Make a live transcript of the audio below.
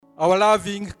Our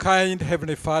loving, kind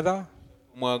Heavenly Father,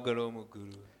 Mwagala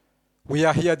omugulu. we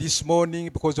are here this morning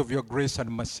because of your grace and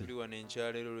mercy. Tuli wano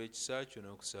enkyaleero olw'ekisa kyo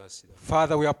n'okusaasira.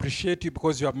 Father, we appreciate you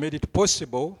because you have made it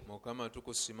possible Mukama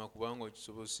tukusiima kubanga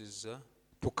okisobosezza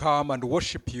to come and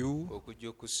worship you okujja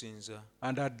okusinza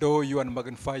and adore you and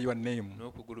magnify your name.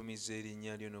 n'okugulumiza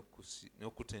erinnya lyo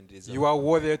n'okutendereza. You are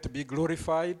worthy to be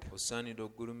glorified. Osaanidde You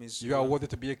are okugulumizibwa. worthy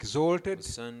to be exalted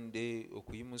Osaanidde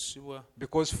okuyimusibwa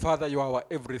because, Father, you are our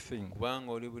everything.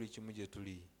 kubanga oli buli kimu gye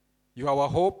tuli. You are our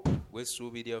hope.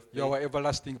 Gw'essuubi You are lyaffe, our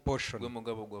everlasting gwe portion.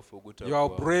 mugabo gwaffe You are our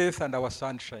ogutaggwaawo. breath and our Gwe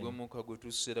sunshine. mukka gwe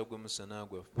tuseera gwe musana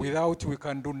gwaffe. Without you, we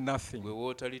can do Gwe nothing.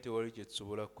 wootali tewali kye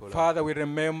tusobola kukola. Father, we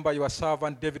remember your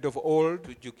servant David of old,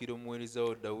 Tujjukira omuweereza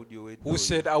wo Dawudi ow'edda who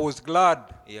said, I was glad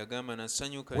eyagamba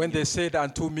nasanyuka when they nnyo said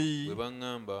unto bwe me,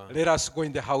 baŋŋamba let us go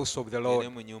in the house of the ere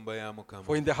Lord. mu nnyumba ya Mukama.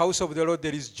 For in the house of the Lord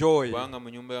there is joy, Kubanga mu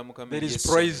nnyumba ya Mukama there is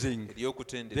ery'essanyu, praising, there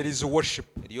ery'okutendereza, is worship.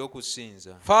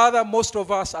 ery'okusinza. Father, most of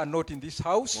us are not in this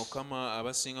house. Mukama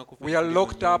abasinga ku We are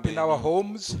locked up in our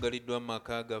homes, tugaliddwa mu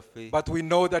maka gaffe, but we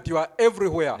know that you are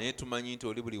everywhere. naye tumanyi nti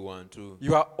oli buli wantu,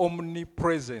 You are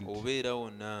omnipresent. obeera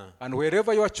wonna. And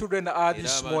wherever your children are Era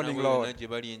this abaana morning, bo bonna Lord, gye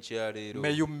bali enkyaleero,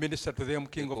 may you minister to them,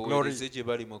 King of glory. oweereze gye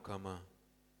bali Mukama.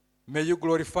 May you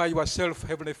glorify yourself,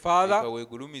 Heavenly Leka Father,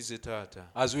 weegulumize Taata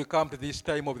as we come to this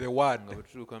time of the nga word. bwe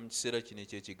tutuuka mu kiseera kino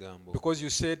eky'ekigambo. Because you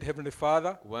said, Heavenly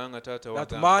Father, Kubanga Taata that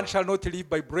wagamba, man shall not live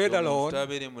by bread omuntu alone,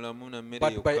 tabeere mulamu na mmere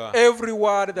but by yokka, every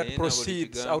word naye that na buli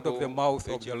proceeds out of the kigambo mouth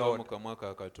of the ekiva Lord. mu kamwa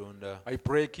ka Katonda. I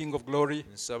pray, King of glory,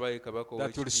 Nsaba ye Kabaka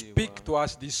that you'll ow'ekitiibwa, speak to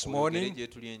us this oyogere morning gye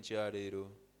tuli enkyaleero,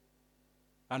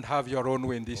 and have your own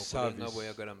way in this okole nga service.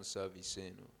 bw'oyagala mu saaviisi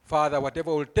eno. Father,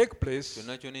 whatever will take place,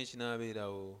 Kyonna kyonna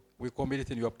ekinaabeerawo, we commit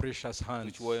it in your precious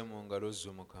hands. tukiwayo mu ngalo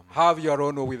zo Mukama. Have your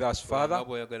own way with us, Nga Father.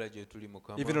 bw'oyagala gye tuli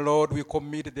Mukama, Even, Lord, we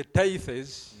commit the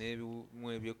tithes n'ebimu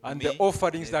eby'ekkumi, and the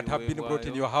offerings that have been brought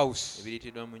in your house.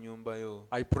 ebireeteddwa mu nnyumba yo.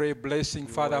 I pray blessing,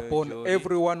 Father, upon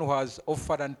everyone who has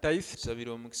offered and tithed.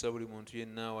 Tusabira omukisa buli muntu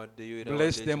yenna awaddeyo era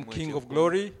Bless awadde them, ekimu King of eky'ekkumi.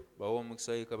 glory, Bawe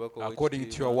omukisa ye Kabaka according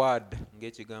to your ow'ekitiibwa, word.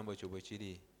 ng'ekigambo kyo bwe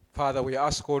kiri. Father, we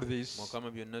ask all this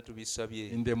Mukama byonna tubisabye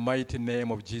in the mighty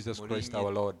name of Jesus mu Christ linnya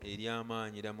our Lord.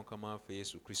 ery'amaanyi lya Mukama waffe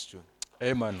Yesu Kristo.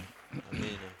 Amen.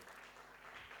 Amiina.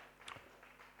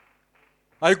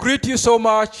 I greet you so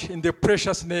much in the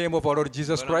precious name of our Lord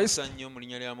Jesus Christ. Balamusa nnyo mu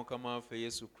linnya lya Mukama waffe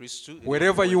Yesu Kristo.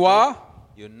 Wherever you are,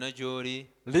 Yonna gy'oli,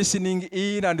 listening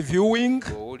in and viewing,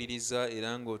 ng'owuliriza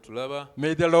era ng'otulaba,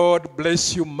 may the Lord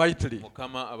bless you mightily.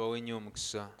 Mukama abawe nnyo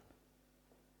omukisa.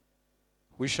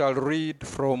 We shall read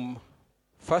from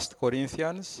 1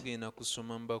 Corinthians Tugenda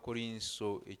kusoma mu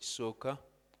Bakolinso ekisooka,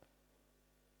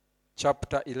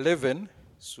 chapter 11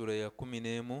 ssuula ya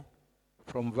 11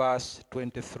 from verse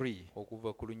 23.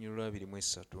 okuva ku lunyiriri lwa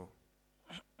 23.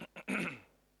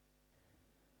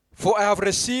 For I have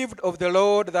received of the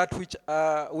Lord that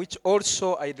which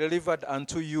also I delivered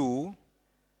unto you,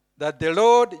 that the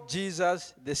Lord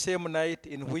Jesus, the same night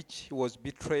in which he was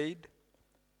betrayed,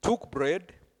 took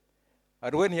bread,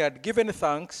 and when he had given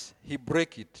thanks, he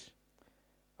brake it,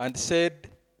 and said,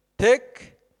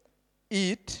 Take,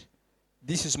 eat,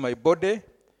 this is my body,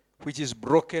 which is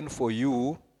broken for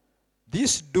you.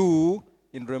 This do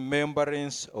in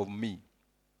remembrance of me.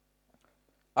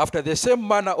 After the same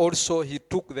manner also he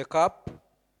took the cup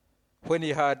when he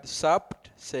had supped,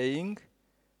 saying,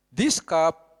 This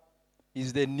cup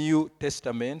is the New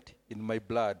Testament in my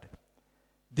blood.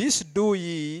 This do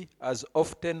ye as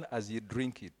often as ye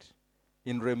drink it,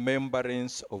 in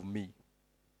remembrance of me.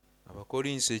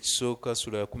 Abakolinso ekisooka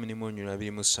ssuula ya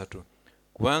 11:23.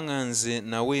 Kubanga nze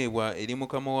naweebwa eri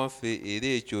Mukama waffe era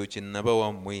ekyo kye nnaba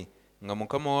wammwe, nga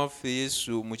Mukama waffe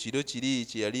Yesu mu kiro kiri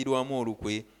kye yaliirwamu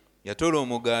olukwe, yatoola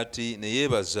omugaati ne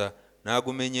yeebaza,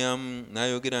 n'agumenyamu,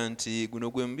 n'ayogera nti, Guno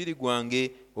gwe mubiri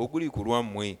gwange oguli ku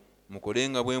lwammwe,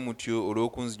 mukolenga bwe mutyo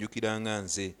olw'okunzijukiranga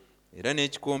nze. Era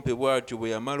n'ekikompe bw'atyo bwe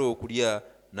yamala okulya,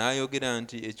 n'ayogera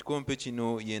nti, Ekikompe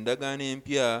kino ye ndagaano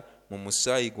empya mu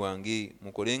musaayi gwange,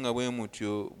 mukolenga bwe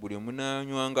mutyo buli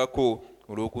omunaanywangako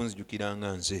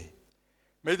olw'okunzijukiranga nze.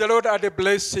 May the Lord add a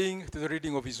blessing to the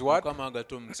reading of his word. Mukama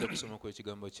agatte omukisa kusoma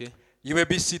kw'ekigambo kye. You may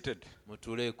be seated.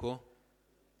 Mutuuleeko.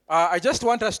 I just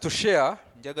want us to share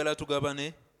Njagala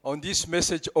tugabane on this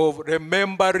message of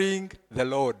remembering the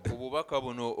Lord. obubaka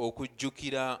buno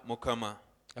okujjukira Mukama.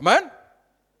 Amen?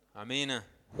 Amiina.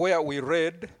 Where we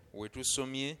read, We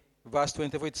tusomye verse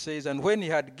 24, it says, And when he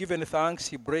had given thanks,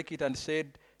 he brake it and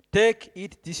said, Take,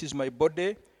 eat, this is my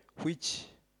body, which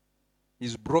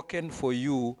is broken for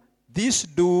you. This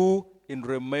do in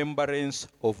remembrance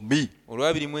of me.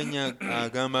 olwabirimu ennya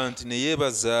agamba nti ne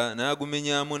yeebaza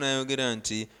n'agumenyamu n'ayogera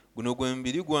nti, Guno gwe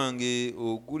mubiri gwange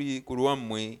oguli ku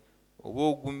lwammwe, oba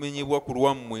ogumenyebwa ku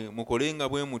lwammwe mukolenga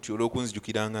bwe mutyo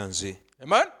olw'okunzijukiranga nze.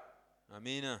 Amen?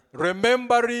 Amiina.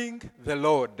 Remembering the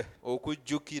Lord.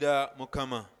 Okujjukira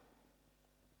Mukama.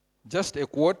 Just a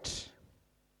quote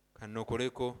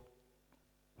Kannokoleko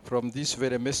from this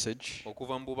very message.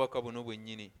 okuva mu bubaka buno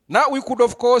bwennyini. Now we could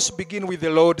of course begin with the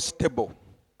Lord's table,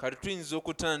 Kati tuyinza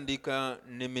okutandika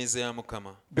n'emmeeza ya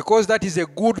Mukama. because that is a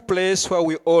good place where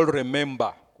we all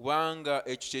remember. Kubanga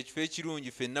ekyo kye kifo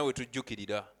ekirungi ffenna we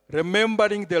tujjukirira.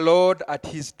 Remembering the Lord at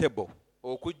his table,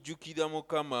 Okujjukira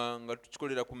Mukama nga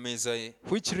tukikolera ku mmeeza ye.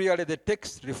 which really the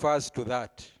text refers to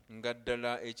that. Nga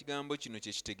ddala ekigambo kino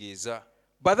kye kitegeeza.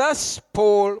 But thus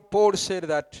Paul said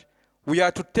that we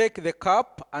are to take the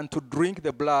cup and to drink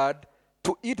the blood,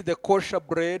 to eat the kosher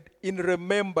bread in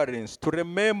remembrance, to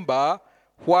remember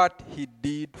what he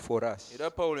did for us. Era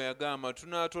Pawulo yagamba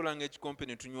tunaatolanga ekikompe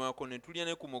ne tunywako ne tulya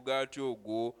ne ku mugaati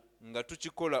ogwo nga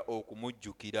tukikola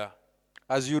okumujjukira.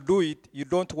 As you do it, you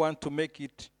don't want to make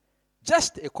it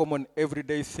just a common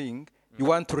everyday thing. You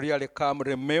want to really come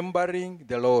remembering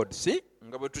the Lord. See?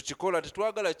 Nga bwe tukikola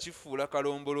tetwagala kifuula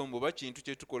kalombolombo oba kintu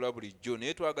kye tukola bulijjo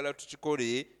naye twagala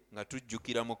tukikole nga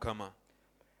tujjukira Mukama.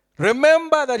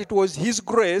 Remember that it was his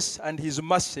grace and his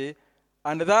mercy,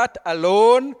 and that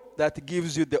alone that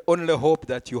gives you the only hope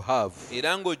that you have.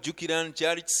 Era ng'ojjukira nti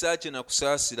kyali kisa kye na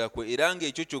kusaasira kwe era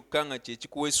ng'ekyo kyokka nga kye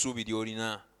kikuwa essuubi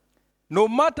ly'olina. No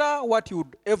matter what you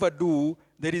would ever do,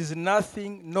 there is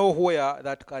nothing, nowhere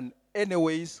that can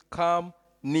anyways come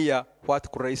near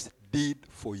what Christ did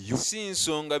for you. Si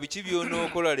nsonga biki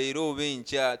by'onookola leero oba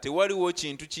enkya tewaliwo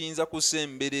kintu kiyinza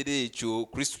kusemberera ekyo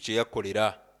Kristo kye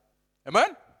yakolera.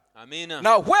 Amen? Amiina.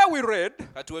 Now, where we read,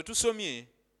 Kati we tusomye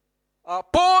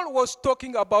Paul was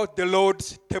talking about the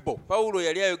Lord's table, Pawulo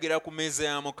yali ayogera ku mmeeza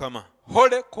ya Mukama.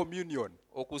 Holy Communion.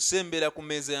 Okusembera ku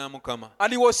mmeeza ya Mukama.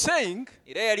 And he was saying,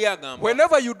 Era yali agamba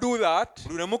whenever you do that,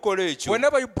 buli lwe mukola ekyo,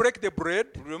 whenever you break the bread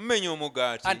buli lwe mumenya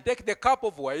omugaati and take the cup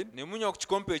of wine, ne munywa ku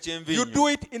kikompe you eky'envinnyo do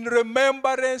it in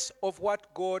remembrance of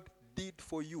what God did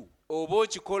for you oba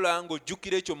okikola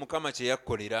ng'ojjukira ekyo Mukama kye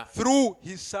yakkolera through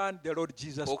his Son, the Lord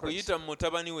Jesus Christ. okuyita mu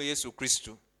mutabani we Yesu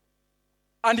Kristo.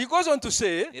 And he goes on to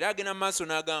say, Era agenda mu maaso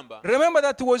n'agamba remember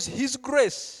that it was his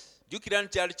grace jjukira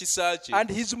nti kyali kisa kye and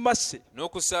his mercy,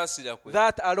 n'okusaasira kwe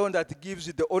that alone that gives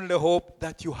you the only hope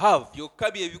that you have.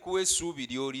 byokka bye bikuwa essuubi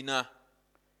ly'olina.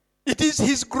 It is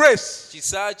his grace,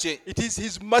 Kisa kye it is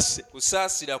his mercy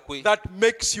kusaasira kwe that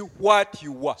makes you what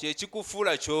you are. kye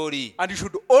kikufuula ky'oli And you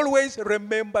should always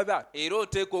remember that. era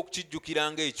oteeka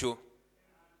okukijjukiranga ekyo.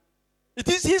 It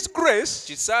is his grace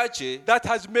Kisa kye that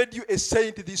has made you a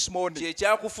saint this morning. kye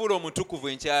kyakufuula omutukuvu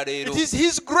enkyaleero. It is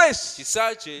his grace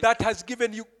Kisa kye that has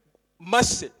given you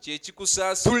mercy kye to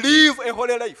kikusaasira live a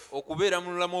holy life. okubeera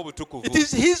mu lulamu obutukuvu. It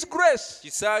is his grace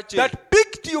Kisa kye that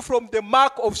picked you from the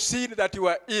mark of sin that you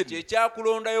are kye in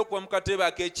kyakulondayo okuva mu katebe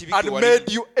ak'ekibi ke and walimu, made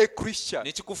you a Christian.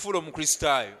 ne kikufuula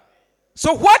omukristaayo.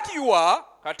 So what you are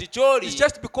Kati ky'oli is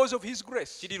just because of his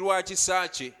grace. kiri lwa kisa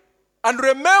kye. And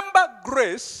remember,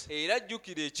 grace Era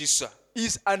jjukira ekisa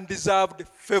is undeserved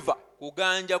favor.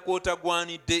 kuganja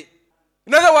kw'otagwanidde.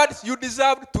 In other words, you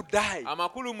deserved to die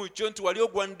Amakulu mu kyo nti wali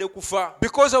ogwanidde kufa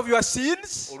because of your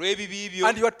sins olw'ebibi byo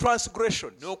and your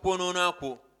transgressions. n'okwonoona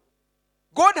kwo.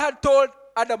 God had told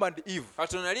Adam and Eve,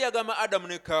 Katonda yali yagamba Adamu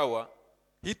ne Kaawa,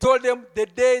 he told them the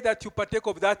day that you partake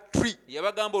of that tree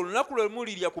yabagamba olunaku lwe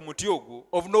mulirya ku muti ogwo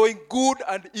of knowing good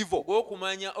and evil,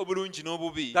 ogw'okumanya obulungi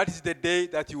n'obubi, that is the day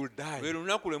that you will lwe die.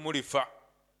 lunaku lwe mulifa.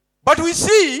 But we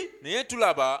see Naye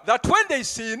tulaba that when they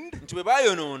sinned nti bwe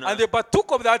baayonoona and they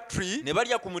partook of that tree, ne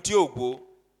balya ku muti ogwo,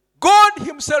 God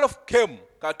himself came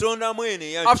Katonda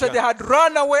mwene after they yajja had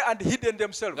run away and hidden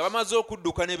themselves nga bamaze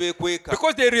okudduka ne beekweka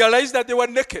because they realized that they were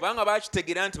naked, kubanga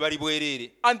baakitegeera nti bali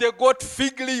bwereere, and they got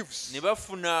fig leaves ne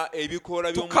bafuna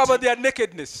ebikoola to cover by'omuti their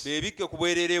nakedness. beebikke ku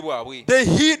bwereere bwabwe, They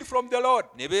hid from the Lord.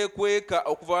 ne beekweka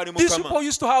okuva wali These Mukama. people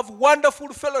used to have wonderful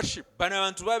fellowship. Bano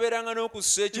abantu babeeranga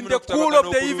n'okussa ekimu In the cool n'okutabagana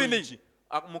of the okulungi. evening.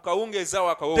 Mu kawungeezi awo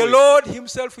The akawowe, Lord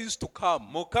himself used to come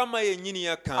Mukama yennyini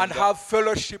and yakkanga have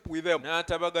fellowship with them.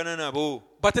 n'atabagana nabo.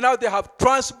 But now they have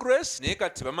transgressed, Naye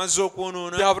kati bamaze they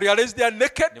okwonoona have realized they are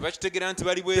naked, ne bakitegeera nti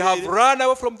bali they have bwereere, run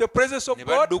away from the presence of ne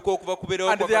God, badduka okuva ku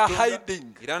kubeerawo and kwa they are Katonda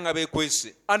hiding. era nga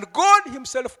beekwese. And God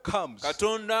himself comes,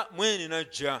 Katonda mwene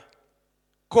n'ajja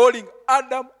calling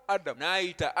Adam, Adam,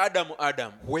 n'ayita Adamu,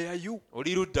 Adamu, where are you?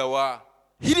 oli ludda wa?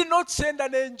 He did not send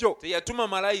an angel. Teyatuma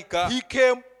malayika, He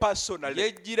came personally.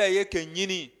 yejjira ye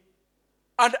kennyini.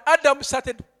 And Adam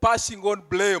started passing on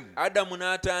blame. Adamu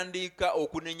n'atandika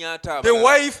okunenya ate The abalala.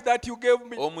 wife that you gave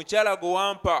me, Omukyala gwe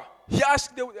wampa, He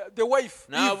asked the wife,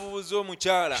 Eve. n'abuuza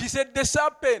omukyala She said, the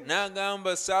serpent.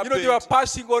 n'agamba They were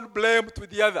passing on blame to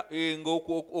the other.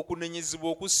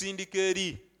 ng'okunenyezebwa okusindika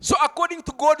eri. So according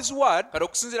to God's word, kati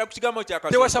okusinziira ku kigambo kya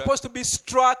they were Katonda supposed to be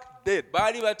struck dead.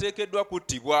 baali bateekeddwa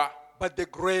kuttibwa, But the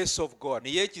grace of God,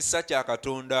 naye ekisa kya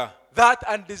Katonda, that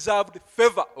undeserved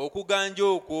favor, okuganja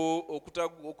okwo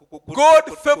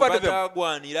God favored them.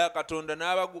 bataagwanira, Katonda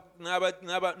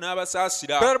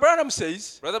n'abasaasira. Brother Branham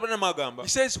says, Brother Branham agamba he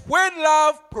says, when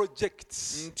love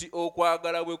projects, nti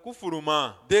okwagala bwe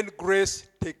kufuluma, then grace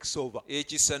takes over.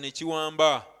 ekisa ne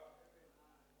kiwamba.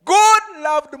 God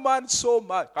loved man so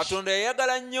much. Katonda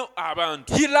yayagala nnyo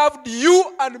abantu, He loved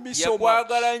you and me so much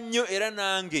yakwagala nnyo era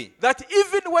nange, that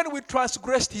even when we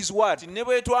transgressed his word, nti ne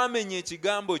bwe twamenya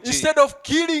ekigambo kye, instead of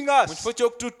killing mu us, kifo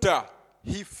ky'okututta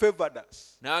he favored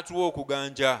us. n'atuwa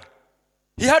okuganja.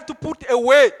 He had to put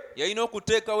away Yalina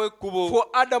okuteekawo ekkubo for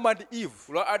Adam and Eve.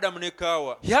 lwa Adamu ne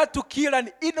Kaawa. He had to kill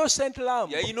an innocent lamb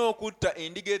Yalina okutta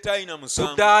endiga etaalina to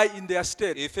musango die in their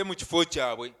stead. efe mu kifo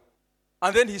kyabwe.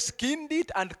 And then he skinned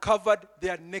it and covered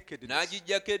their nakedness.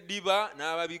 N'agijjako eddiba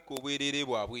n'ababikka obwereere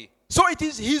bwabwe. So it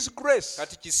is his grace,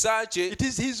 Kati kisa kye, it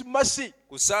is his mercy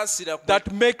kusaasira kwe,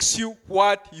 that makes you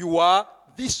what you are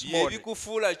this bye morning.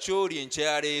 bikufuula ky'oli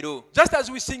enkya-leero. Just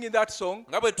as we sing in that song,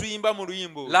 Nga bwe tuyimba mu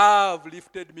luyimbo, love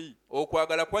lifted me,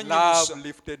 okwagala love kwannyimusa,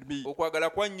 lifted me. okwagala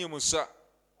kwannyimusa.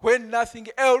 When nothing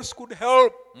else could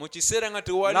help, Mu kiseera nga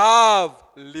tewali love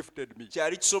lifted me.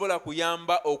 kyali kisobola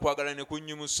kuyamba, okwagala ne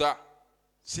kunnyimusa.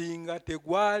 Singa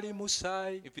tegwali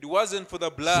musaayi, If it wasn't for the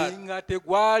blood, singa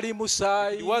tegwali if it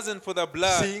musaayi, wasn't for the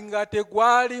blood, singa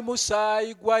tegwali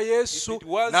musaayi gwa if Yesu, it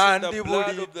wasn't the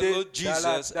blood of the nandibulidde Lord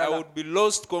Jesus, I ddala. would be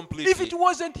lost If it completely.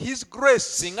 wasn't his grace,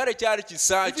 Singa tekyali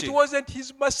kisa if it kye, wasn't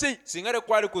his mercy, singa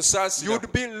tekwali kusaasira,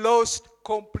 you'd be lost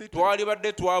completely. twali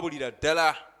badde twabulira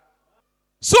ddala.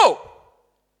 So,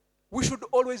 we should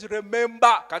always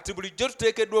remember Kati bulijjo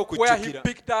tuteekeddwa where he okujjukira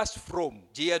picked us from.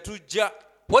 gye yatujja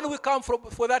When we come from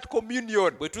for that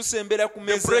communion, bwe tusembera ku the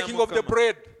mmeeza ya breaking of the Mukama,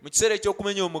 bread mu kiseera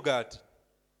eky'okumenya omugaati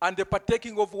and the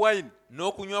partaking of wine,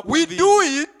 n'okunywa ku we nviiri, do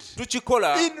it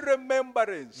tukikola in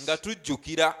remembrance nga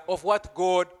tujjukira of what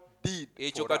God did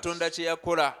ekyo for us. Katonda kye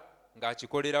yakola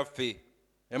ng'akikolera ffe.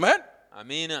 Amen?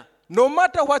 Amiina. No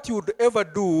matter what you would ever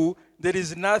do, there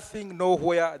is nothing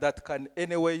nowhere that can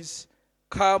anyways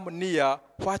come near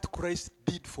what Christ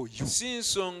did for you. Si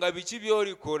nsonga biki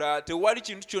by'olikola, tewali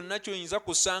kintu kyonna ky'oyinza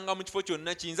kusanga mu kifo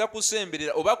kyonna kiyinza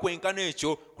kusemberera oba kwenkana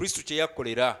ekyo Kristo kye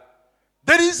yakolera.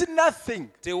 There is nothing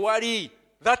Tewali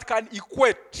that can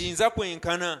equate kiyinza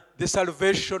kwenkana the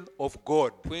salvation of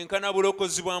God. kwenkana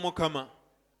bulokozi bwa Mukama.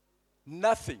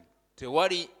 Nothing.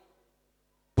 Tewali.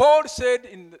 Paul said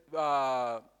in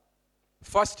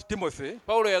 1 Timothy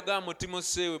Pawulo yagamba mu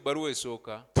Timoseewo ebbaluwa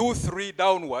esooka 2:3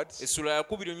 downwards, essula ya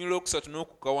 2:3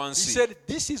 n'okukka he wansi, said,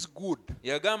 this is good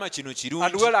yagamba kino and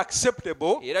kirungi well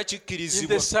acceptable era in the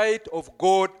kikkirizibwa sight of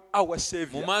God our mu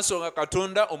Savior, maaso ga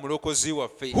Katonda omulokozi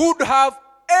waffe, who would have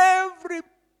every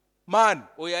man,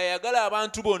 oyo ayagala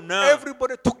abantu bonna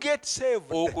everybody to get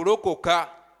saved okulokoka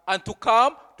and to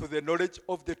come to the knowledge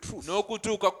of the truth.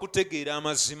 n'okutuuka ku kutegeera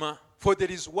amazima. For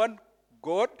there is one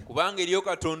God Kubanga eriyo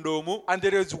Katonda omu and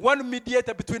there is one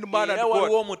mediator between man and era waliwo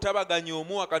God, omutabaganyi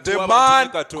omu wakati the w'abantu man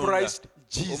ne Katonda, Christ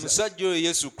Jesus. omusajja oyo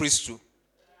Yesu Kristo.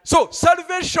 So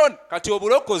salvation Kati is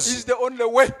obulokozi the only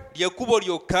way, ly'ekkubo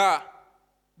lyokka,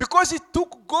 because it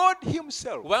took God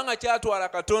himself kubanga kyatwala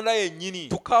Katonda yennyini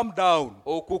to come down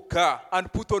okukka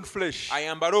and put on flesh.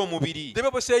 ayambale omubiri. The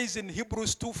Bible says in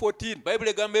Hebrews 2:14, Bayibuli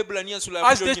egamba Ebulaniya nsula ya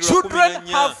as the 12:14, children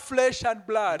have flesh and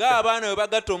blood, ng'abaana bwe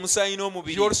bagatta omusaayi he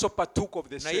n'omubiri, also partook of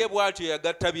the naye same. bw'atyo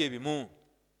yagatta bye bimu.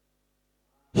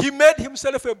 He made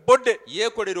himself a body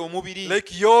Yeekolera omubiri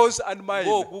like yours and mine,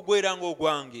 ng'ogugwo era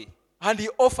ng'ogwange, and he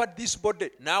offered this body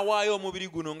n'awaayo omubiri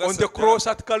guno nga on the saddaaka cross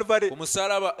at Calvary ku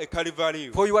musaalaba e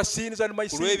Kalivaliyo for your sins and my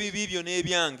ku sins. lw'ebibi byo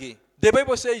n'ebyange. The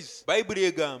Bible says,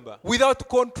 Bayibuli egamba without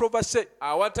controversy,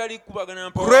 awatali kubagana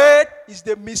mpawa, great is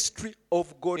the mystery of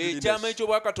ekyama godliness.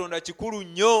 eky'obwa Katonda kikulu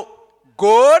nnyo.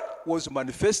 God was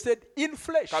manifested in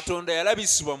flesh, Katonda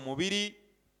yalabisibwa mu mubiri,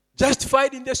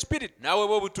 justified in the spirit,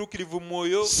 n'aweebwa obutuukirivu mu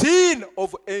mwoyo, seen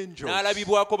of angels,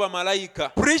 n'alabibwako bamalayika,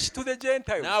 preached to the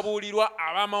Gentiles, n'abuulirwa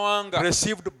ab'amawanga,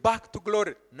 received back to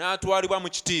glory. n'atwalibwa mu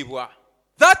kitiibwa.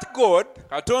 That God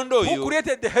Katonda who oyo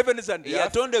created the heavens and the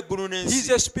earth, eyatonda eggulu he's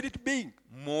n'ensi a spirit being.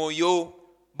 mwoyo,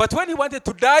 But when he wanted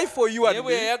to die for you naye and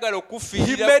bwe me, yayagala he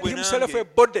okufiirira made gwe himself a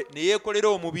nange body ne yeekolera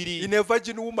omubiri in a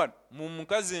virgin woman. mu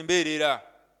mukazi embeerera.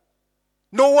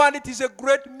 No one, it is a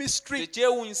great mystery.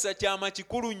 Tekyewuunyisa kyama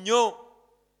kikulu nnyo.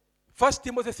 1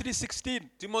 Timothy 3:16.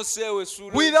 Timoseewo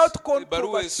essula Without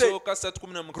ebbaluwa controversy, esooka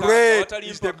 3:16 Great awatali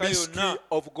is the mpaka mystery yonna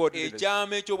of godliness.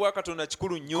 ekyama eky'obwakatonda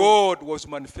kikulu nnyo. God was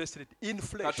manifested in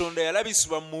flesh, Katonda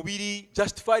yalabisibwa mu mubiri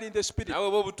justified in the spirit, nawe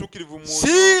oba obutuukirivu mu mwoyo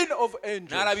seen of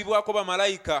angels. n'alabibwako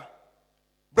bamalayika.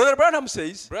 Brother Branham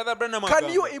says, Brother Branham can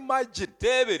you agamba, imagine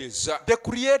teebereza the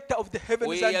creator of the we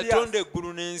heavens and the yatonda earth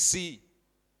eggulu n'ensi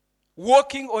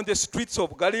walking on the streets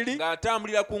of Galilee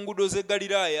ng'atambulira ku nguudo z'e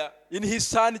Ggaliraaya in his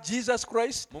son Jesus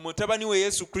Christ, mu mutabani we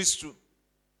Yesu Kristo,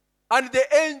 and the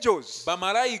angels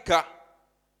bamalayika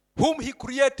whom he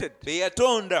created, be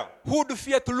yatonda who would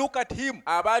fear to look at him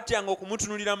abaatyanga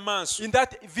okumutunuulira mu maaso, in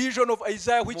that vision of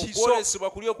Isaiah which mu he saw,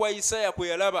 kwolesebwa kuli okwa Isaaya kwe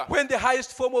yalaba, when the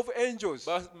highest form of angels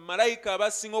bamalayika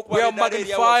abasinga were okuba eddala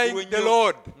erya waggulu magnifying the ennyo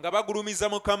Lord, nga bagulumiza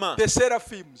Mukama, the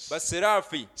seraphims,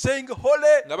 baseraafi saying,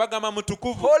 holy, nga bagamba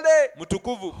mutukuvu holy,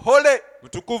 mutukuvu holy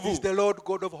mutukuvu is the Lord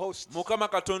God of hosts. Mukama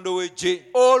Katonda w'eggye.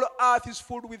 All earth is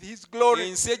filled with his glory,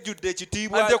 Ensi ejjudde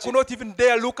ekitiibwa and they kye could not even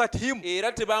dare look at him.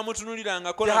 era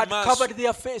tebaamutunuulirangako They na had maaso, covered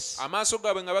their face amaaso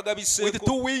gaabwe nga with bagabiseeko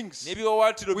two wings.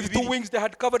 n'ebiwawaatiro With two bibiri wings they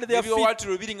had covered their feet,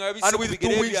 n'ebiwawaatiro bibiri nga babisse and ku with two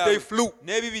bigere wings they byabwe flew.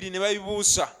 n'ebibiri ne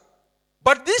babibuusa.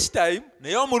 But this time,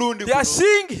 Naye omulundi they are guno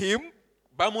seeing him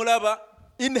bamulaba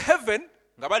in heaven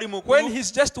nga bali mu when ggulu,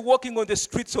 he's just walking on the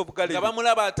streets of nga Galilee.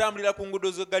 bamulaba atambulira ku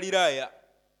nguudo z'e Ggaliraaya,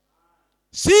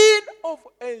 Seen of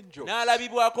angels.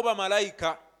 n'alabibwako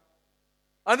bamalayika.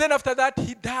 And then after that,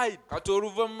 he died. Kati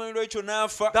oluvannyuma lw'ekyo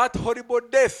n'afa, That horrible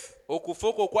death okufa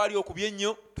okwo okwali okubi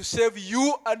ennyo, to save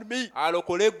you and me.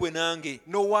 alokole ggwe nange.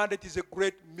 No wonder it is a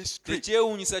great mystery.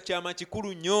 Tekyewuunyisa kyama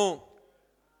kikulu nnyo.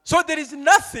 So there is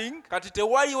nothing Kati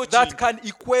tewaliwo that kintu can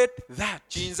equate that.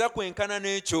 kiyinza kwenkana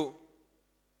n'ekyo,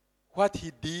 What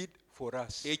he did for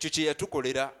us. ekyo kye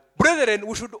yatukolera. Brethren,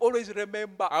 we should always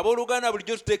remember. Abooluganda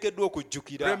bulijjo tuteekeddwa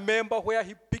okujjukira. Remember where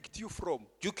he picked you from.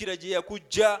 Jjukira gye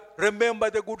yakujja,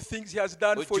 Remember the good things he has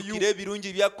done for ojjukire you.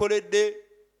 ebirungi by'akoledde,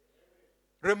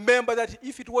 Remember that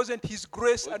if it wasn't his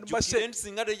grace and ojjukire mercy, nti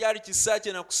singa tekyali kisa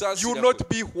kye you nakusaasira would not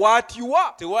be what you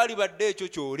are. tewali badde ekyo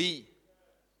ky'oli.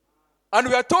 And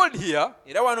we are told here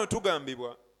Era wano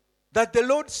tugambibwa that the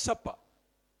Lord's Supper,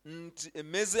 nti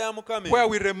emmeeza ya Mukama where eno,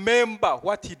 we remember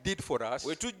what he did for us,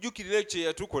 we tujjukirire kye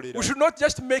yatukolera, we should not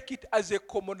just make it as a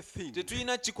common thing,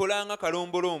 tetulina kikolanga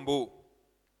kalombolombo,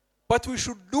 but we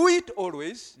should do it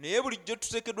always naye bulijjo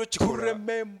tuteekeddwa to kikola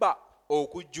remember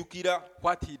okujjukira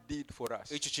what he did for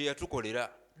us. ekyo kye yatukolera.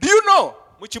 Do you know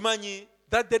Mukimanyi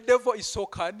that the devil is so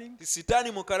cunning? nti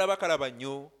sitaani mukalabakalaba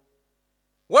nnyo.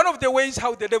 One of the ways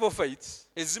how the devil fights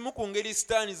Ezimu ku ngeri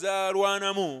sitaani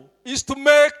z'alwanamu is to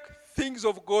make things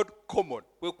of God common.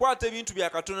 kwe kwata ebintu bya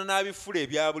Katonda n'abifula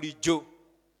ebya bulijjo,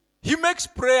 He makes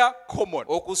prayer common.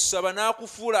 okusaba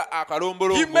n'akufuula He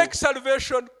akalombolombo, makes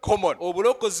salvation common.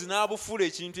 obulokozi n'abufuula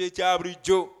ekintu ekya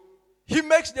bulijjo, He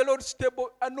makes the Lord's table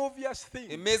an obvious thing.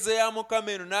 emmeeza ya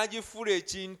Mukama eno n'agifuula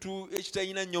ekintu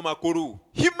ekitalina nnyo makulu,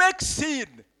 He makes sin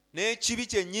n'ekibi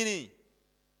kyennyini,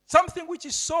 something which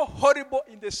is so horrible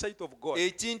in the sight of God.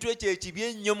 ekintu ekyo ekibi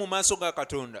ennyo mu maaso ga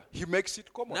Katonda, He makes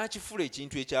it common. n'akifuula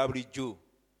ekintu ekya bulijjo.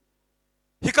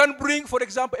 He can bring, for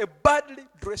example, a badly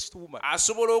dressed woman.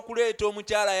 Asobola okuleeta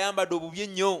omukyala ayambadde obubi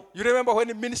ennyo. You remember when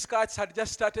miniskirts had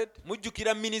just started?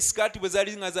 Mujjukira minisikaati bwe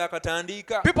zaali nga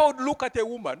zaakatandiika, People would look at a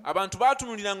woman abantu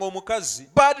baatunuliranga omukazi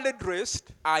badly dressed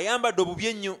ayambadde obubi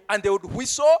ennyo and they would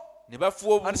whistle, ne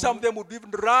bafuwa and some of obubi, them would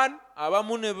even run.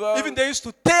 abamu ne Even they used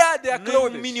to tear their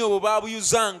n'obumini clothes. obwo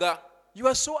baabuyuzanga, You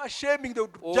are so ashaming, they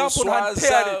would jump on her and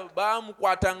tear oswaza it.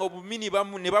 baamukwatanga obumini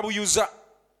ne babuyuza.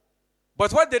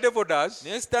 But what the devil does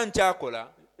Naye sitaani kyakola,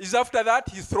 is after that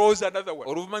he throws another one.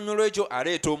 oluvannyuma lw'ekyo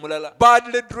aleeta omulala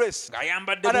Badly dressed.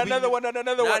 ng'ayambadde And bubi another nnyo, one and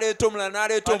another one. n'aleeta omulala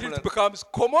n'aleeta Until it omulala, becomes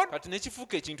common kati ne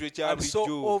kifuuka ekintu ekya and so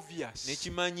bulijjo obvious. ne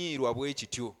kimanyiirwa bwe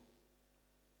kityo.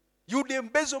 You'd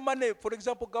embezzle money, for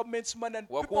example, government's money, and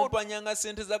people, Wakumpanyanga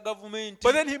ssente za gavumenti,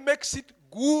 but then he makes it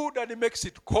good and he makes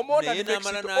it common and naye he makes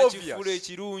n'amala it n'akifuula obvious.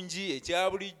 ekirungi ekya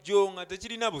bulijjo nga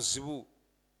tekirina buzibu.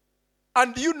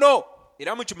 And you know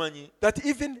Era mukimanyi that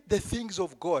even the things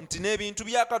of God, nti n'ebintu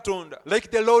bya Katonda like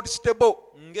the Lord's table,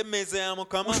 ng'emmeeza ya we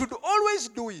Mukama should always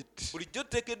do it. bulijjo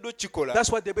tuteekeddwa kikola.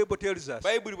 That's what the Bible tells us.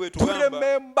 Bayibuli bwe To tugamba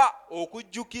remember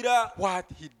okujjukira what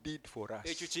he did for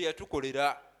ekyo us. kye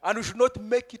yatukolera, And we should not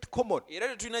make it common. era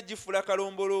tetulina gifuula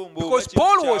kalombolombo Because oba kintu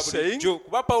Paul kya was saying, bulijjo.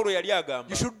 Kuba Pawulo yali agamba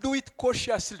You should do it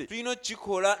cautiously. tulina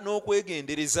okukikola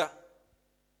n'okwegendereza,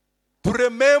 To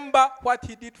remember what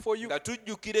he did for you. nga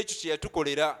tujjukira ekyo kye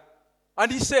yatukolera.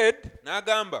 And he said,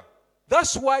 N'agamba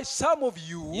that's why some of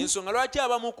you ensonga lwaki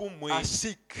abamu ku mmwe are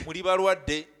sick. muli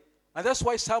balwadde, And that's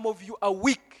why some of you are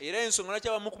weak. era ensonga lwaki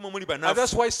abamu ku mmwe muli And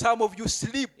that's banafu why some of you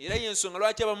sleep. era yensonga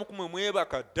lwaki abamu ku mmwe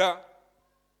mwebaka dda.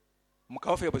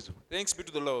 Mukama waffe yabuzibu. Thanks be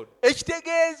to the Lord.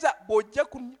 Ekitegeeza bw'ojja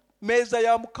ku mmeeza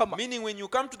ya Mukama Meaning when you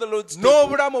come to the Lord's table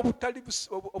n'obulamu with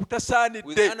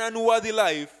obutasaanidde, an unworthy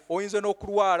life, oyinza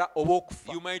n'okulwala oba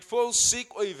okufa. you might fall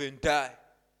sick or even die.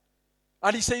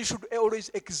 And he said you should always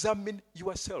examine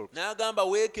yourself. N'agamba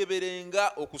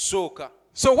weekeberenga okusooka.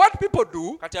 So what people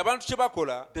do, Kati abantu kye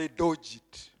bakola they dodge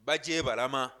it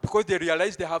bagyebalama because they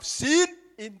realize they have sin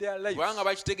in their lives. kubanga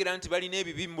bakitegeera nti balina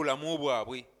ebibi mu bulamu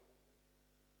bwabwe.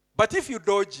 But if you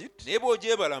dodge it, naye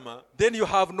bw'ogyebalama then you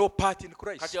have no part in kati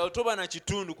Christ. awo toba na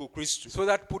kitundu ku Kristo. So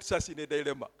that puts us in a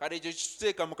dilemma. Kati ekyo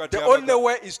kituteeka mu The only katyabaga.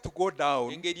 way is to go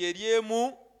down Engeri eri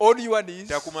emu on your knees,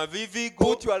 ta ku maviivi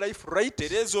go, put your life right,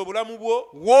 tereeza obulamu bwo,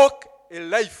 walk a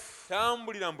life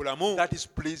tambulira mu bulamu that is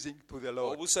pleasing to the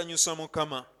Lord. obusanyusa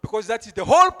Mukama. Because that is the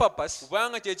whole purpose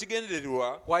Kubanga kye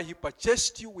kigendererwa why he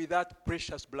purchased you with that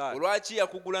precious blood. olwaki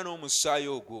yakugula n'omusaayi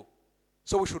ogwo.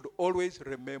 So we should always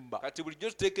remember Kati bulijjo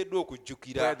tuteekeddwa where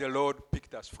okujjukira the Lord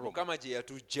picked us from. Mukama gye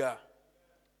yatujja.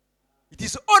 It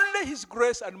is only his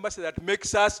grace and mercy that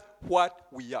makes us what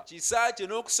we are. Kisa kye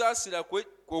n'okusaasira kwe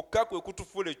kwokka kwe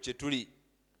kutufuula kye tuli.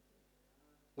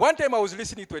 One time I was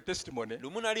listening to a testimony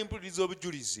Lumu nali mpuliriza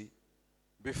obujulizi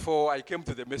before I came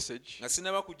to the message, nga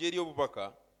sinaba kujja eri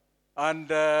obubaka,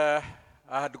 and I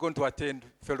had gone to attend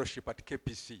fellowship at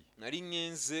KPC, nali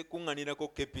ŋŋenze kuŋŋaanirako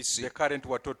the KPC current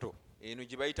Watoto. eno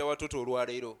gye bayita Watoto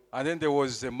olwaleero. And then there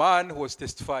was a man who was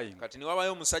testifying. Kati ne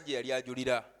wabaayo omusajja yali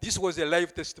ajulira. This was a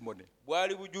live testimony.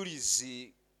 Bwali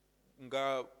bujulizi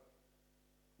nga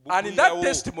And in that bugwirawo.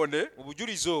 testimony, Mu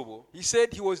bujulizi obwo he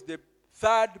said he was the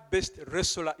third best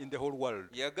wrestler in the whole world.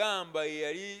 yagamba ye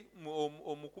yali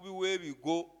omukubi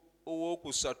w'ebigo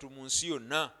owookusatu mu nsi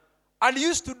yonna, And he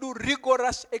used to do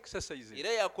rigorous exercises. era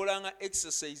yakolanga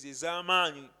exercise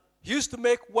ez'amaanyi. He used to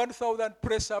make 1,000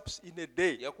 press-ups in a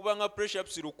day. Yakubanga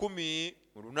press-ups 1,000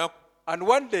 mu lunaku. And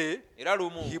one day, Era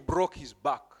lumu he broke his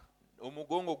back.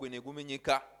 omugongo gwe ne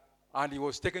gumenyeka, And he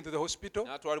was taken to the hospital.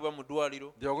 n'atwalibwa mu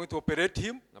ddwaliro They were going to operate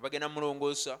him. nga bagenda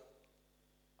mulongoosa.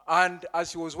 And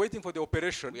as he was waiting for the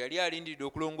operation, Bwe yali alindiridde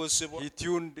okulongoosebwa he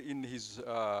tuned in his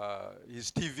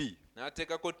TV.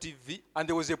 n'ateekako TV And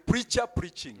there was a preacher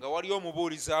preaching. nga waliyo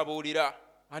omubuulizi abuulira.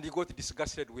 And he got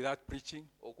disgusted with that preaching.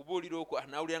 Okubuulira okwo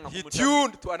n'awulira nga He kumutamu,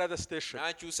 tuned to another station.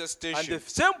 n'akyusa And the station.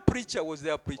 same preacher was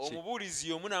there preaching.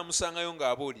 Omubuulizi omu n'amusangayo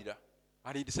ng'abuulira,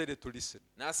 And he decided to listen.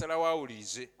 n'asalawo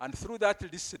awulirize. And through that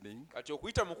listening, Kati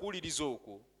okuyita mu kuwuliriza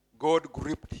okwo, God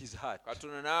gripped his heart.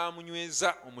 Katonda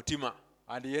n'amunyweza omutima,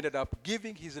 And he ended up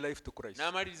giving his life to Christ.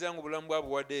 n'amaliriza nga obulamu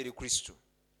bwabuwadde eri Kristo.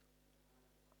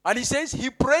 And he says he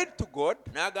prayed to God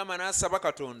N'agamba n'asaba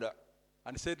Katonda,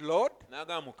 and said, Lord, n'agamba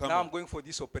now I'm Mukama, going for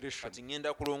this operation. kati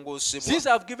ŋŋenda kulongoosebwa. Since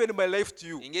I've given my life to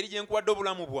you, Engeri gye nkuwadde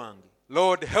obulamu bwange,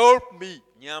 Lord, help me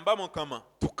nyamba Mukama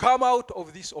to come out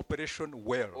of this operation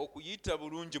well. okuyita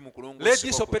bulungi mu Let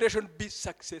this kulongoosebwa kuno. operation be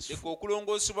successful. Leka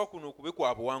okulongoosebwa kuno kube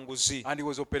kwa buwanguzi. And he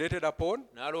was operated upon,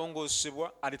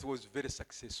 N'alongoosebwa and it was very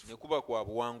successful. ne kuba kwa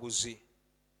buwanguzi.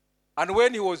 And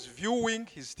when he was viewing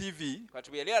his TV,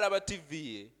 Kati bwe yali alaba TV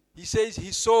ye, he says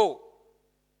he saw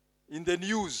in the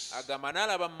news agamba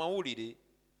n'alaba mu mawulire,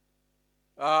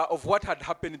 of what had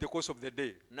happened in the course of the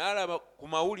day. n'alaba ku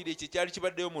mawulire kye kyali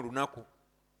kibaddeyo mu lunaku,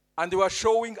 And they were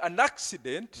showing an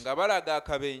accident nga balaga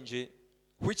akabenje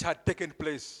which had taken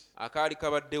place. akaali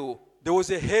kabaddewo. There was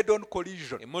a head-on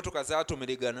collision. Emmotoka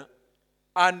zaatomeregana,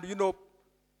 And,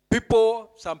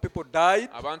 some people died,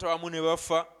 abantu abamu ne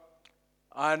bafa,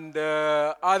 and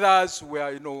others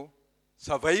were,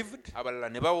 survived.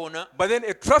 abalala ne bawona. But then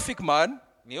a traffic man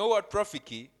Naye owa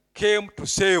trafiki came to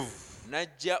save.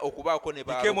 n'ajja okubaako ne He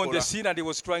came on the baalokola, scene and he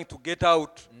was trying to get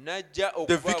out. n'ajja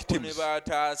the okubaako ne victims.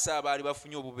 bataasa abaali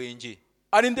bafunye obubenje.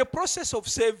 And in the process of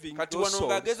saving Kati those wano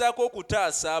souls, ng'agezaako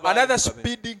okutaasa abaali another mu kabenje.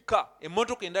 speeding car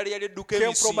Emmotoka endala yali edduka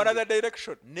came from emisinde another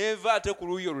direction n'eva ate ku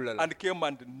luuyi olulala and came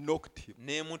and knocked him.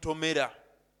 n'emutomera.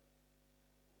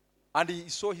 And he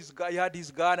saw he had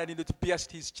his gun, and it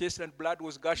pierced his chest and blood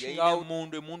was gushing Yalina out.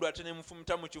 emundu ate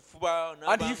n'emufumita mu kifuba,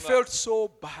 And he n'aba felt so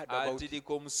bad nga about it.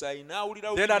 atirika omusaayi,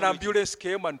 n'awulira Then an bubi. ambulance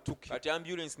came and took him. Kati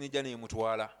ambulance n'ejja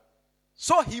n'emutwala.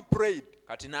 So he prayed,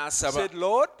 Kati said, n'asaba,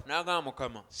 Lord, n'agamba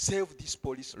Mukama, save this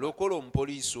policeman. lokola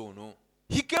omupoliisi ono.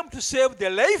 He came to save the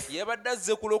life, Yabadde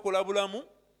azze kulokola bulamu,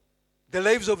 the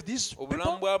lives of these obulamu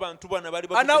people. bw'abantu bano bali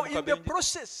And now bafudde mu in the kabenje.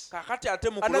 process, Kakati ate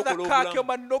mu another kulokola car came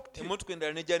obulamu, and knocked him. emmotoka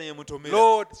endala n'ejja n'emutomera.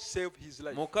 Lord, save his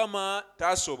life. Mukama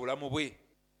taasa obulamu bwe.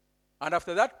 And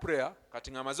after that prayer,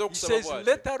 Kati ng'amaze he okusaba says, bw'atyo,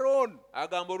 later on,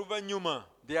 agamba oluvannyuma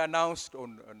they announced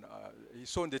he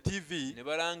saw on the TV ne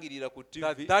balangirira ku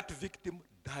that TV that victim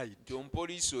died. nti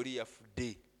omupoliisi oli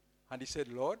yafudde. And he said,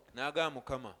 Lord, N'agamba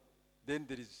Mukama, then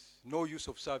there is no use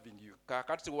of serving you.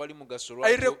 kaakati tewali mugaso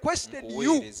I lwaki requested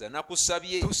nkuweereza.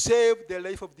 Nakusabye To save the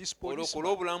life of this olokole policeman.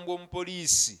 obulamu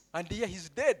bw'omupoliisi, And here he's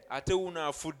dead. ate wuno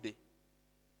afudde.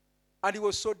 And he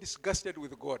was so disgusted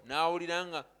with God. N'awulira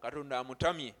nga Katonda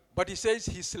amutamye. But he says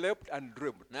he slept and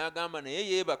dreamed. N'agamba naye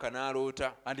yeebaka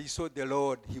n'aloota, And he saw the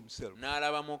Lord himself.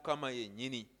 n'alaba Mukama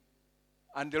yennyini.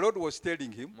 And the Lord was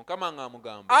telling him, Mukama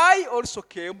ng'amugamba, I also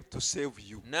came to save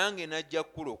you. nange najja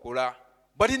kukulokola.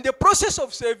 But in the process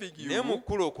of saving Naye mu you,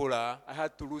 kukulokola I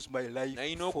had to lose my life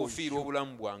nalina for okufiira you.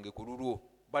 obulamu bwange ku lulwo.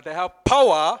 But I have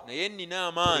power Naye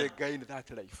nina to amaanyi regain that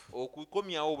life.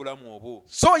 okukomyawo obulamu obwo.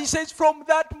 So he says, from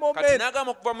that Kati moment,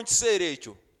 n'agamba okuva mu kiseera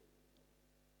ekyo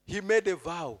he made a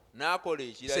vow. n'akola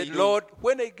He said, ekirayiro. Lord,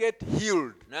 when I get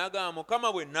healed, N'agamba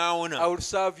Mukama bwe naawona I will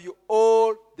serve you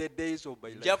all the days of my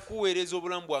nja life. kukuweereza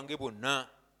obulamu bwange bwonna.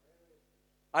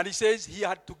 And he says he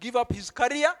had to give up his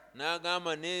career,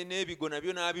 N'agamba n'ebigo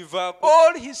nabyo n'abivaako.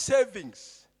 all his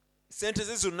savings. Sente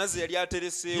ze zonna ze yali He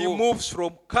atereseewo. moves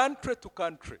from country to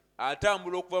country,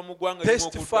 Atambula okuva mu ggwanga limu okudda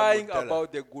mu testifying ddala,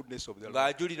 about the goodness of the Lord.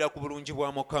 ng'ajulira ku bulungi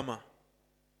bwa Mukama.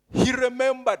 He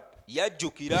remembered,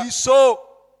 Yajjukira, he saw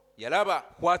yalaba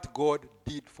what God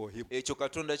did for him. ekyo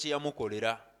Katonda kye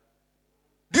yamukolera.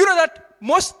 Do you know that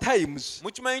most times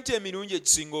Mukimanyi nti emirundi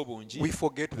egisinga obungi we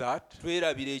forget that?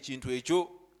 twerabira ekintu ekyo.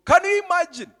 Can you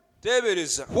imagine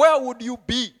Teebereza, where would you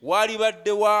be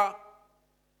waalibadde wa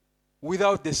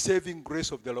without the saving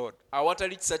grace of the Lord?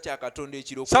 awatali kisa kya Katonda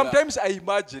ekirokola. Sometimes I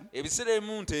imagine Ebiseera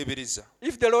ebimu nteebereza,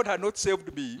 if the Lord had not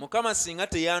saved me, Mukama singa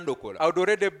teyandokola, I would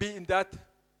already be in that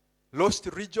lost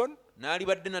region,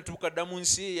 naalibadde natuuka dda mu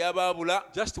nsi ey'abaabula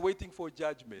just waiting for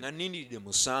judgment. nga nnindiridde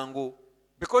musango.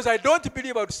 Because I don't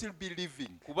believe I would still be living.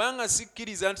 Kubanga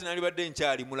sikkiriza nti naalibadde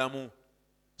nkyali mulamu.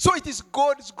 So it is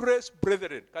God's grace,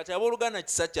 brethren. Kati abooluganda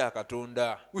kisa kya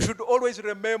Katonda. We should always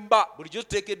remember Bulijjo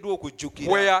tuteekeddwa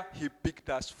okujjukira where He picked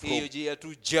us eyo from. gye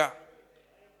yatujja.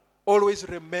 Always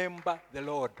remember the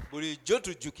Lord. Bulijjo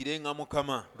tujjukirenga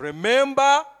Mukama.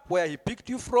 Remember where He picked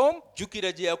you from.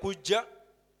 Jjukira gye yakujja,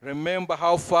 Remember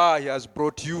how far He has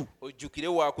brought you. ojjukire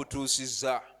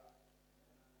waakutuusizza.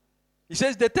 He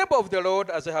says, the table of the Lord,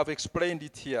 as I have explained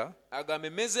it here, Agamba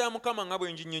emmeeza ya Mukama nga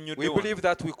bwe nginnyonnyodde we wano. believe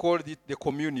that we call it the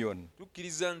communion.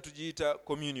 Tukkiriza nti tugiyita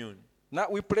communion. Now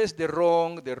we place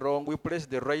we place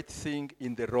the right thing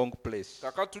in the wrong place.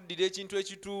 Kaka tuddira ekintu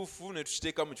ekituufu ne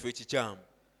tukiteeka mu kifo ekikyamu.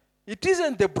 It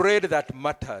isn't the bread that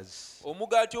matters.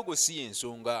 Omugaati ogwo si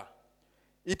y'ensonga.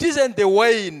 It isn't the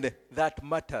wine that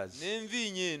matters.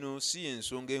 N'enviinyo eno si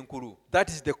y'ensonga enkulu. That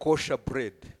is the kosher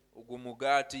bread Ogwo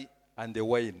mugaati and the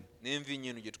wine. n'enviinyo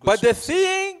eno gye But the tukozesa.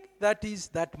 thing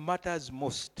that matters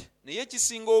most, Naye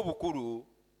ekisinga obukulu,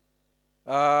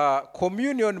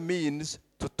 communion means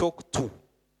to talk to.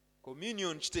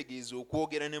 communion kitegeeza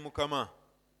okwogera ne Mukama.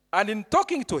 And in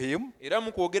talking to Him, Era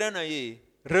mu kwogera naye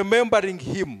remembering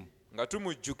Him, nga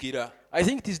tumujjukira, I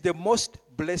think it is the most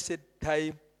blessed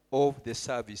time of the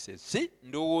services. See?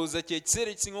 ndowooza kye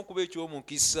kiseera ekisinga okuba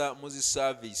eky'omukisa mu zi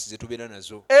saaviisi ze tubeera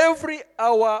nazo. Every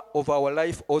hour of our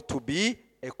life ought to be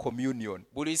a communion.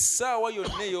 Buli ssaawa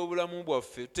yonna ey'obulamu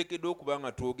bwaffe tuteekeddwa okuba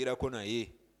nga twogerako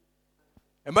naye.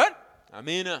 Amen?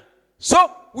 Amiina. So,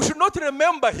 we should not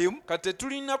remember Him Kati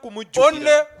tetulina only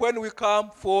kumujjukira when we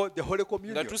come for the Holy nga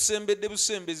Communion. tusembedde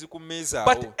busembezi ku mmeeza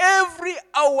But awo. every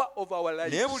hour of our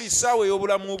Naye buli lives ssaawa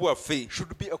ey'obulamu bwaffe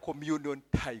should be a communion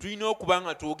time. tulina okuba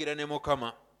nga twogera ne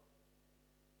Mukama.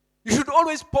 You should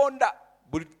always ponder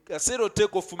Buli kaseera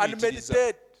oteeka and ofumiitiriza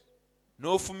meditate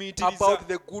n'ofumiitiriza about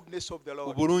the goodness of the ku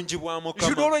Lord. bulungi bwa You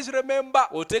should Mukama. always remember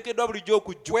Oteekeddwa bulijjo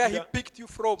where He okujjukira picked you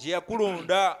from. gye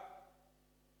yakulonda.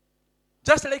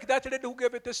 Just like that lady who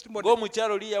gave a testimony.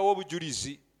 Ng'omukyalo oli yawa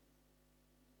obujulizi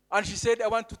And she said, I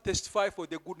want to testify for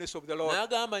the goodness of the Lord.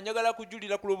 n'agamba njagala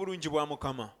kujulira ku lw'obulungi bwa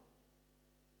Mukama.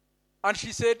 And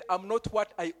she said, I'm not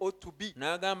what I ought to be.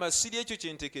 N'agamba siri ekyo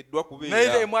kye nteekeddwa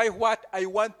Neither am kubeera, I what I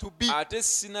want to be. ate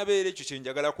sinabeera ekyo kye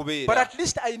njagala But kubeera. at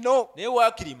least I know Naye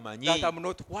waakiri mmanyi that I'm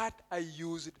not what I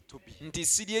used to be. nti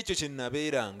siri ekyo kye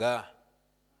nabeeranga.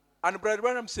 And Brother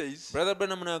Branham says, Brother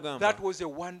Branham n'agamba that was a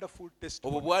wonderful obwo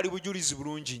testimony. bwali bujulizi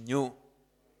bulungi nnyo.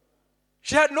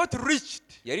 She had not reached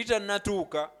Yali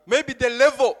tannatuuka maybe the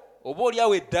level oba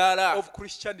oliawo eddaala of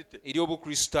Christianity.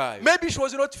 ery'obukristaayo, Maybe she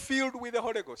was not filled with the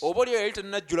Holy Ghost. oba olio yali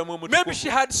tannajjulamu Maybe she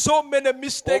omutukuvu, had so many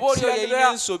mistakes oba olio here and yalina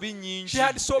there. ensobi nnyingi She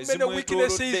had so many ezimwetoolodde,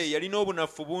 weaknesses. yalina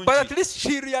obunafu But at bungi. least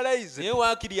she realized Naye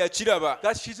waakiri yakiraba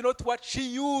that she's not what she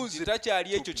nti used.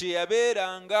 takyali ekyo kye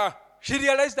yabeeranga. she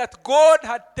realized that God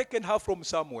had taken her from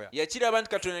somewhere yakiraba nti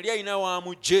katonda yali alina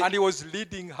wamugye and he was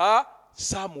leading her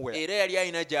somewhere. era yali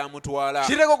alina gy'amutwala.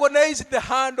 She recognized the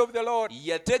hand of the Lord.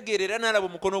 yategeerera n'alaba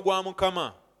omukono gwa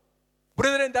Mukama.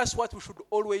 Brethren, that's what we should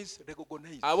always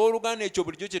recognize. Abooluganda ekyo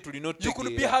bulijjo kye tulina You could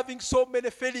be otutegeera. having so many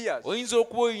failures. oyinza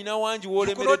okuba olina wangi You could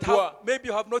not w'olemereddwa have, maybe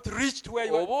you have not reached where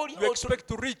you, Oba oli- you expect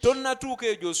to reach tonnatuuka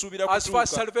egyo osuubira as far as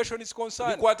kutuuka salvation is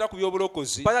concerned. bikwata ku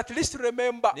by'obulokozi. But at least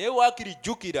remember naye waakiri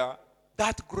jjukira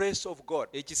that grace of God.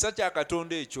 ekisa kya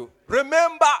Katonda ekyo.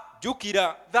 Remember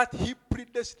jjukira that He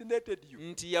predestinated you.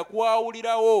 nti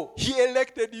yakwawulirawo, He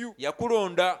elected you.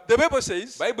 yakulonda. The Bible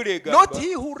says, Bayibuli not egamba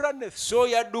he who runneth, so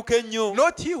yadduka ennyo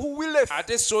not he who willeth,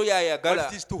 ate so but y'ayagala,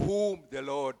 it is to whom the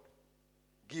Lord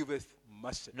giveth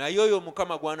mercy. naye oyo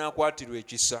Mukama gw'anaakwatirwa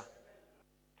ekisa.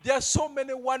 There are so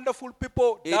many wonderful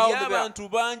people eri down there, abantu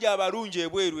bangi abalungi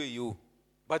ebweru eyo,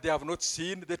 but they have not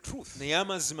seen the truth. naye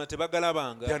amazima They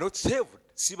tebagalabanga, are not saved.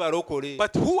 si balokole.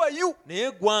 But who are you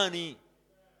naye gwani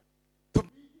to be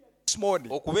here this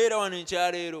morning? okubeera wano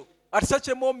enkyaleero At such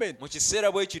a moment, mu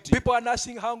kiseera bwe kiti people are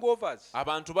nursing hangovers.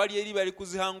 abantu bali eri bali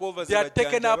kuzihangova They are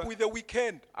taken up zebajjanjaba, with the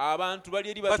weekend. abantu bali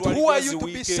eri But who are batwalibwa you zi to be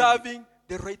weekend. serving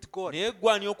the right God? naye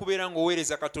gwani okubeera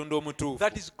ng'oweereza Katonda omutuufu.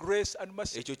 That is grace and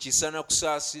mercy. ekyo kisa na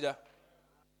kusaasira.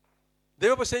 The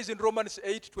Bible says in Romans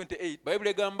 8:28, Bayibuli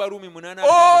egamba Rumi 8:28,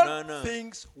 all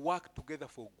things work together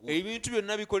for good ebintu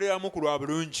byonna bikoleramu ku lwa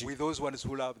bulungi with those ones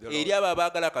who love the eri Lord. abo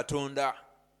abaagala Katonda.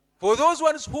 For those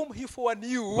ones whom he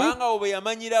foreknew, kubanga abo be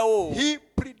yamanyirawo he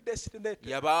predestinated.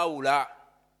 yabaawula,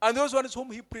 And those ones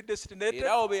whom he predestinated,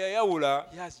 era abo be yayawula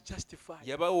he has justified.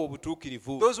 yabawa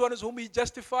obutuukirivu, Those ones whom he abo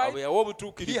justified, yawa he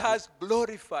obutuukirivu has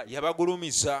glorified.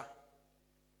 yabagulumiza.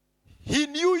 He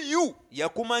knew you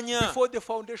yakumanya before the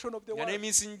foundation of the nga world.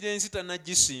 n'emisingi gy'ensi He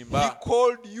tannagisimba,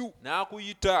 called you.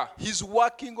 n'akuyita, He's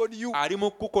working on you. ali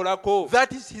mu kukukolako.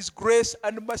 That is his grace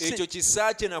and ekyo mercy.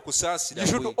 kisa kye na kusaasira You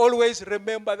should kwe. always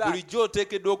remember that. bulijjo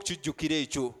oteekeddwa okukijjukira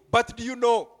ekyo. But do you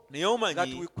know naye that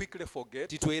omanyi we quickly forget?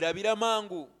 titwerabira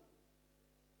mangu.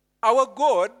 Our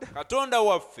God Katonda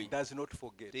waffe does not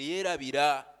forget.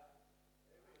 teyeerabira.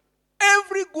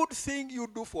 Every good thing you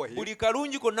do for him, buli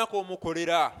kalungi konna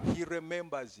k'omukolera he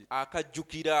remembers it.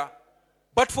 akajjukira.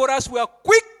 But for us, we are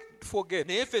quick to forget.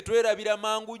 naye ffe twerabira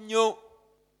mangu nnyo.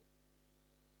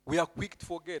 We are quick to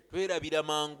forget. twerabira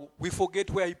mangu. We forget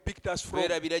where he picked us from.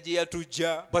 twerabira gye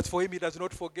yatujja. But for him, he does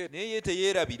not forget. naye ye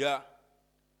teyeerabira.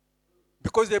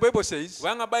 Because the Bible says,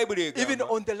 kubanga Bayibuli even egamba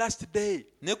on the last day,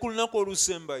 ne ku lunaku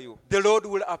olusembayo the Lord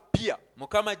will appear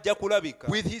Mukama ajja kulabika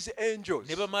with his angels,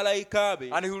 ne bamalayika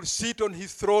be, and he will sit on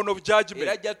his throne of era judgment,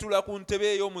 ajja tuula ku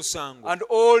ntebe ey'omusango, and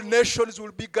all nations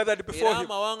will be gathered before era him,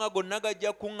 amawanga gonna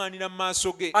gajja kuŋŋaanira mu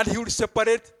maaso ge, and he will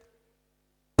separate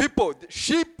people, the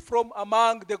sheep from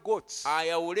among the goats,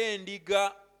 ayawule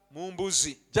endiga mu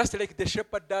mbuzi just like the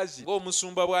shepherd does it.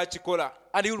 ng'omusumba bw'akikola,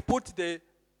 And he will put the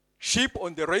sheep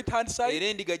on the right hand side era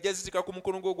endiga ajja zitika ku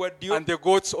mukono gwe ogwa ddyo, and the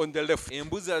goats on the left.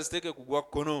 embuzi aziteeke ku gwa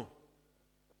kkono,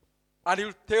 And he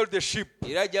will tell the sheep,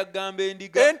 era ajja kugamba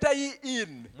endiga, enter ye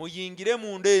in muyingire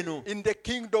munda eno in the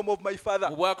kingdom of my Father,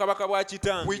 mu bwakabaka bwa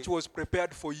kitange which was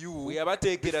prepared for bwe you before the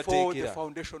yabateekerateekera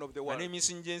foundation of the nga world.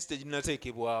 n'emisingi gy'ensi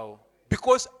teginnateekebwawo.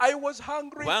 Because I was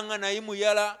hungry kubanga naye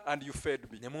muyala and you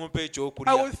fed me. ne mumpa I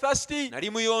ekyokulya, was thirsty nali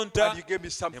muyonta and you gave me ne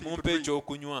something to mumpa drink.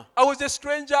 ekyokunywa, I was a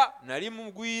stranger nali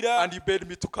mugwira and you bade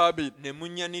me to come in. ne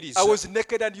munnyaniriza, I was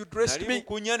naked and you dressed nali me.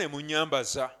 mukunya ne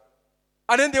munnyambaza.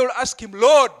 And then they will ask him,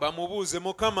 Lord, bamubuuze,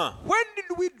 Mukama, when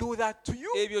did we do that to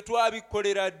you? ebyo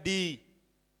twabikolera ddi?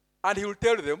 And he will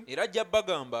tell them, Era ajja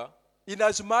bagamba,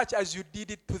 inasmuch as you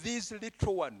did it to these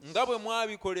little ones nga bwe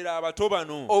mwabikolera abato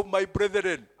bano, of my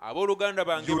brethren, abooluganda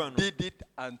bange you bano, did it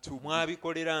unto me.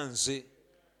 mwabikolera nze.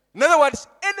 In other words,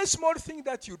 any small thing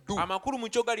that you do Amakulu mu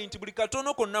kyo gali nti buli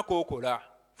katono konna k'okola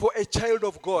for a child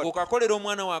of God, ng'okakolera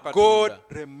omwana wa God Katonda,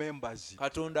 remembers it.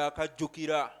 Katonda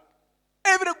akajjukira.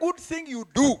 Every good thing you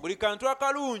do Buli kantu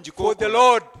akalungi for the k'okola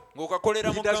Lord,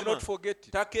 ng'okakolera he does Mukama not forget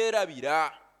it. takeerabira.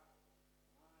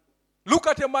 Look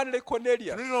at a man like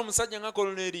Cornelius. Tulira omusajja nga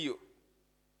Koloneriyo.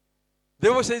 The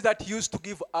Bible says that he used to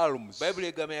give alms. Bayibuli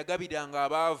egamba yagabiranga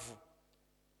abaavu,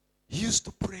 He used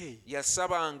to pray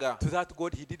yasabanga to that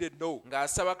God he didn't know.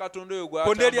 ng'asaba Katonda oyo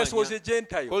Cornelius was a gw'atamanya.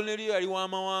 Gentile, Koloneriyo yali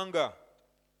w'amawanga,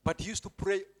 but he used to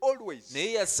pray always.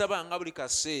 naye yasabanga buli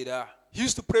kaseera, He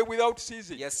used to pray without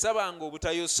ceasing. yasabanga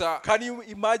obutayosa. Can you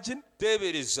imagine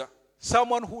Teebereza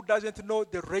someone who doesn't know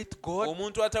the right God,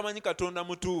 omuntu atamanyi Katonda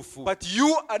mutuufu, but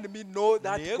you and me know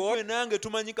that naye God, gwe nange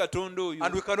tumanyi Katonda and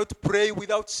oyo, we cannot pray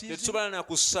without ceasing tetusobola na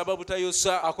kusaba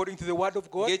butayosa according to the word of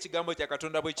God? ng'ekigambo kya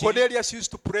Katonda bwe kiri. Cornelius used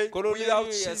to pray without Koloneriyo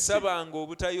ceasing. yasabanga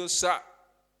obutayosa.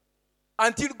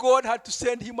 until God had to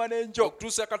send him an angel.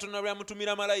 okutuusa katonda lwe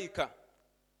yamutumira malayika.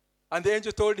 And the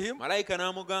angel told him, Malayika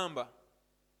n'amugamba,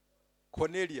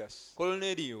 Cornelius,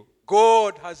 Koloneriyo,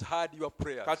 God has heard your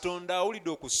prayers. katonda awulidde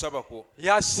okusaba kwo, He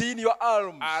has seen your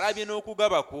alms. alabye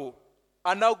n'okugaba kwo.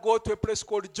 And now go to a place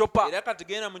called Joppa Era kati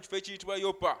genda mu kifo ekiyitibwa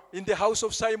Yopa, in the house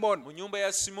of Simon. mu nyumba ya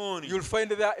Simooni. You'll find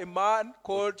there a man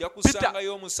called Ojja Peter.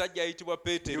 kusangayo omusajja ayitibwa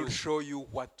Peetero, He'll show you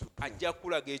what to do. ajja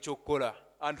kukulaga ekyokukola.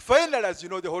 And finally, as you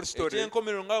know the whole story,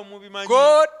 Eky'enkomerero nga mubimanyi,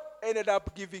 God ended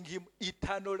up giving him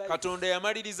eternal life. katonda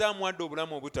yamaliriza amuwadde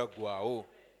obulamu obutaggwaawo.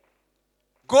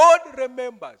 God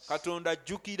remembers Katonda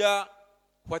ajjukira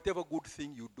whatever good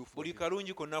thing you do for buli him.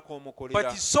 kalungi konna k'omukolera. But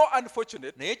it's so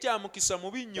unfortunate Naye kyamukisa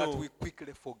mubi that nnyo we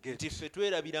quickly forget. nti ffe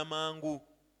twerabira mangu.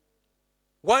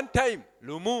 One time,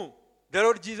 Lumu the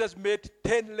Lord Jesus met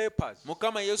 10 lepers,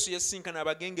 Mukama Yesu yasisinkana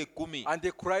abagenge 10 and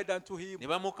they cried unto him, ne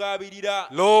bamukaabirira,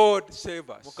 Lord, save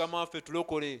us. Mukama waffe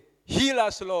tulokole, Heal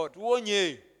us, Lord.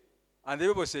 tuwonye. And the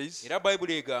Bible says, Era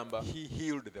Bayibuli egamba he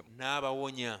healed them.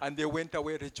 n'abawonya, And they went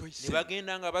away ne rejoicing.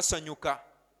 bagenda nga basanyuka.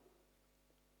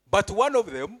 But one of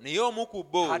them, Naye omu ku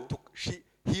bo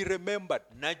he remembered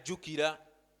n'ajjukira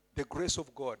the grace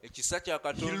of God. ekisa kya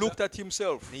He looked Katonda at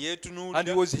himself ne and he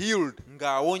yeetunuulira was healed.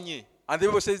 ng'awonye. And the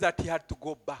Bible says that he had to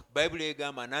go back. Bayibuli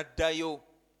egamba n'addayo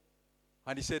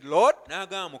And he said, Lord,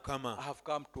 n'agamba I Mukama, have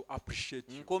come to appreciate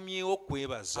you. nkomyewo I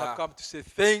okwebaza, have come to say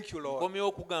thank you, Lord. nkomyewo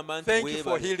okugamba nti Thank you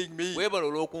for weebale, healing me. weebale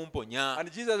olw'okumponya.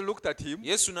 And Jesus looked at him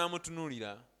Yesu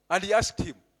n'amutunuulira and he asked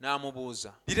him,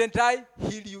 n'amubuuza, didn't I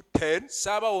heal you 10?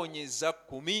 saabawonyeza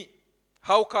 10?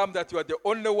 How come that you are the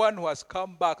only one who has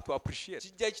come back to appreciate?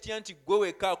 Kijja kitya nti ggwe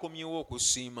wekka akomyewo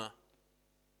okusiima?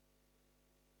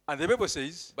 And the Bible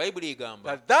says Bayibuli egamba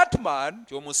that that man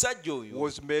nti omusajja oyo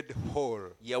was made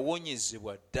whole.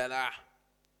 yawonyezebwa ddala.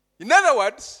 In other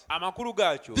words, Amakulu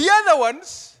gaakyo, the other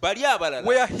ones bali abalala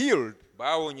were healed.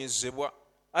 baawonyezebwa.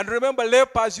 And remember,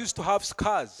 lepers used to have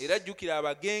scars. Era jjukira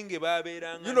abagenge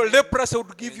baabeeranga You know, leprosy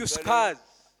would give you scars.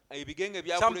 ebigenge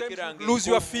Sometimes byakulekeranga you'd lose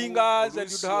your enkovu, fingers and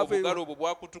oluusi you'd have obugalo bwe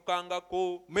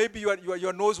bwakutukangako, maybe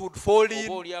your nose would fall oba in.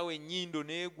 oliawo ennyindo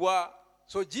n'egwa.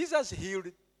 So Jesus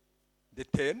healed the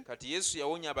 10. Kati Yesu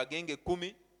yawonya abagenge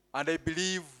 10, And I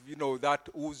believe, that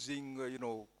oozing,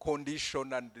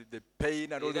 condition and the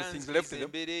pain and all era those things left nzikiriza them.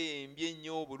 embeera eyo embi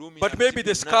ennyo, obulumi But na maybe biti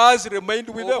the byonna. scars remained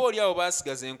with Oba them. oliawo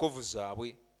baasigaza enkovu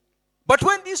zaabwe. But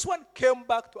when this one came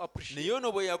back to appreciate, Naye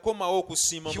ono bwe yakomawo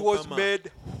okusiima he was Mukama,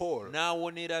 made whole.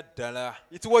 n'awonera ddala,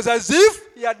 It was as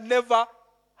if he had never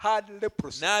had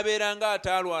leprosy. n'abeera nga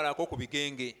ataalwalako ku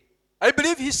bigenge. I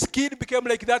believe his skin became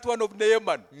like that one of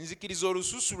Naaman Nzikiriza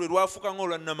olususu lwe lwafuuka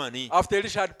ng'olwa Namani. after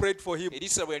Elisha had prayed for him.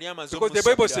 Erisa bwe yali amaze Because the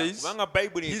Bible omusabira, says kubanga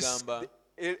Bayibuli his, egamba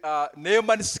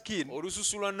Naaman's skin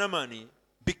olususu lwa Namani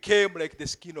became like the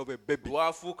skin of a baby.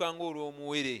 lwafuuka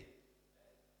ng'olw'omuwere.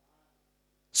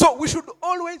 So we should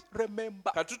always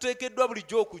remember, Katuteekeddwa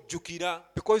bulijjo okujjukira,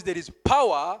 because there is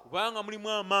power kubanga mulimu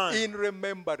amaanyi in mu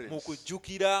remembrance.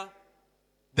 kujjukira,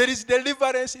 There is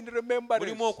deliverance in remembrance.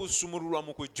 mulimu okusumululwa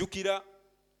mu kujjukira.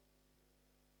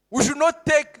 We should not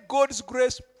take God's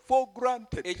grace for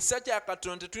granted. Ekisa kya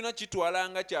Katonda tetulina kitwala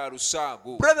nga kya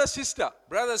lusaago. Brother, sister,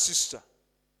 Brother, sister,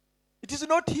 it is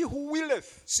not he who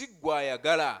willeth, si ggwe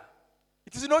ayagala,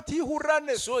 it is not he who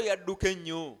runneth. so yadduka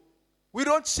ennyo. We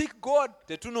don't seek God,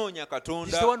 Tetunoonya he's the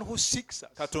Katonda, one who seeks us.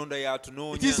 Katonda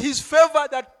It is y'atunoonya. his favor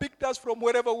that picked us from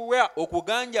wherever we were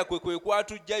Okuganja kwe kwe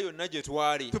kwatujja yonna gye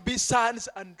twali, to be sons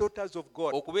and daughters of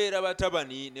God. okubeera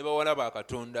batabani ne bawala ba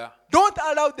Katonda. Don't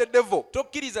allow the devil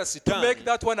Tokkiriza to make sitaani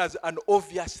that one as an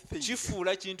obvious thing.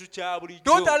 kifuula kintu kya bulijjo.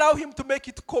 Don't allow him to make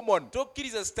it common.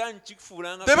 Tokkiriza sitaani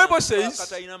kifuula nga The Bible kantu says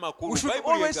katalina makulu. we should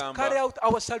Bayibuli always egamba carry out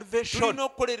our salvation tulina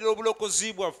okukolerera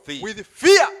obulokozi bwaffe with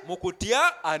fear mu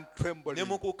kutya and ne trembling.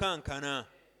 mu kukankana.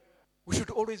 We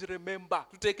should always remember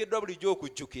Tuteekeddwa bulijjo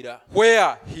okujjukira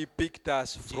where he picked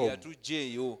us gye from. yatujja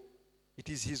eyo. It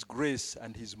is his grace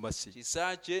and his mercy.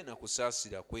 Kisa kye na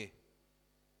kusaasira kwe.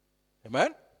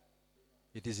 Amen?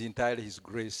 It is entirely his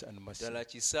grace and mercy. Ddala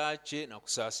kisa kye na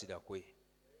kusaasira kwe.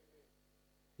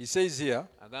 He says here,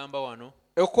 Agamba wano,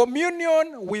 a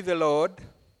communion with the Lord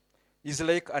is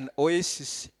like an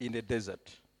oasis in the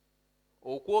desert.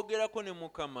 okwogerako ne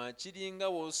Mukama kiringa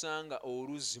w'osanga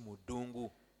oluzzi mu ddungu.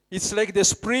 It's like the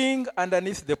spring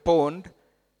underneath the pond,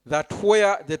 that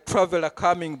where the traveler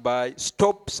coming by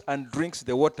stops and drinks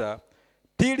the water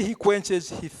till he quenches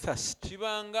his thirst.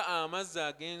 Kibanga amazzi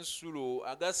ag'ensulo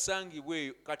agasangibwa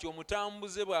eyo, kati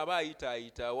omutambuze bw'aba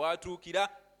ayitaayita w'atuukira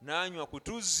n'anywa ku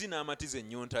tuzzi n'amatiza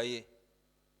ennyonta ye.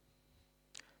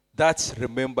 That's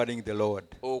remembering the Lord.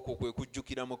 Okwo kwe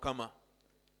kujjukira Mukama.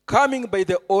 Coming by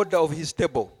the order of his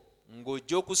table.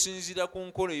 ng'ojja okusinziira ku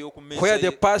nkola ey'okumeeza where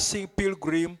the passing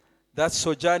pilgrim that's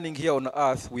sojourning here on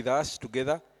earth with us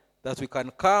together, that we can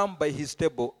come by his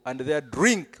table and there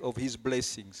drink of his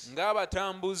blessings.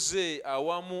 ng'abatambuze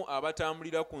awamu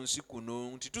abatambulira ku nsi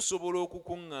kuno nti tusobola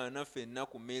okukuŋŋaana ffenna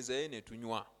ku mmeeza ye ne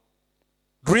tunywa.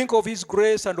 Drink of his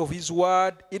grace and of his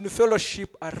word in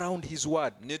fellowship around his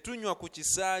word. Ne tunywa ku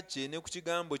kisa kye ne ku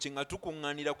kigambo kye nga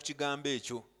tukuŋŋaanira ku kigambo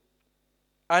ekyo.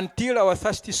 Until our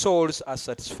thirsty souls are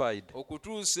satisfied.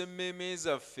 Okutuusa emmeeme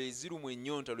zaffe ezirumwa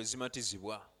ennyonta lwe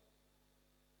zimatizibwa.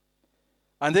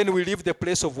 And then we leave the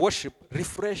place of worship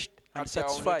refreshed and Kati awo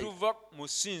ne satisfied. tuva mu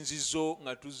ssinzizo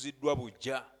nga tuzziddwa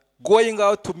buggya. Going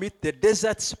out to meet the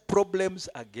desert's problems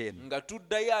again. Nga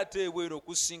tuddayo ate ebweru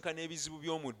okusinkana ebizibu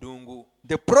by'omu ddungu.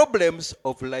 The problems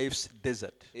of life's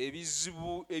desert.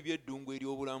 Ebizibu eby'eddungu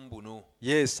ery'obulamu buno.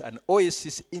 Yes, an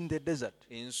oasis in the desert.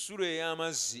 Ensulo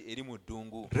ey'amazzi eri mu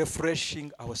ddungu.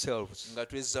 Refreshing ourselves. Nga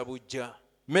twezza buggya.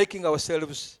 Making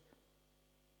ourselves,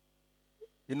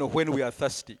 when we are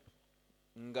thirsty.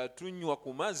 Nga tunywa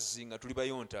ku mazzi nga tuli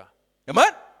bayonta.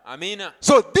 Amen? Amiina.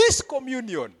 So this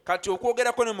communion, Kati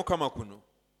okwogerako ne Mukama kuno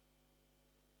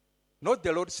not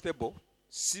the Lord's table,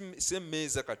 si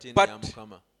emmeeza kati eno But- ya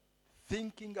Mukama,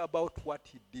 thinking about what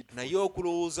he did for naye you.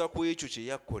 okulowooza ku ekyo kye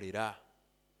yakkolera.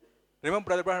 Remember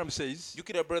Brother Abraham says,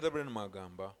 Jjukira Brother Branham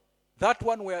agamba that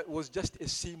one was just a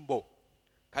symbol.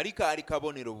 kali kaali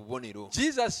kabonero bubonero.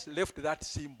 Jesus left that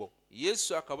symbol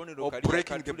Yesu akabonero of kali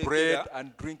breaking the bread yakatulekera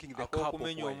and drinking the cup of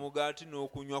ak'okumenya wine. omugaati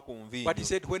n'okunywa ku nviino. But he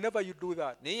said, whenever you do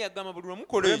that, Naye yagamba buli lwe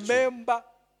mukola ekyo remember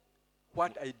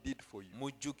what I did for you.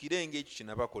 mujjukire ng'ekyo kye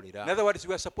nabakolera. In other words,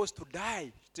 you are supposed to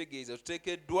die, Kitegeeza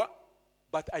tuteekeddwa,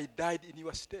 but I died in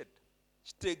your stead.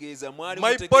 kitegeeza mwali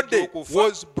My muteekeddwa body okufa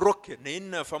was broken. naye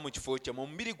nafa mu kifo kyammwe,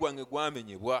 omubiri gwange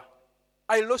gwamenyebwa,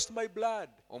 I lost my blood.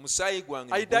 omusaayi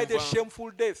gwange I ne died a gunvaamu,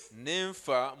 shameful death.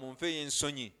 n'enfa mu nfa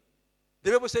ey'ensonyi. The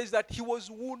Bible says that he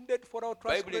was wounded for our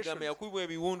Bayibuli egamba transgressions. yakubibwa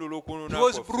ebiwundu He olw'okwonoona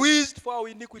was kwaffe, bruised for our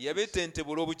iniquities.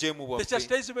 yabetentebula obujeemu The bwaffe,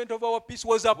 chastisement of our peace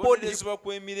was upon him. okubonerezebwa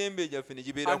kw'emirembe gyaffe ne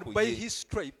gibeera ku And by ye, his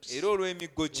stripes, era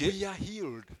olw'emiggo gye we are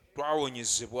healed.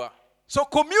 twawonyezebwa. So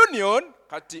communion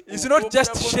Kati is not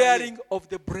just okwogerako naye, sharing of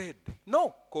the bread.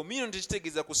 No. communion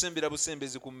tekitegeeza kusembera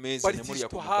busembezi ku mmeeza But ne it is mulya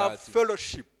ku to have mugaati,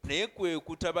 fellowship naye kwe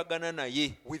kutabagana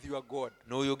naye with your God.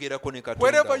 n'oyogerako ne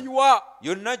Wherever Katonda you are,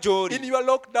 yonna in gy'oli your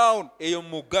lockdown, eyo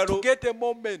mu ggalo, to get a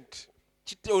moment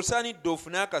osaanidde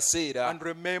ofune akaseera and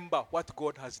remember what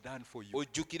God has done for you.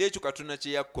 ojjukire ekyo Katonda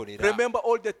kye yakkolera, Remember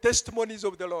all the testimonies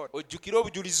of the Lord. ojjukire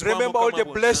obujulizi bwa Remember all Mukama the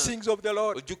bwonna, blessings of the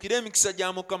Lord. ojjukire emikisa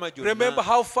gya Mukama Remember gyonna,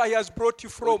 how far He has brought you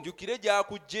from. ojjukire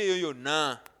gy'akuggyeeyo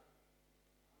yonna.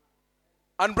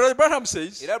 And Brother Branham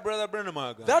says Era Brother Branham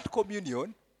agamba that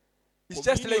communion is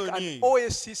just like an Communion.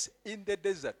 oasis in the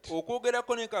desert.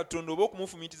 okwogerako ne Katonda oba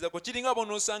okumufumiitizako kiringa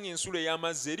bw'onoosanga ensulo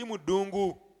ey'amazzi eri mu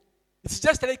ddungu, It's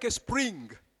just like a spring.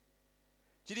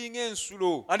 kiringa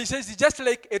ensulo. And he says it's just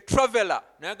like a traveler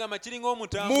N'agamba kiringa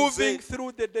moving omutambuze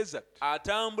through the desert.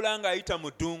 atambula ng'ayita mu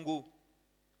ddungu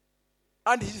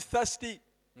And he's thirsty.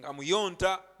 nga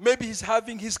muyonta, Maybe he's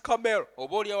having his camel.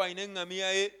 oba oliawo alina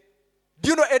eŋŋamiya ye. Do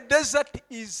you know a desert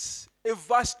is a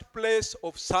vast place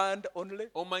of sand only?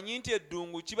 Omanyi nti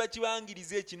eddungu kiba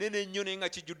kibangiriza ekinene ennyo naye nga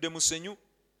kijjudde musenyu.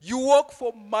 You walk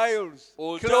for miles,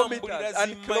 Otambulira kilometers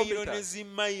and zimayiro ne kilometers,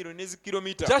 zimayiro ne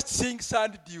zikilomita just seeing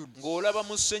sand dunes. ng'olaba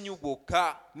musenyu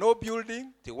gwokka, No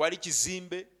building, tewali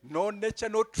kizimbe, no nature,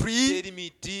 no tree. teri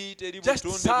miti, teri Just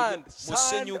butonde, sand,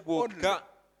 musenyu sand gwokka.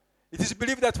 It is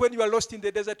believed that when you are lost in the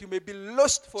desert, you may be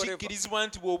lost forever. Kikkirizibwa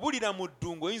nti bw'obulira mu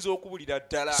ddungu oyinza okubulira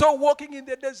ddala. So walking in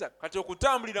the desert, Kati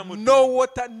okutambulira mu no ddungu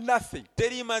water, nothing.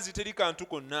 teri mazzi, teri kantu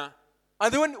konna.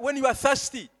 And then when you are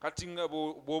thirsty, Kati nga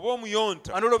bw'oba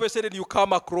omuyonta, and all of a sudden you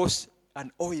come across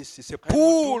an oasis, a kati mu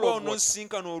pool ddungu of water.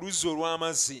 onosinkana oluzzi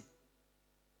olw'amazzi.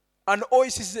 An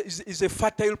oasis is a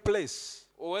fertile place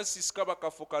Oasis kaba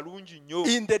kafo kalungi nnyo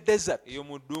in the desert, eyo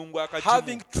mu ddungu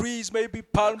having akagimu, trees, maybe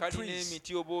palm kalina trees,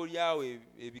 emiti oba olyawo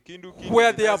ebikindukindu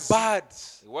where there are ebinazi,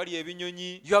 birds. ewali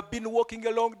ebinyonyi. You have been walking a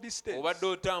long distance. Obadde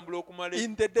otambula okumala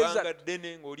In the ebbanga desert.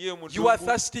 ddene ng'oli eyo mu You are ddungu,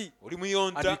 thirsty, oli and you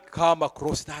muyonta, come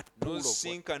across that pool of water.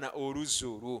 n'osinkana oluzzi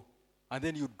olwo, And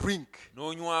then you drink,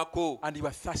 n'onywako, and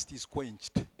your thirst is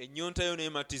quenched. ennyonta yo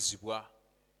n'ematizibwa.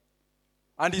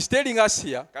 And he's telling us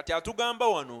here, Kati atugamba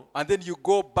wano, and then you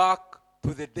go back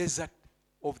to the desert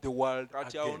of the world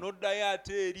kati awo again. n'oddayo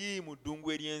ate eri mu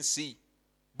ddungu ery'ensi.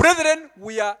 Brethren,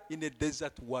 we are in a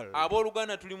desert world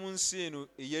Abooluganda tuli mu nsi eno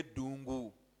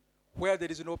ey'eddungu, where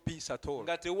there is no peace at all.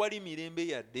 nga tewali mirembe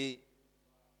yadde,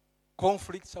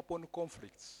 Conflicts upon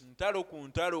conflicts, ntalo ku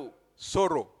ntalo,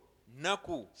 sorrow,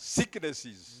 nnaku,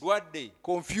 sicknesses, ndwadde,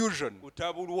 confusion,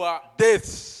 kutabulwa,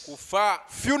 deaths, kufa,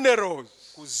 funerals.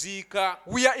 kuziika.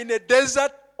 We are in a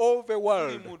desert of a Tuli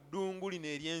world. mu ddungu lino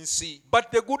ery'ensi.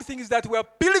 But the good thing is that we are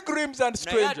pilgrims and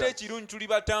Naye ate strangers ekirungi tuli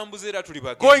batambuze era tuli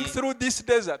going bagenyi through this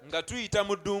desert. nga tuyita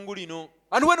mu ddungu lino.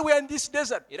 And when we are in this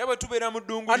desert Era bwe tubeera mu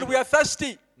ddungu and we are lino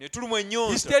thirsty, ne tulumwa He's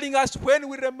ennyonta, telling us when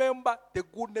we remember the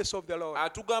goodness of the Lord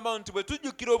atugamba nti bwe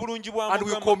tujjukira obulungi bwa and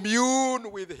we Mukama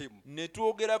commune with Him. ne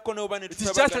twogerako ne oba ne It is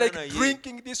just tutabagana like naye,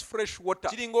 drinking this fresh water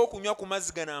kiringa okunywa ku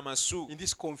mazzi gano amasu in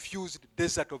this confused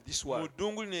desert of this mu world.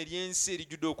 ddungu lino ery'ensi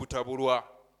erijjudde okutabulwa.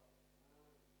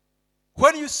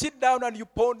 When you sit down and you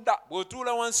ponder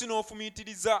Bw'otuula wansi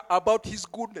n'ofumiitiriza about His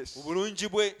goodness, obulungi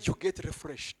bwe, you get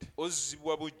refreshed.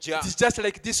 ozzibwa bujja. It is just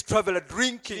like this traveler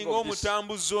drinking Kiringa of this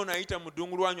omutambuze ono ayita mu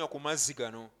ddungu lwanywa ku mazzi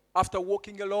gano after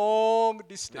walking a long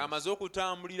distance ng'amaze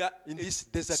okutambulira in this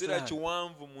desert ekiseera land.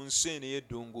 kiwanvu mu nsi eno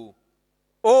ey'eddungu.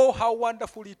 Oh, how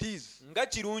wonderful it is Nga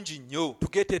kirungi nnyo to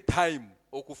get a time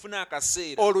okufuna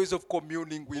akaseera always of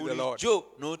communing with the Lord. bulijjo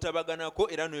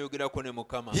n'otabaganako era n'oyogerako ne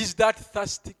Mukama. He's that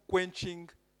thirsty quenching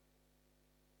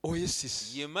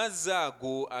oasis Ye mazzi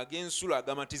ago ag'ensulo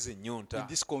agamatiza in ennyonta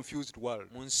this confused world.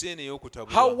 mu nsi eno How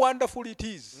ey'okutabulwa. wonderful it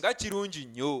is Nga kirungi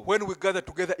nnyo when we gather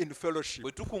together in fellowship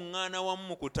bwe tukuŋŋaana wamu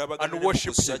mu kutabagana and ne mu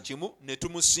worship kussa him. kimu ne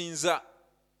tumusinza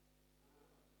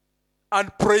and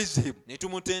praise Him. ne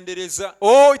tumutendereza.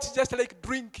 Oh, it's just like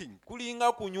drinking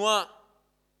Kulinga kunywa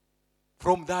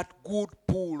from that good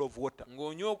pool of water.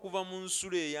 ng'onywa okuva mu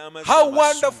nsulo ey'amazzi How amasumu.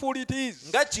 wonderful it is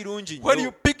Nga kirungi when you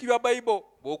nnyo pick your Bible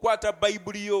bw'okwata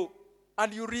bayibuli yo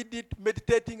and you read it,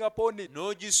 meditating upon it.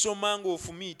 n'ogisoma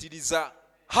ng'ofumiitiriza.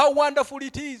 How wonderful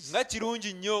it is Nga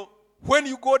kirungi nnyo when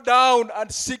you go down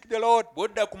and seek the Lord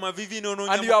bw'odda ku mavivi and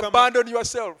n'onoonya you Mukama abandon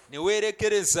yourself ne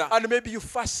weerekereza and maybe you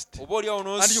fast oba oliawo and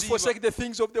you n'osiiba forsake the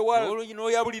things of the world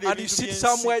n'oyabulira and you ebintu sit by'ensi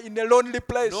somewhere in a lonely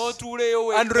place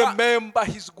n'otuuleyo and wekka remember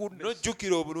His goodness.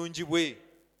 n'ojjukira obulungi bwe.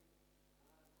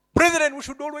 Brethren, we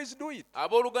should always do it.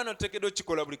 Abooluganda tuteekeddwa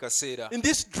okukikola buli kaseera. In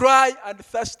this dry and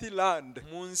thirsty land,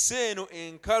 Mu nsi eno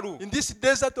enkalu, in this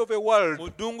desert of a world, mu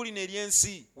ddungu lino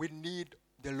ery'ensi, we need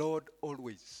the Lord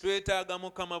always twetaaga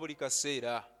Mukama buli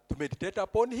kaseera. to meditate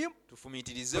upon Him,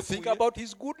 Tufumiitirize to ku think ye, about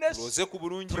His goodness, tulowooze ku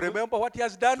bulungi to bwe, remember what He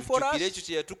has done for tujjukire us, ekyo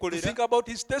kye to yatukolera, think about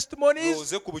His testimonies.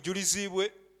 tulowooze ku bujulizi bwe.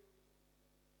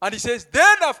 And He says,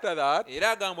 then after that, Era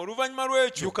agamba oluvannyuma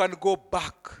lw'ekyo you can go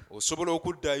back osobola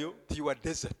okuddayo to your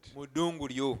desert. mu ddungu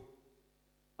lyo.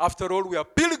 After all, we are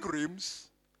pilgrims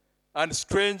and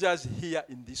strangers here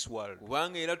in this world.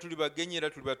 Kubanga era tuli bagenyi era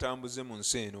tuli batambuze mu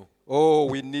nsi eno. Oh,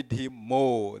 we need Him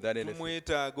more than anything.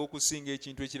 Tumwetaaga okusinga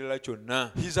ekintu ekirala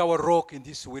kyonna. He's our rock in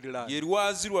this weary land. Ye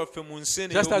lwazi lwaffe mu nsi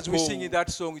eno Just as we sing in ey'obukoowu. that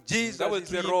song, Jesus Nga bwe is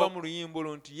the tuyimba rock mu luyimbo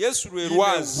lwo nti Yesu lwe in a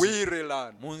lwazi weary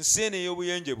land. mu nsi eno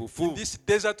ey'obuyenjebufu. In this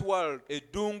desert world,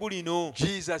 Eddungu lino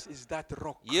Jesus is that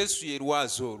rock. Yesu ye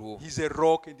lwazi olwo. He's a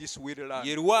rock in this weary Ye land.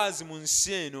 lwazi mu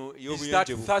nsi eno He's that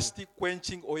ey'obuyenjebufu. thirsty,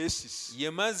 quenching oasis Ye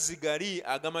mazzi gali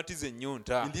agamatiza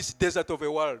ennyonta in this desert of a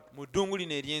world. mu ddungu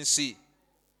lino ery'ensi.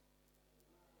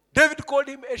 David called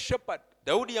him a shepherd.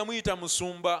 Dawudi yamuyita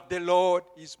musumba. The Lord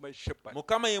is my shepherd.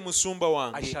 Mukama ye musumba I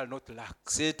wange, shall not lack.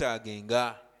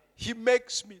 seetaagenga. He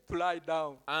makes me to lie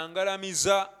down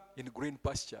Angalamiza in green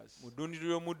pastures. mu ddundiro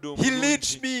ly'omuddo He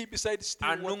leads omulungi. me beside still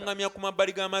water. Annuŋŋamya ku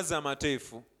mabbali g'amazzi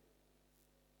amateefu.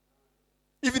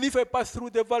 Even if I pass through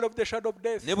the valley of the shadow of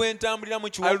death, Ne bwe ntambulira mu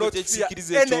I'll kiwonvu not ky'ekisiikirize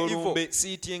fear any eky'olumbe, evil.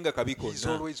 siityenga kabi He's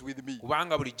konna, always with me.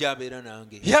 kubanga bulijjo abeera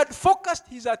nange. He had focused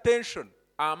his attention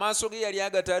Amaaso ge yali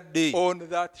agatadde on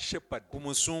that shepherd. ku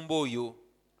musumba oyo.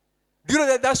 Do you know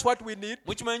that that's what we need?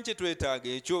 Mukimanyi kye twetaaga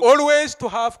ekyo? Always to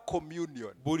have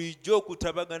communion. Bulijjo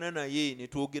okutabagana naye ne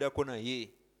twogerako naye.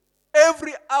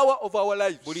 Every hour of our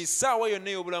lives Buli ssaawa yonna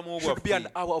ey'obulamu should be an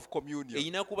bwaffe hour of communion.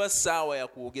 erina kuba ssaawa ya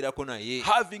kwogerako naye,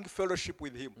 Having fellowship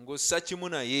with Him. ng'ossa kimu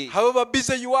naye. However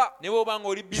busy you are, Ne bw'oba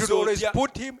ng'oli you bizi should always otya,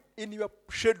 put Him in your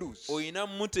schedules. olina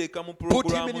muteeka mu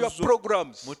Put Him in your pulogulaamu zo,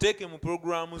 programs. muteeke mu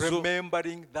pulogulaamu zo,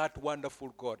 Remembering that wonderful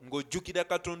God ng'ojjukira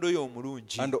Katonda oyo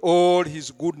omulungi and all His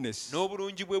goodness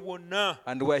n'obulungi bwe bwonna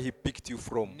and where He picked you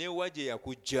from. ne wa gye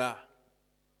yakuggya.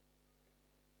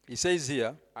 He says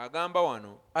here, Agamba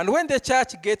wano, and when the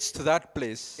church gets to that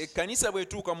place ekkanisa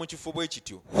bw'etuuka mu kifo bwe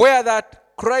kityo, where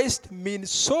that Christ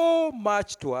means so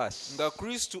much to us, nga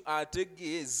Kristo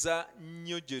ategeeza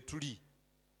nnyo gye tuli,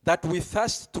 that we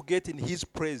thirst to get in His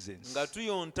presence, nga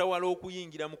tuyontawala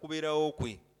okuyingira mu kubeerawo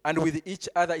kwe, and with each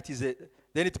other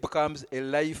then it becomes a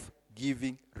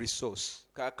life-giving resource.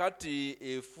 kakati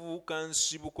efuuka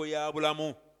nsibuko ya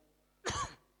bulamu.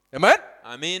 Amen?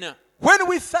 Amiina. When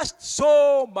we thirst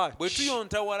so much, Bwe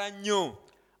tuyontawala nnyo,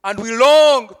 And we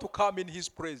long to come in his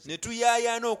presence. ne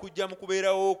tuyaayaana okujja mu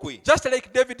kubeerawo kwe. Just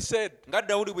like David said, Nga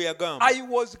Dawudi bwe yagamba, I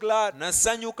was glad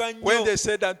nasanyuka when nnyo they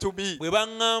said unto me, bwe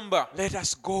baŋŋamba let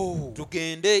us go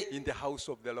tugende in the house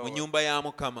of the mu Lord. nnyumba ya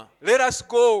Mukama, Let us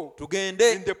go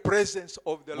tugende in the presence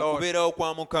of the mu Lord. kubeerawo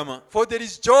kwa Mukama, For there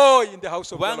is joy in the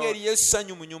house of the kubanga Lord. eriyo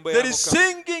essanyu mu nnyumba ya There is Mukama,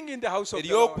 singing in the house of the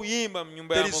eriyo Lord. okuyimba mu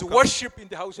nnyumba There ya is Mukama, worship in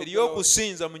the house of the eriyo Lord.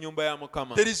 okusinza mu nnyumba ya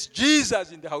Mukama, There is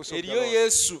Jesus in the house of the eriyo Lord.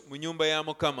 Yesu mu nnyumba ya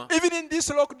Mukama. Even in this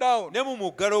lockdown, Ne mu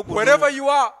muggalo wherever guno you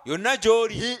are, yonna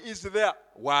gy'oli he is there.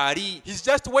 waali, He's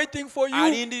just waiting for you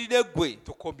alindirire ggwe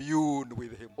to commune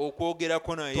with him,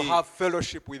 okwogerako to naye, have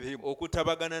fellowship with him.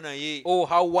 okutabagana naye. Oh,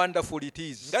 how wonderful it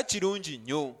is. Nga kirungi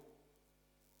nnyo.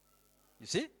 You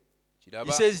see? He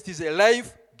Kiraba says it is a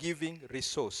life-giving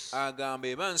resource. agamba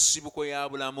eba nsibuko ya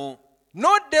bulamu.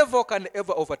 No devil can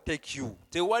ever overtake you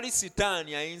Tewali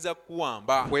sitaani ayinza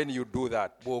kuwamba when you do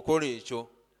that. bw'okola ekyo.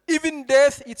 Even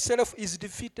death itself is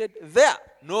defeated there.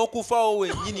 N'okufawo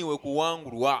wennyini we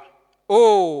kuwangulwa.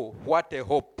 Oh, what a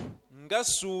hope. Nga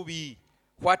ssuubi,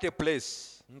 What a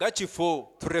place nga kifo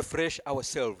to refresh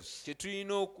ourselves. kye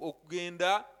tulina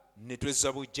okugenda ne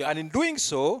twezza bujja. And in doing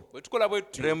so, Bwe tukola bwe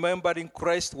tutyo, remembering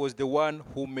Christ was the one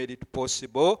who made it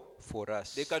possible for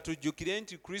us. leka tujjukire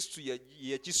nti Kristo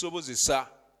yakisobozesa.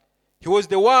 He was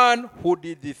the one who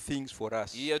did the things for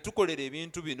us. Ye yatukolera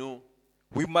ebintu bino.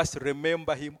 We must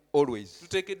remember him always.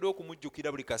 Tuteekeddwa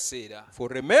okumujjukira buli kaseera. For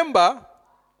remember,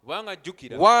 Kubanga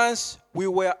jjukira, once we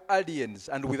were aliens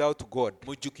and without God.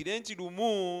 mujjukire nti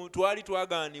lumu twali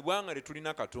twagaanibwa nga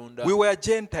tetulina Katonda. We were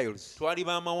Gentiles, Twali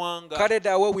baamawanga carried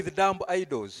away with dumb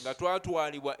idols. nga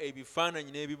twatwalibwa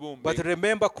ebifaananyi n'ebibumbe. But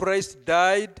remember, Christ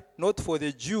died not for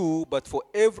the Jew, but for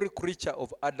every creature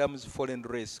of Adam's fallen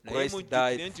race. Naye Christ mujjukire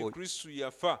died nti for Kristo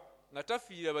yafa nga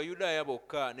tafiirira Bayudaaya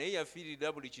bokka, naye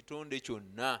yafiirira buli kitonde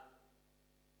kyonna.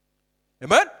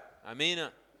 Amen?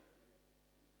 Amiina.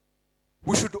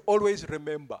 We should always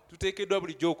remember Tuteekeddwa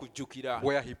bulijjo okujjukira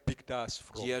where he picked us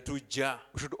from. gye yatujja.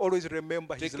 We should always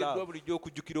remember his Tuteekeddwa love. bulijjo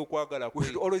okujjukira okwagala We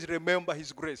should kwe. always remember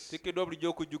his grace. Tuteekeddwa bulijjo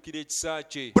okujjukira ekisa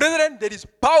kye. Brethren, there is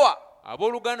power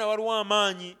Abooluganda waliwo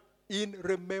amaanyi in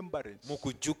remembrance, mu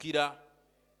kujjukira,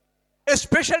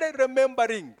 especially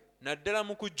remembering naddala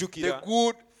mu the kujjukira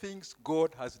good things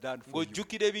God has done for you.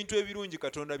 ng'ojjukira ebintu ebirungi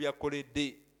Katonda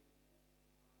by'akoledde.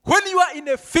 When you are in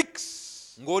a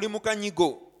fix Ng'oli mu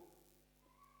kanyigo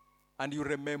and you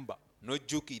remember,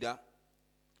 n'ojjukira,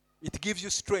 it gives you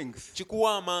strength.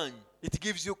 kikuwa amaanyi, It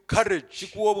gives you courage.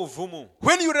 kikuwa obuvumu.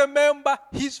 When you remember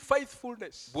his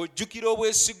faithfulness, Bw'ojjukira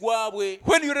obwesigwa bwe,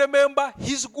 when you remember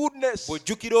his goodness,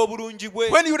 bw'ojjukira obulungi bwe,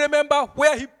 when you remember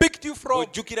where he picked you from,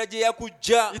 bw'ojjukira gye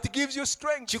yakujja, it gives you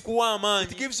strength. kikuwa It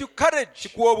amaanyi, gives you courage.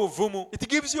 kikuwa obuvumu, It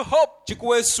gives you hope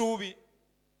kikuwa essuubi.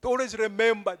 to always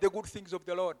remember the good things of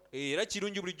the Lord, Era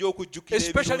kirungi bulijjo okujjukira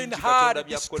especially in ebirungi Katonda hard, by'akoledde.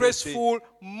 distressful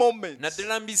moments,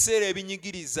 Naddala mu biseera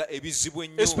ebinyigiriza ebizibu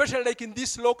ennyo. especially like in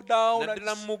this lockdown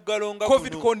Naddala and mu muggalo nga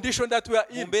COVID guno, condition that we are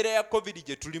mu in, mbeera ya COVID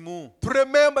gye tulimu. to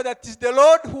remember that it's the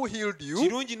Lord who healed you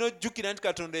Kirungi n'ojjukira nti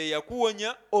Katonda ye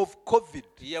yakuwonya, of COVID.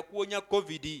 ye yakuwonya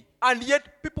COVID. And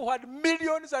yet people had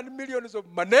millions and millions of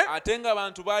money Ate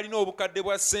ng'abantu baalina obukadde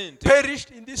bwa ssente,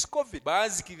 perished in this COVID.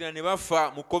 baazikirira ne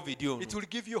bafa mu COVID ono. It will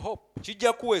give you hope.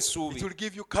 Kijja kuwa It essuubi, will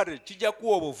give you courage. kijja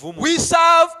kuwa obuvumu. We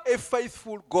serve a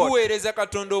faithful God. Tuweereza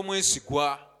Katonda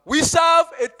omwesigwa, We serve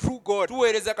a true God.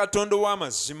 tuweereza Katonda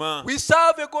ow'amazima, We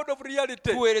serve a God of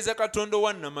reality. tuweereza Katonda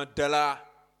owa nnamaddala.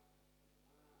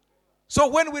 So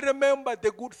when we remember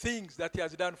the good things that he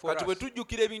has done for Kati bwe us,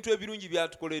 tujjukira ebintu ebirungi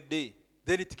by'atukoledde,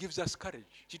 then it gives us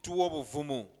courage. kituwa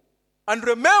obuvumu. And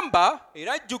remember,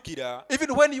 Era jjukira,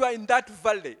 even when you are in that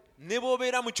valley ne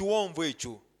bw'obeera mu kiwonvu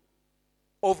ekyo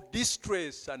of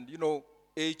distress and,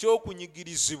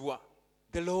 eky'okunyigirizibwa,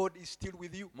 the Lord is still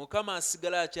with you. Mukama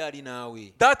asigala akyali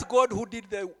naawe. That God who did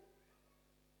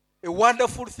a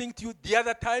wonderful thing to you the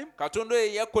other time, Katonda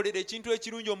oyo yakolera ekintu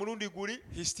ekirungi omulundi guli,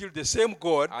 he's still the same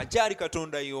God, akyali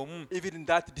Katonda y'omu, even in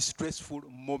that distressful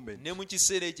moment. ne mu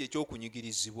kiseera ekyo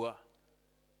eky'okunyigirizibwa.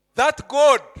 That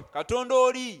God, Katonda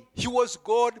oli he was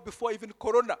God before even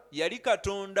Corona. yali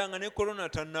Katonda nga ne korona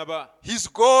tannaba. He's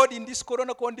God in this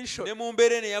Corona condition. Ne mu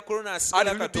mbeera eno eya korona And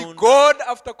asigala he will be Katonda. God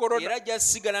after Corona. Era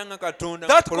gy'asigala nga Katonda nga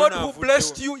That God korona who avuddewo.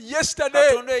 blessed you yesterday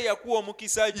Katonda oyo yakuwa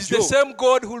omukisa is the jjo, same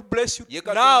God who will bless you ye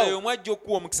Katonda now oyo mwajja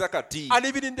okuwa omukisa kati, and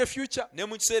even in the future. ne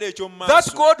mu kiseera eky'omu That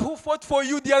maaso. God who fought for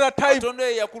you the other time Katonda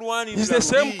oyo is yakulwanirira the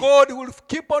same luli. God who will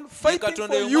keep on Ye fighting Katonda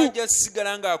for oyo you mwajja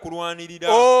sigala ng'akulwanirira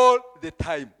all the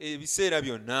time. ebiseera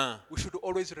byonna. We should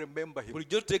always remember him.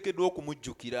 Bulijjo tuteekeddwa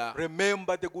okumujjukira,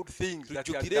 Remember the good things that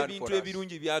he has tujjukire done ebintu for us.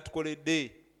 ebirungi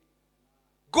by'atukoledde.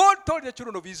 God told the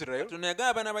children of Israel, Katonda yagamba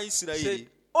abaana ba said, Isirayiri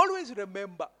always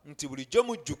remember nti bulijjo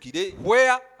mujjukire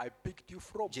where I picked you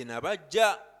from. gye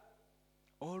nabajja.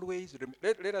 Always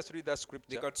let us read that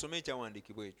scripture leka tusome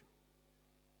ekyawandiikibwa ekyo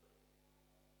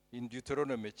in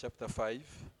Deuteronomy chapter 5.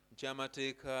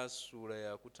 kyamateeka ssuula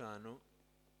ya 5.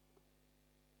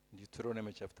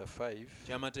 Deuteronomy chapter 5,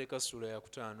 kyamateeka ssuula ya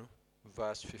 5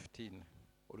 verse 15.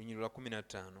 olunyiri lwa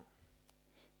 15.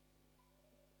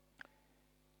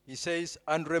 He says,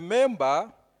 "And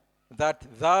remember that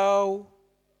thou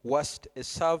wast a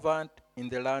servant in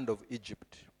the land of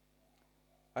Egypt,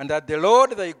 and that the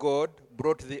Lord thy God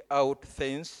brought thee out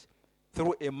thence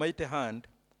through a mighty hand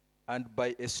and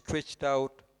by a stretched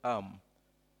out arm.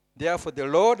 Therefore the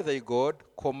Lord thy God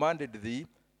commanded thee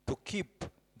to keep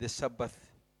the Sabbath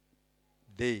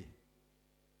day."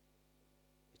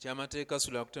 ekyamateeka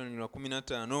ssuula ya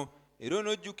 5:15 era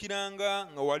onojjukiranga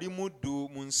nga wali muddu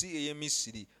mu nsi ey'e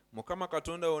Misiri, Mukama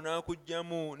Katonda wo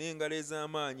n'akuggyamu n'engalo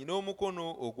ez'amaanyi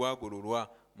n'omukono ogwagololwa.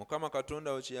 Mukama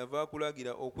Katonda wo kyeyava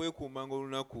akulagira okwekuumanga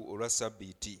olunaku olwa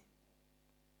Sabbiiti.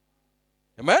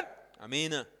 Amen?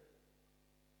 Amiina.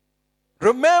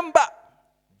 Remember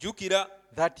jjukira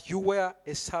that you were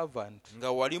a servant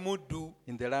nga wali muddu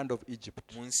in the land of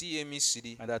Egypt, mu nsi y'e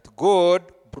Misiri, and that God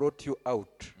brought you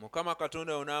out Mukama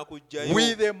Katonda wo n'akuggyayo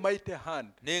with a mighty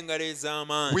hand, n'engalo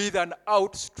ez'amaanyi with an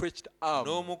outstretched arm.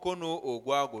 n'omukono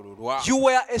ogwagololwa. You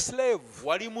were a slave,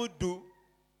 wali muddu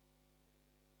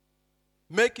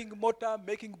making mortar,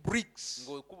 making bricks.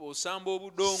 ng'osamba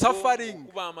obudongo, Suffering.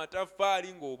 okuba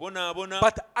amataffaali ng'obonaabona,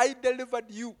 But I delivered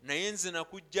you naye nze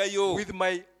nakuggyayo with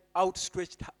my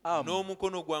outstretched arm.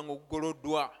 n'omukono gwange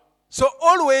ogugoloddwa. So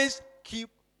always keep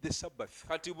the Sabbath.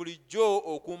 Kati bulijjo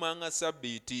okuumanga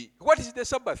Sabbiiti. What is the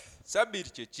Sabbath?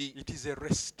 Sabbiiti kye ki? It is a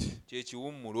rest. Kye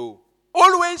kiwummulo.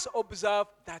 Always observe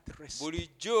that rest.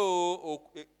 Bulijjo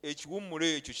ekiwummulo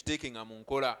ekyo kiteekenga mu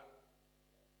nkola.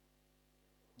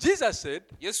 Jesus said,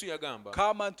 Yesu yagamba,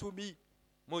 "Come unto me,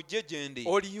 mujje gye ndi,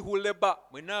 all ye who labor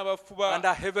mwenna abafuba and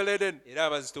are heavy laden, era I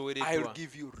will abazitowereddwa,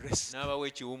 give you rest. n'abawa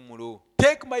ekiwummulo.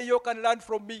 Take my yoke and learn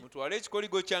from me, Mutwale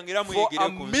ekikoligo kyange era for muyigire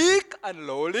I'm ku nze, meek and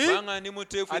lowly, kubanga ndi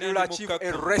muteefu and era you will ndi achieve a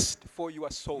mukkakkamu. rest for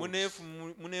your souls."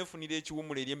 Muneefunira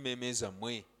ekiwummulo eri emmeeme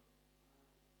zammwe.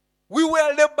 We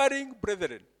were laboring,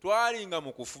 brethren, Twalinga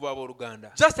mu kufuba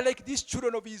abooluganda, just like these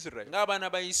children of Israel.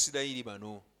 ng'abaana ba Isirayiri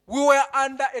bano. We were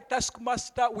under a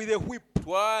taskmaster with a whip,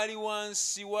 Twali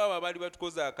wansi w'abo abaali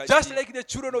batukoze just akagi like the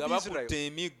children nga of Israel. bakutte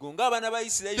emiggo, ng'abaana ba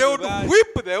Isirayiri They bwe would baali.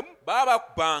 whip them to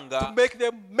Baabakubanga make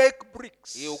them make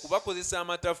bricks okubakozesa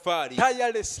amataffaali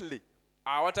tirelessly.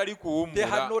 awatali They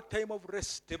had kuwummula. no time of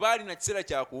rest. Tebaalina kiseera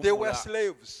kya They were kuwummula,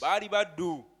 slaves. baali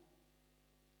baddu.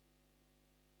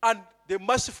 And the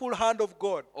merciful hand of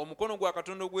God Omukono gwa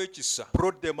Katonda ogw'ekisa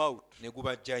brought them out. ne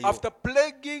gubaggyayo. After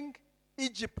plaguing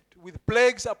Egypt with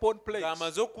plagues upon plagues,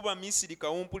 Ng'amaze okuba Misiri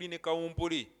kawumpuli ne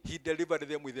kawumpuli, he delivered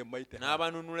them with a mighty hand.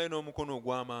 n'abanunula n'omukono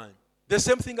ogw'amaanyi. The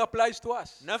same thing applies to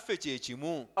us. Naffe kye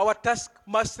kimu. Our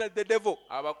taskmaster, the devil,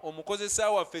 Omukozesa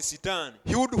waffe Sitaani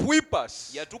he would whip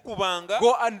us. yatukubanga,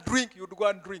 Go and drink, you'd go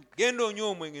and drink. genda onywa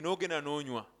omwenge n'ogenda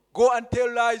n'onywa, Go and tell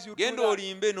lies, you'd do genda that.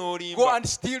 olimbe Go n'olimba, and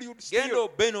steal, you'd genda steal.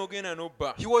 obbe n'ogenda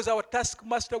n'obba. He was our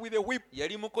taskmaster with a whip.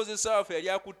 Yali mukozesa waffe yali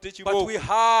akutte But we kiboko,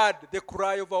 heard the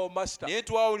cry of our master, naye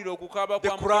twawulira okukaaba the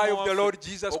kwa cry Mukama of the waffe, Lord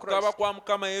Jesus okukaaba Christ. kwa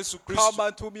Mukama Yesu "Come Kristo.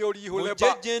 unto me, all ye who Mujje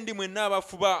labor gye ndi mwenna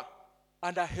abafuba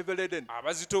and are heavy laden, I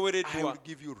abazitowereddwa, will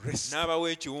give you rest."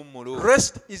 n'abawa ekiwummulo.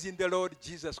 Rest is in the Lord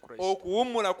Jesus Christ.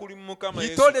 Okuwummula kuli mu Mukama He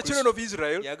Yesu told the children Kristo. of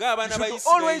Israel, Yaga abaana ba you should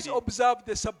always Isirayiri, observe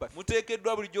the Sabbath.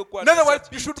 muteekeddwa bulijjo In other okukwata words,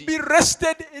 you should Sabbiiti. be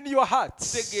rested in your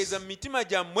hearts. Kitegeeza mu mitima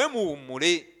gyammwe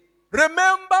muwummule,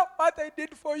 Remember what I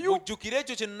did for you mujjukire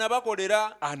ekyo kye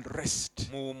nnabakolera, and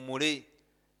rest. muwummule.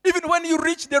 Even when you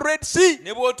reach the Red Sea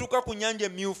Ne bw'otuuka ku nnyanja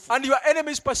emyufu, and your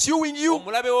enemy is pursuing you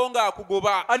omulabe wo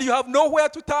ng'akugoba, and you have nowhere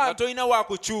to nga turn, tolina wa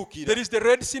kukyukira. there is the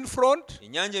Red Sea in front,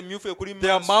 Ennyanja emyufu ekuli mu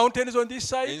there are maaso, mountains on this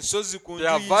side, ensozi ku there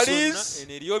are njuyi valleys, zonna,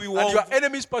 eno eriyo and your biwonvu,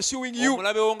 enemy is pursuing you.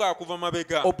 omulabe wo ng'akuva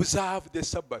mabega. Observe the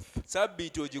Sabbath.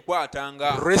 Sabbiiti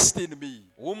ogikwatanga, Rest in me.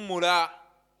 wummula,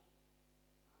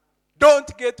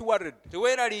 Don't get worried.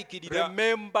 teweeraliikirira.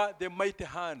 Remember the mighty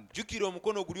hand Jjukira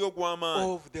omukono guli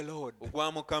ogw'amaanyi of the Lord.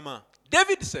 ogwa Mukama.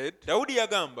 David said Dawudi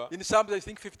yagamba in Psalms, I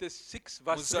think 56 mu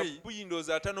verse 3, Zabbuyi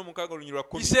ndowooza 56 olunyiriri lwa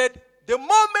he 10, said, "The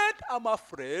moment I'm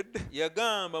afraid,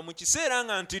 yagamba mu kiseera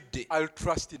nga ntidde I'll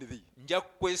trust in thee." nja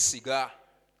kukwesiga.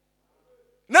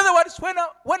 In other words,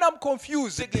 when I'm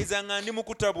confused, tegeeza nga ndi mu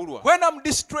kutabulwa, when I'm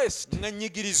distressed, nga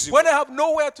nnyigirizibwa, when I have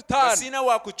nowhere to nga turn, sirina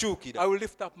wa kukyukira, I will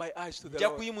lift up my eyes to the nja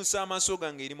Lord. kuyimusa amaaso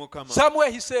gange eri Mukama.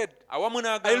 Somewhere he said, Awamu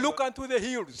I look n'agamba, unto the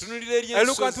hills, tunulira eri I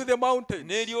look unto ensozi the mountains.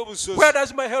 n'eri obusozi, Where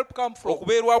does my help come from?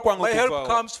 okubeerwa kwange My help kuva wa?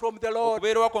 comes from the Lord,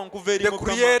 Okubeerwa kwange kuva eri the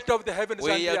Mukama, creator of the heavens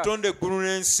we and the earth. yatonda eggulu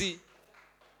n'ensi.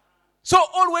 So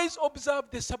always observe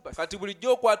the Sabbath. Kati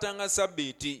bulijjo okwatanga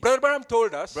sabbiiti. Brother Branham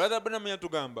told us, Brother Branham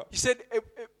yatugamba he said,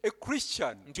 a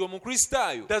Christian nti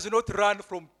omukristaayo does not run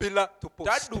from pillar to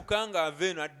post. tadduka ng'ava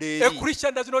eno adda A eri.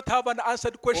 Christian does not have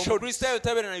unanswered questions. Omukristaayo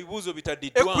tabeera na bibuuzo A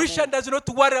bitaddiddwamu. Christian does not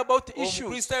worry about issues.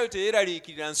 Omukristaayo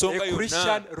teyeeraliikirira nsonga A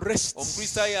Christian yonna. rests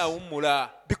Omukristaayo awummula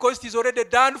because it is already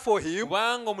done for him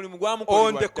kubanga omulimu on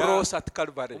gwamukolebwa the dda cross at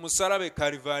Calvary. ku musaalaba e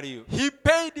Kalivaliyo. He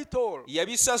paid it all.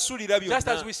 Yabisasulira Just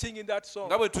as byonna we sing in that song,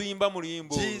 nga bwe tuyimba mu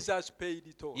luyimba olwo. Jesus paid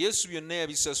it all. Yesu byonna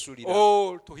yabisasulira.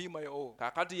 All to him I owe.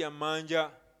 Kaakati yammanja.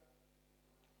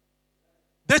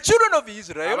 The children of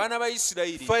Israel Abaana ba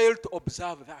Isirayiri failed to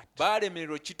observe that.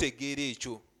 baalemererwa kitegeera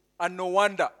ekyo. And no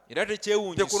wonder Era they could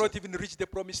tekyewuunyisa not even reach the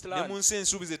promised ne mu land. nsi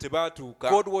ensuubize tebaatuuka.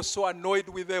 God was so annoyed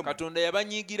with them Katonda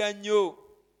yabanyiigira nnyo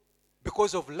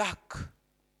because of lack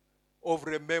of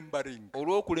remembering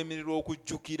olw'okulemererwa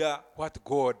okujjukira what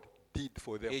God did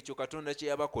for them. ekyo Katonda kye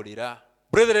yabakolera.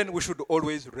 Brethren, we should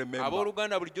always remember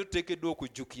Abooluganda bulijjo tuteekeddwa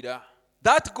okujjukira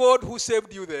that God who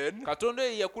saved you then, Katonda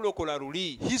ye yakulokola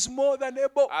luli He's more than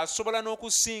able. asobola He has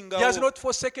n'okusingawo, not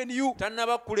forsaken you.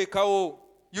 tannaba kulekawo.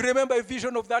 You remember a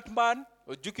vision of that man?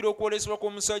 Ojjukira okwolesebwa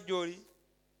kw'omusajja oli,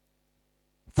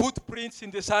 Footprints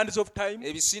in the sands of time.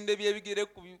 ebisinde by'ebigere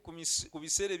ku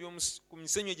biseera ku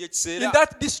misenyu In egy'ekiseera,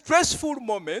 that distressful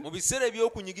moment, mu biseera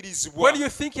eby'okunyigirizibwa, when you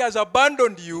think He has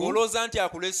abandoned you, olowooza nti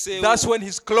akuleseewo, that's when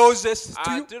He's closest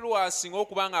to you. ate lwasinga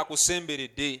okuba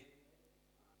ng'akusemberedde.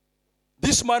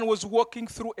 This man was walking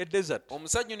through a desert,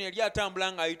 Omusajja ono yali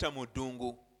atambula ng'ayita mu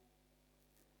ddungu,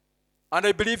 and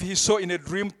I believe he saw in a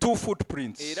dream 2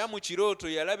 footprints. era mu kirooto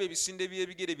yalaba ebisinde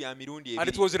by'ebigere bya mirundi And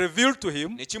it ebiri. was revealed to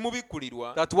him Ne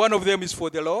kimubikkulirwa that one of them is for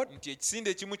the Lord, nti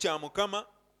ekisinde ekimu kya Mukama,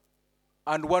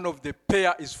 and one of the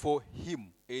pair is for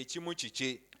him. ekimu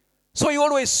kikye. So he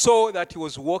always saw that he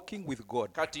was walking with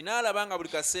God, Kati n'alaba nga buli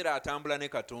kaseera atambula ne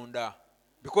Katonda,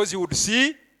 because he would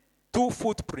see 2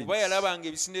 footprints. kuba yalabanga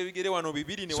ebisinde ebigere wano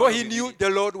bibiri ne So wano he knew bibiri. the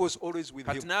Lord was always with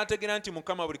Kati him. n'ategeera nti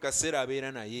Mukama buli kaseera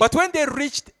abeera naye. But when they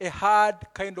reached a hard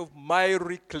kind of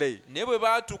miry clay, Naye bwe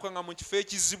baatuuka nga mu kifo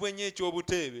ekizibu ennyo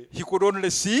eky'obuteebe, he could only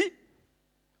see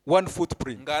 1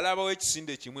 footprint, ng'alabawo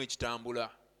ekisinde kimu ekitambula,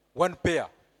 1 pair.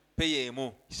 peya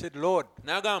emu. He said, Lord.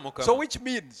 N'agamba So Mukama, which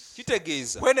means,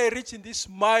 kitegeeza when I reach in this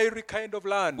miry kind of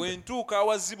land, bwe ntuuka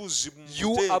awazibuzibu mu you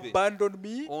buteebe, abandon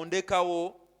me.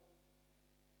 ondekawo.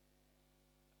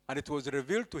 And it was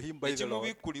revealed to him by the Lord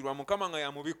Ekimubikkulirwa Mukama nga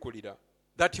yamubikkulira,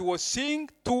 that he was seeing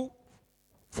 2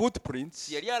 footprints,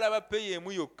 yali alaba peya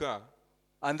emu yokka,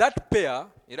 and that pair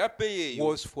era peya eyo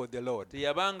was for the Lord.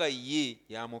 teyabanga ye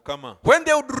ya Mukama. When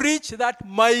they would reach that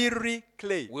miry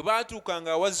clay, Bwe baatuuka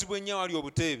nga awazibu ennyo awali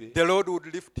obuteebe, the Lord would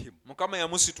lift him, Mukama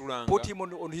yamusitulanga, put him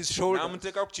on his shoulder,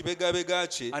 n'amuteeka ku kibegabega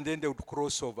kye, and then they would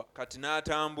cross over. kati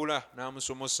n'atambula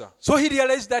n'amusomosa. So he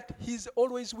realized that he's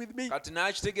always with me. Kati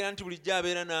n'akitegeera nti bulijjo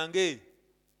abeera nange.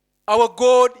 Our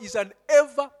God is an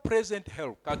ever-present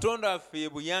help Katonda waffe ye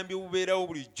buyambi obubeerawo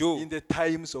bulijjo in the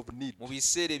times of need. mu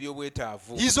biseera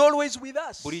eby'obwetaavu. He's always with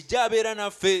us. Bulijjo abeera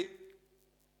naffe,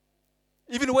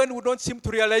 Even when we don't seem to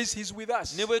realize he's with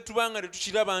us. ne bwe tuba nga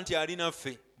tetukiraba nti ali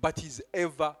naffe, But he's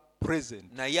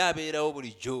ever-present. naye abeerawo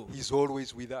bulijjo. He's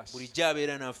always with us. Bulijjo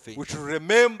abeera naffe. We should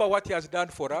remember what he has done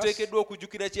for us Tuteekeddwa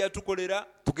okujjukira kye yatukolera,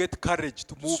 to get courage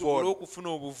to move tusobole on okufuna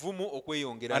obuvumu and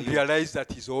okweyongerayo, realize that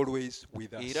he's always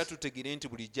with era us. tutegere nti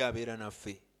bulijjo abeera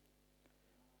naffe.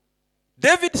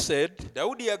 David said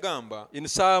Dawudi yagamba in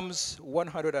Psalms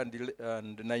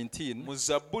 119, mu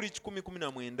Zabbuli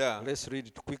 119, let's read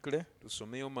it quickly.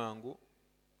 tusomeyo mangu.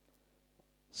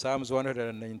 Psalms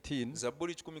 119,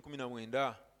 Zabbuli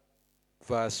 119,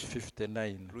 verse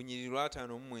 59. lunyiri lwa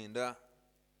 59.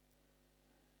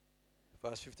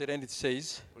 Verse 59 it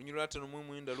says, Lunyiri lwa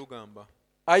 59 lugamba,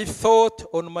 I thought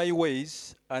on my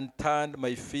ways and turned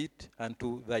my feet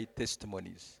unto thy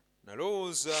testimonies.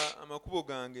 nalowooza amakubo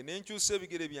gange ne nkyusa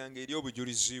ebigere byange eri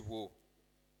obujulizi bwo.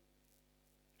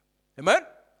 Amen?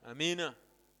 Amiina.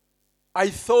 I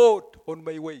thought on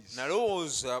my ways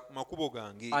Nalowooza ku makubo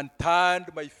gange and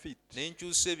turned my feet ne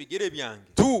nkyusa ebigere byange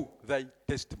to thy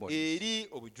testimonies. eri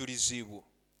obujulizi bwo.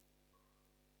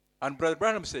 And Brother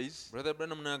Branham says, Brother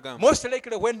Branham n'agamba, most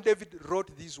likely when David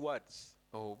wrote these words,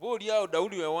 oba oliawo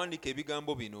Dawudi we yawandiika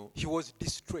ebigambo bino, he was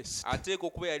distressed. ateeka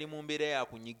okuba yali mu mbeera ya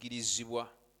kunyigirizibwa.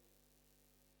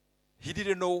 He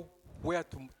didn't know where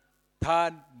to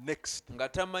turn next. nga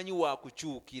tamanyi wa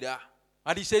kukyukira.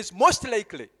 And he says, most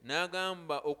likely,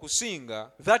 N'agamba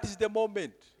okusinga that is the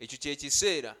moment ekyo kye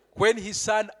kiseera when his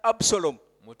son Absalom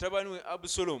mutabani we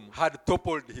Abusalomu had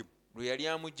toppled him. lwe yali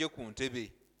amugye ku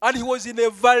ntebe And he was in a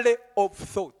valley of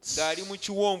thoughts, ng'ali mu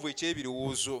kiwonvu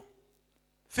eky'ebirowoozo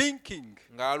thinking,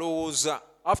 ng'alowooza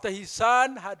after his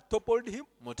son had toppled him,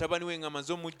 mutabani we ng'amaze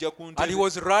omujja ku and he ntebe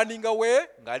was running away,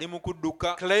 ng'ali mu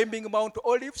kudduka climbing Mount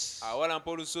Olives,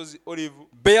 awalampa olusozi Olive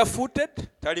barefooted.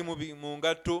 tali mu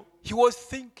ngatto, He was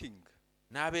thinking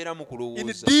n'abeera mu in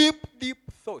kulowooza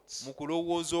deep thoughts. mu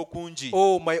kulowooza okungi.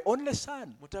 Oh, my only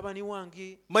son, Mutabani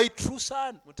wange, my true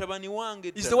son, mutabani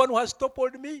wange is the one who has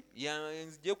toppled me.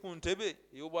 yanzije ku ntebe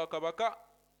ey'obwakabaka,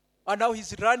 And now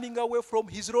he's running away from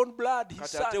his own blood, his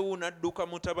kati ate son. wu n'adduka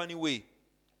mutabani we.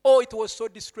 Oh, it was so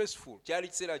distressful. Kyali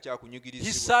kiseera kya His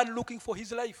kunyugirizibwa. son looking for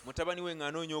his life. Mutabani we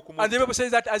ng'anoonya And the Bible okumutta.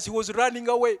 says that as he was running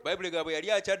away, Bayibuli egamba yali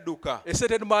akyadduka a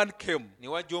certain man came ne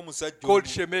wajja omusajja called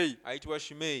omu Shimei. ayitibwa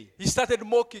Shimeyi, He started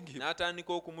mocking him.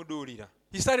 n'atandika okumuduulira,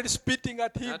 He started spitting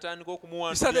at him. n'atandika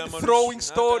He started okumuwandulira throwing amalusu,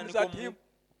 stones n'atandika at him.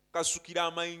 okukasukira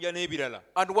amayinja n'ebirala.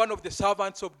 And one of the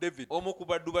servants of David, Omu ku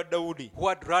baddu ba Dawudi who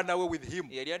had run away with him,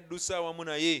 eyali adduse awamu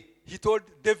naye he told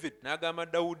David, n'agamba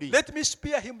Dawudi, let me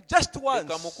spear him just leka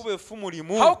once. mukube effumu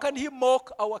limu. How can he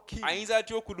mock our king? Ayinza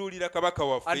atya okuduulira kabaka And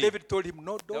waffe? David told him,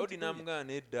 no, don't Dawudi do it. n'amugamba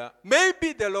nedda,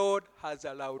 Maybe the Lord has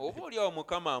allowed him. oba oliawo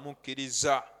Mukama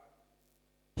amukkiriza,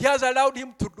 He has allowed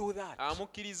him to do that.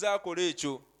 amukkiriza akole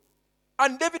ekyo.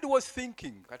 And David was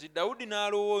thinking, Kati Dawudi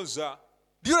n'alowooza,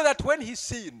 do you know that when he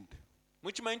sinned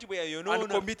mukimanyi nti bwe and yayonoona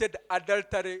committed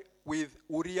adultery with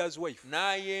Uriah's wife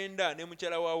n'ayenda ne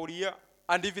mukyala wa Uriya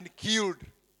and even killed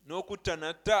n'okutta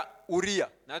n'atta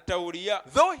Uriya,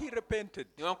 though he repented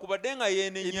newankubadde nga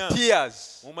in yeenenya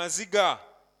tears, mu maziga,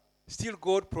 still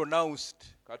God pronounced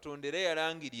Katonda era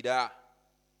yalangirira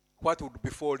what would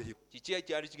befall him. kiki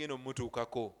ekyali kigenda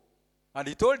okumutuukako. And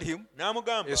he told him,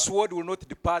 N'amugamba, a sword will not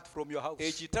depart from your house.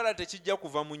 ekitala tekijja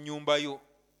kuva mu nnyumba yo.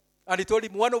 And he told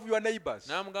him, one of your neighbors,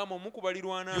 N'amugamba, omu ku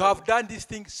balirwana you have done this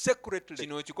thing secretly.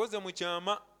 kino okikoze mu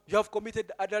kyama, You have committed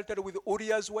adultery with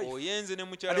Uriah's wife. oyenze ne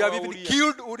And mukyala you have wa even Uriya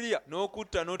killed Uriah.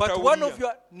 n'okutta n'otta But one of Uriya.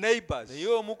 your neighbors Naye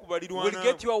omu ku will balirwana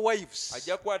get abo your wives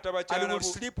ajja kwata and bakyala will bo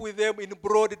sleep with them in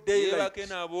broad daylight. yeebake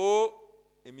nabo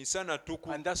emisana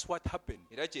tuku. And that's what happened.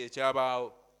 Era kye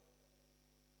kyabaawo.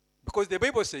 Because the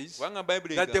Bible says Kubanga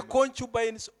Bayibuli that the egamba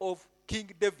concubines of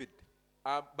King David,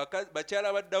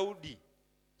 bakyala ba Dawudi,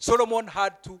 Solomon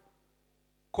had to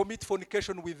commit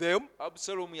fornication with them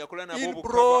Abusalomu yakola nabo in obukaba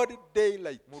broad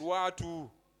daylight mu lwatu,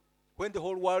 when the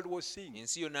whole world was seeing.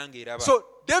 ensi yonna ng'eraba. So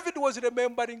David was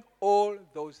remembering all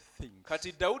those things.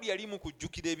 Kati Dawudi yali mu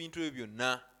kujjukira ebintu ebyo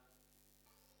byonna.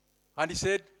 And he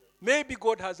said, maybe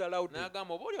God has allowed me.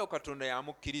 N'agamba oba oliawo Katonda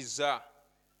yamukkiriza.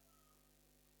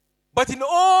 But in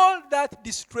all that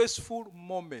distressful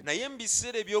moment, Naye mu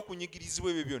biseera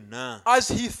eby'okunyigirizibwa ebyo byonna, as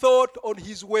he thought on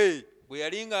his way, bwe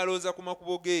yali ng'alowooza ku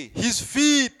makubo ge, his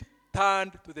feet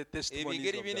turned to the testimonies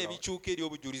ebigere of bye the ne Lord. bikyuka eri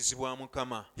obujulizi bwa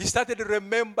Mukama. He started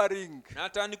remembering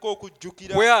N'atandika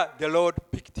okujjukira where the Lord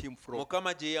picked him from.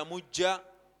 Mukama gye yamugja.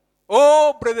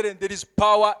 Oh, brethren, there is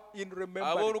power in remembering.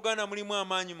 Abooluganda mulimu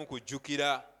amaanyi mu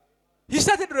kujjukira. He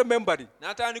started remembering.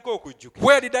 N'atandika okujjukira.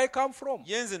 Where did I come from?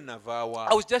 Ye nze navaawa.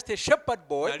 I was just a shepherd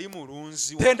boy, Nali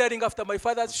mulunzi wa tendering after my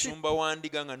father's sheep. musumba wa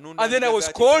ndiga nga nnunda And then I ndiga was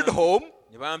za called kitange. home.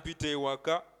 Ne bampita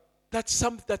ewaka That's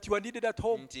something that you are needed at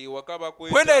home. nti ewaka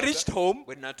When I reached bakwetaaga. home,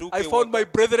 Bwe natuuka I found my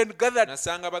ewaka brethren gathered,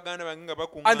 nasanga baganda bange nga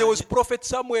and there was bakuŋŋaanye Prophet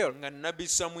Samuel, nga nabbi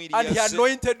Samwiri and he yasse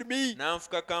anointed me.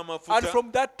 n'anfukako And amafuta.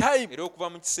 from that time, Era okuva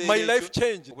mu kiseera my life ekyo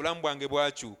changed. obulamu bwange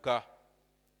bwakyuka.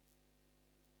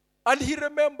 And he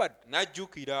remembered,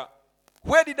 N'ajjukira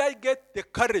where did I get the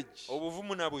courage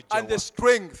obuvumu nabujja and the wa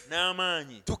strength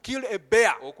n'amaanyi to kill a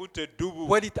bear okutta eddubu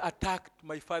when it attacked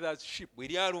my father's sheep? bwe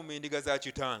lyaluma endiga za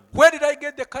kitange. Where did I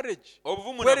get the courage?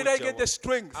 Obuvumu Where did I nabujja get wa the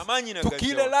strength amaanyi to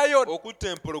kill a nagajja lion wa okutta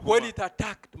when empologoma it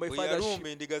attacked my bwe father's yaluma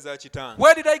sheep? endiga za kitange.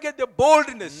 Where did I get the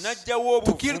boldness N'ajjawo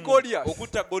to kill obuvumu Goliath?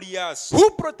 okutta Goliyaasi.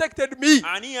 Who protected me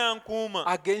Ani yankuuma?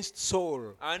 against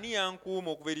Saul Ani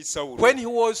yankuuma okuva eri Sawulo? when he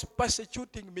was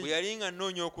persecuting Bwe me yali nga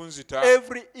nnoonya okunzita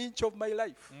every inch of my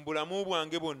life? mu bulamu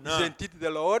bwange bwonna, Isn't it the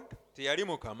Lord? teyali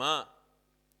Mukama?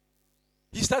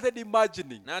 He started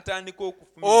imagining N'atandika all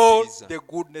okufumiitiriza the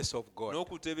goodness of God.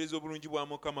 n'okuteebereza obulungi bwa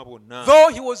Mukama bwonna. Though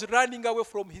he was running away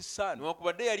from his son,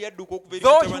 Newankubadde yali adduka okuva eri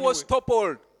though he mutabani was we,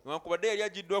 toppled, newankubadde yali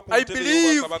agiddwa ku I ntebe believe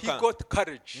he y'obwakabaka, got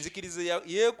courage nzikiriza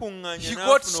yeekuŋŋaanya He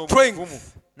got n'afuna strength. obuvumu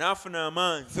n'afuna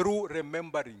amaanyi through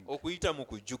remembering okuyita mu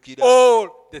kujjukira all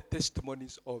the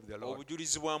testimonies of the Lord.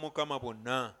 obujulizi bwa Mukama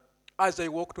bwonna. As I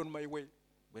walked on my way,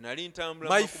 bwe nali ntambula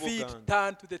my makubo feet gange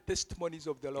turned to the testimonies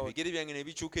of the Lord. ebigere byange ne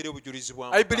bikyuka eri obujulizi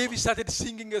bwa I believe he Mukama. started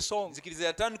singing a song. Nzikiriza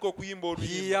yatandika okuyimba He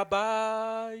oluyimba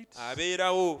abides.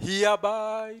 abeerawo He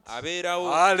abides.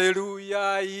 abeerawo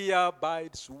Hallelujah. He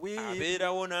abides with me.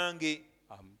 abeerawo nange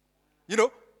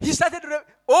He started,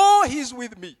 he's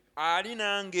with me. ali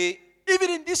nange Even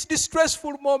in this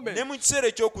distressful moment, ne mu kiseera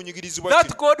ekyokunyigirizibwa that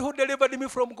kino God who delivered me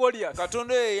from Goliath,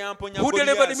 katonda oyo eyamponya who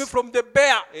delivered me Goliaasi, from the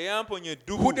bear, eyamponya who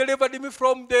eddubu, delivered me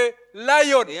from the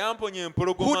lion, eyamponya who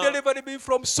empologoma, delivered me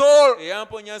from Saul,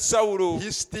 eyamponya Sawulo,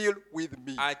 he's still with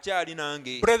me. akyali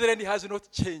nange. Brethren, he has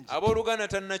not changed. Abooluganda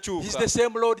He's tannakyuka, the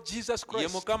same Lord Jesus ye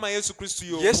Christ, Mukama Yesu Kristo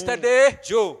y'omu yesterday,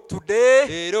 jjo today,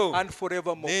 leero and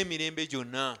forevermore. n'emirembe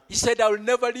gyonna. He said, I will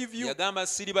never leave you. Yagamba I will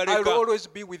siribaleka, always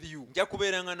be with you. nja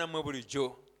kubeeranga nammwe bulijjo.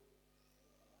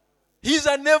 He's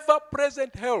a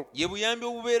never-present help Ye buyambi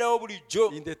obubeerawo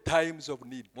bulijjo in the times of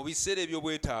need. mu biseera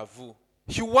eby'obwetaavu.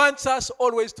 He wants us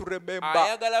always to remember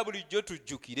Ayagala bulijjo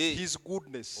tujjukire His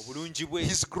goodness, obulungi bwe,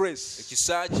 His grace,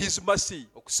 ekisa kye, His mercy.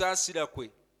 okusaasira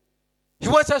kwe. He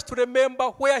wants us to remember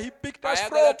where He picked us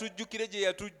Ayagala from tujjukire gye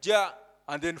yatujja,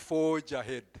 and then forge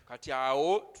ahead. kati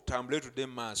awo tutambule tudde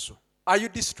mu maaso. Are you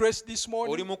distressed this Oli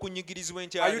morning? mu kunyigirizibwa Are you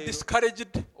enkyaleero,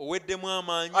 discouraged? oweddemu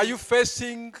amaanyi, Are you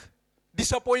facing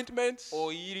disappointments?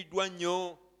 oyiiriddwa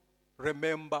nnyo,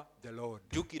 Remember the Lord.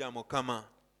 jjukira Mukama.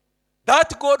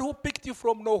 That God who picked you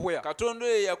from nowhere. Katonda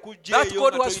oyo yakuggya That eyo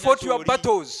God nga who has tolina fought your ky'oli,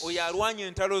 battles. oyo alwanya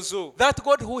entalo zo. That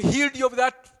God who healed you of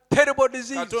that terrible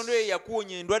disease. Katonda oyo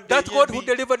yakuwonya endwadde That God who eby'embi.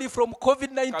 delivered you from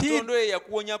COVID-19. Katonda oyo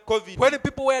yakuwonya COVID, When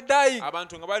people were dying,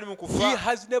 abantu nga bali mu He kufa,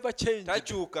 has never changed.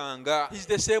 takyukanga. He's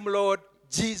the same Lord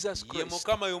Jesus Ye Christ.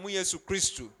 Mukama y'omu Yesu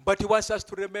Kristo. But He wants us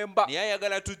to remember Naye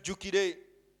ayagala tujjukire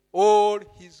all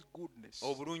His goodness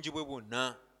obulungi bwe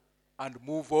bwonna, and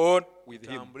move on with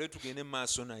Him. tambule tugende mu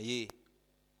maaso naye.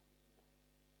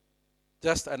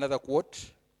 Just another quote.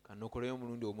 Kanokoleyo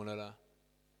omulundi omulala.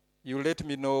 You let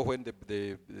me know when the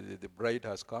bride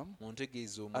has come.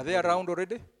 Muntegeeze Are they around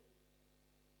already?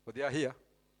 Oh, they are here.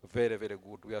 Very, very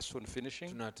good. We are soon finishing.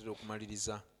 tunaatera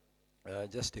okumaliriza.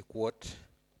 Just a quote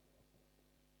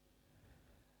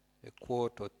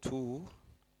or two.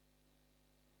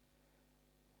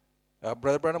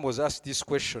 Brother Branham was asked this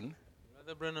question.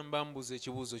 Brother Branham bambuuza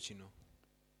ekibuuzo kino.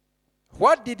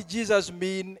 What did Jesus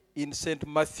mean in St.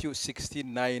 Matthew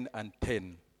 16:9 and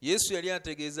 10? Yesu yali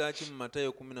ategeeza ki mu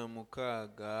Matayo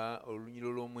 16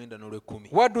 olunyiro lw'omwenda n'olw'ekkumi?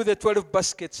 What do the 12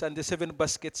 baskets and the 7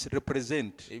 baskets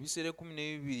represent? Ebisero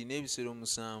 12 n'ebisero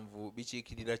 7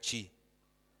 bikiikirira ki?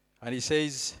 And he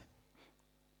says,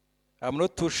 I'm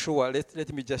not too sure.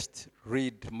 Let me just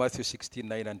read Matthew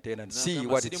 16:9 and 10 and see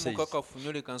what it Siri says. mukakafu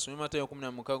nnyo, leka nsome Matayo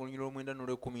 16 olunyiro lw'omwenda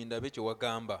n'olw'ekkumi ndabe kye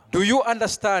wagamba. Do you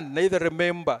understand, neither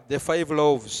remember the 5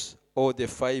 loaves or the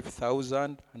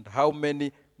 5,000 and how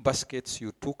many baskets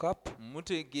you took up?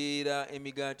 Mutegeera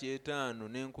emigaati 5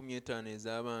 n'enkumi 5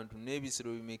 ez'abantu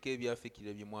n'ebisero bimeka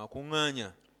ebyafikire bye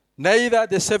mwakuŋŋaanya? Neither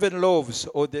the 7 loaves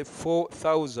or the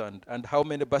 4,000 and how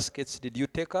many baskets did you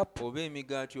take up? Oba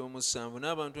emigaati 7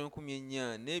 n'abantu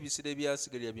 4,000 n'ebisero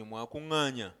ebyasigalira bye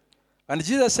mwakuŋŋaanya? And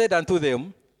Jesus said unto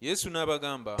them, Yesu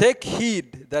n'abagamba, take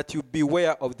heed that you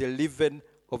beware of the leaven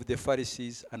of the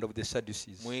Pharisees and of the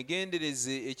Sadducees.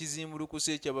 mwegendereze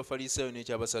ekizimbulukusa eky'Abafalisaayo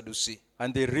n'eky'Abasadusi.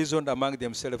 And they reasoned among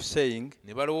themselves, saying,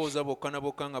 Ne balowooza bokka na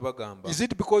bokka nga bagamba, is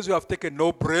it because you have taken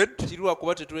no bread? kiri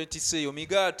lwakuba tetwetisseeyo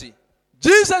migaati?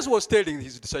 Jesus was telling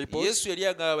his disciples Yesu yali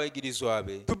agamba abayigirizwa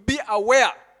be to be aware,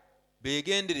 to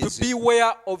beegendereze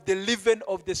beware of the leaven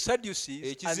of the Sadducees and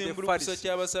the ekizimbulukusa Pharisees.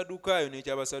 ky'Abasadukaayo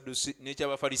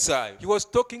n'eky'Abafalisaayo. He was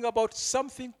talking about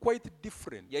something quite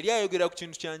different. Yali ayogera ku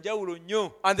kintu kya njawulo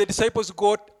nnyo. And the disciples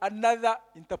got another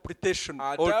interpretation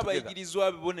Ate altogether.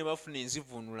 abayigirizwa be bo ne bafuna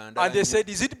enzivuunula ndala And they nnyo. said,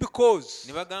 is it because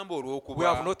Ne bagamba we have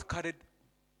olw'okuba not carried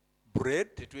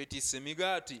bread? tetwetisse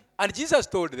migaati. And Jesus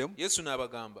told them, Yesu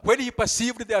n'abagamba, when he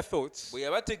perceived their thoughts, bwe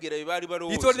yabategeera bye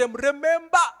baali he told balowooza, them,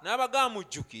 remember. n'abagamba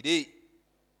mujjukire.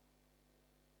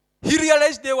 He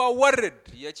realized they were worried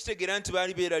Yakitegeera nti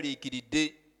baali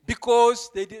beeraliikiridde because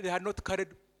they had not carried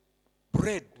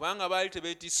bread. kubanga baali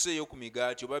tebeetisseeyo ku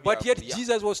migaati oba But yet byakulya.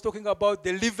 Jesus was talking about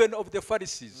the leaven of the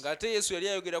Pharisees, Ng'ate Yesu yali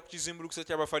ayogera ku kizimbulukusa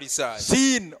ky'Abafalisaayo,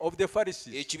 sin of the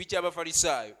Pharisees. ekibi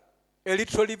ky'Abafalisaayo. A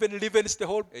little leaven leavens the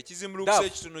whole. Ekizimbulukusa Duff.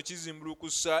 ekitono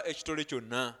kizimbulukusa ekitole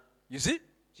kyonna. You see?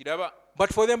 Kiraba?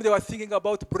 But for them, they were thinking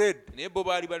about bread. Naye bo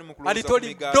baali bali mu And he kulowooza told ku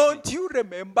him, migaati. don't you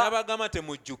remember? N'abagamba Why are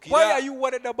temujjukira. you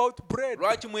worried about bread?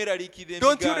 Lwaki mweraliikirira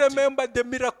Don't you emigaati? remember the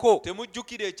miracle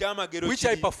Temujjukira ekyamagero which I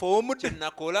kiri performed kye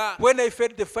nakola when I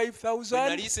fed the bwe 5,000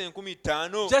 naliisa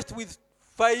 5,000 just with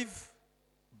 5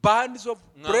 buns of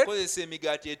nga bread? nkozesa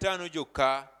emigaati 5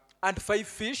 gyokka. and 5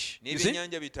 fish. You see?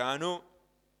 n'ebyennyanja 5.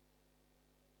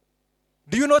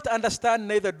 Do you not understand,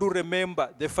 neither do remember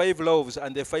the 5 loaves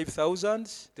and the 5,000?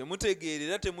 Temutegeera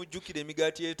era temujjukira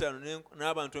emigaati 5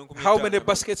 n'abantu 5,000. How many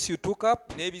baskets you took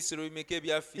up? N'ebisero bimeka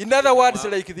ebyafiira. In other words,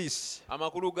 like this.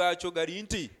 Amakulu gaakyo gali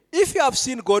nti If you have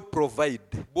seen God provide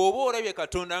bw'oba olabye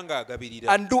Katonda ng'agabirira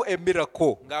and do a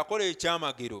miracle, ng'akola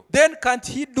ekyamagero, then can't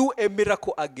he do a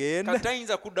miracle again?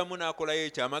 katayinza kuddamu n'akolayo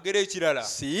ekyamagero ekirala.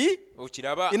 See?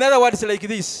 Okiraba? In other words, like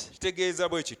this. Kitegeeza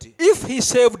bwe kiti, If he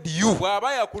saved you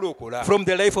bw'aba yakulokola from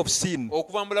the life of sin,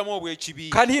 okuva mu bulamu obw'ekibi,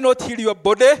 can he not heal your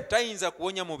body? tayinza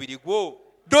kuwonya mubiri gwo.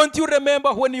 Don't you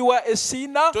remember when you were a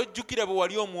sinner, Tojjukira bwe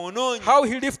wali omwonoonyi how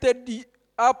he lifted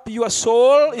up your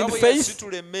soul nga in bwe faith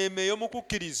yasitula emmeeme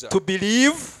ey'omukukkiriza to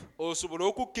believe? osobole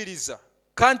okukkiriza.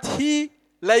 Can't he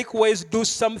likewise do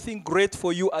something great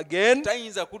for you again?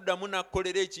 Tayinza kuddamu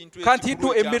n'akkolera ekintu Can't he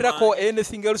do a miracle or ekyamaanyi.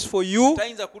 anything else for you?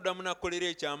 Tayinza kuddamu n'akkolera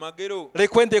ekyamagero.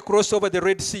 Like when they crossed over the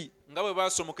Red Sea, Nga bwe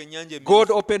baasomoka ennyanja God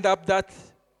emmyufu, opened up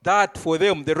that for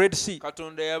them, the Red Sea,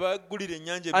 Katonda yabaggulira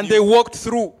ennyanja and they emmyufu walked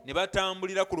through, ne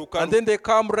batambulira ku and lukalu. then they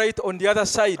come right on the other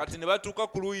side, Kati ne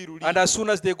batuuka ku luuyi luli. and as soon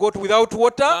as they got without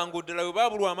water, Mangu ddala bwe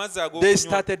baabulwa amazzi they ag'okunywa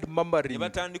started ne murmuring.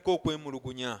 batandika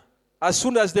okwemulugunya. As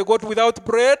soon as they got without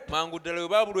bread, Mangu ddala bwe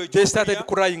baabulwa they started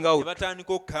ekyokulya crying ne out.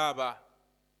 batandika okukaaba.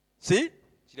 See?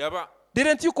 Kiraba?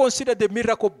 Didn't you consider the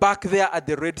miracle back there at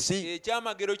the Red Sea?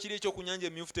 Ekyamagero kiri ekyoku nnyanja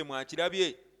emmyufu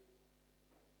temwakirabye?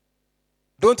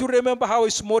 Don't you remember how he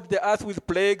smote the earth with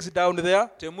plagues down there?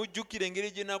 Temujjukira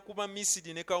engeri gye nakuba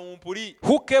Misiri ne kawumpuli.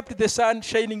 Who kept the sun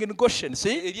shining in Goshen?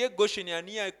 See? Eri e Gosheni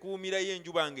ani yakuumirayo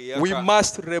enjuba We ng'eyaka?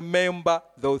 must remember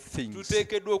those things.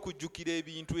 Tuteekeddwa okujjukira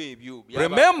ebintu ebyo.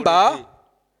 Remember,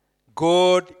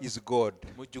 God is God.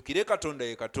 Mujjukire Katonda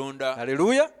ye Katonda.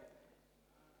 Hallelujah.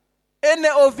 Any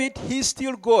of it, he's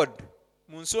still God.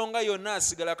 Mu nsonga yonna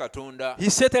asigala Katonda. He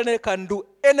certainly can do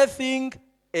anything,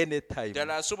 anytime.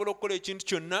 Ddala asobola okukola ekintu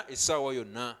kyonna essaawa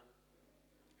yonna.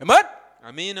 Amen?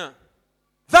 Amiina.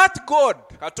 That God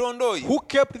Katonda oyo who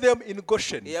kept them in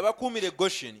Goshen eyabakuumira e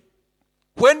Gosheni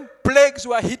when plagues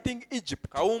were hitting Egypt.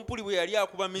 kawumpuli bwe yali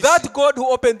akuba That Misiri. God who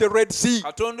opened the Red Sea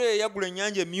Katonda oyo eyagula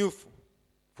ennyanja emmyufu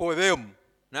for them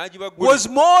n'agibagula. was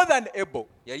more than able.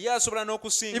 Yali asobola Even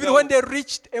n'okusingawo. when they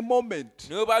reached a moment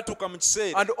Naye baatuuka mu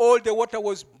kiseera and all the water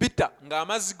was bitter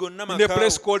ng'amazzi gonna in a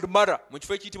place makaawo called Mara, mu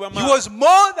kifo ekiyitibwa he Mara. was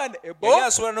more than Yali able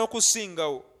asobola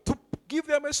n'okusingawo to give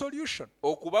them a solution.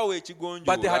 okubawa But they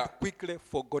ekigonjoola. had quickly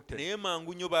forgotten. Naye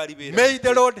mangu nnyo baali May the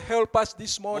beera. Lord help us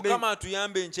this morning Mukama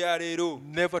atuyambe enkyaleero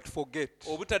never to forget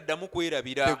obutaddamu the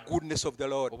kwerabira goodness of the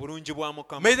Lord. obulungi bwa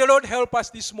Mukama. May the Lord help us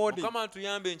this morning Mukama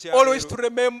atuyambe always to enkyaleero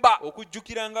remember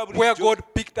okujjukiranga where bulijjo God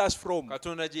picked us from.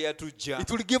 Katonda gye yatujja. It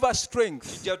will give us strength.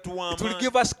 Kijja tuwa It will amaanyi.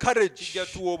 give us courage Kijja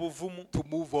tuwa obuvumu to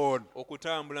move on.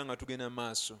 okutambula nga tugenda mu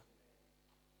maaso.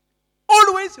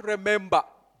 Always remember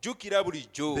Jjukira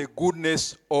bulijjo the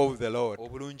goodness of the Lord.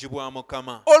 obulungi bwa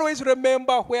Mukama. Always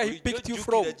remember where He Bulijjo picked you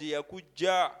from. jjukira gye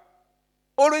yakujja.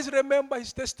 Always remember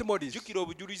His testimonies. Jjukira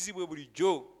obujulizi bwe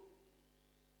bulijjo.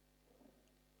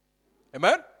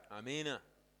 Amen? Amiina.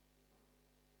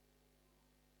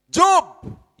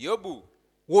 Job Yobu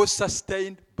was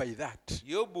sustained by that.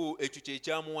 Yobu ekyo kye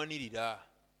kyamuwanirira.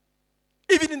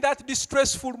 Even in that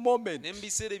distressful moment, Ne mu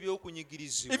biseera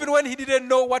eby'okunyigirizibwa. even when he didn't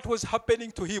know what was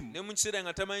happening to him, Ne mu kiseera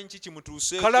nga tamanyi ki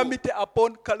kimutuuseeko. calamity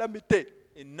upon calamity,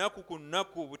 Ennaku ku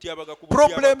nnaku, obutyabaga ku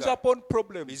problems butyabaga. upon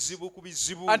problems, Bizibu ku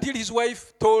bizibu. until his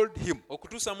wife told him,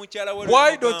 Okutuusa mukyala we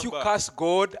 "Why lwe don't you yamugamba, curse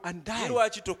God and "Ye die?"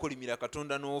 lwaki tokolimira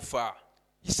Katonda n'ofa?"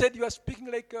 He said, "You are speaking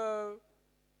like a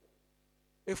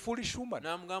foolish woman.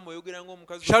 N'amugamba oyogera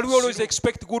ng'omukazi Shall we always w'omusiru.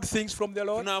 expect good things from the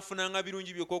Lord?" Tunaafunanga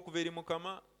birungi byokka okuva eri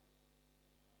Mukama.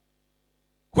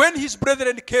 When his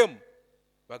brethren came,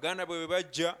 Baganda bwe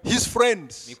bajja, his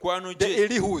friends, mikwano the gye,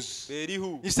 Elihus,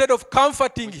 Beerihu, instead of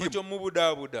comforting mu kifo him,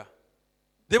 ky'omubudaabuda.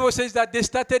 the Bible says that they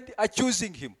started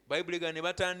accusing him Bayibuli ga ne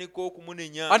batandika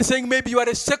okumunenya and saying, "Maybe you are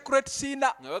a secret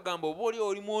sinner. nga bagamba oba oli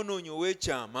oli mwonoonyi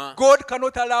ow'ekyama. God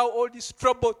cannot allow all this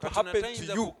trouble to Katonda happen to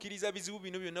tayinza you kukkiriza bizibu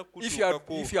bino byonna if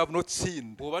kukutuukako you have not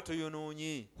sinned." bw'oba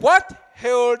toyonoonye. What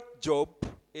held Job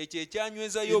Ekyo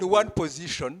ekyanyweza in Yobu one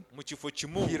position, mu kifo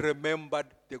kimu, he remembered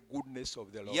the goodness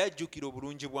of the Lord. yajjukira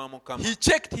obulungi bwa Mukama. He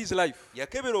checked his life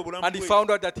Yakebera obulamu and he bwe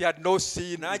found out that he had no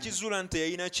sin, n'akizuula nti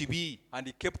teyalina kibi, and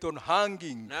he kept on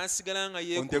hanging n'asigala nga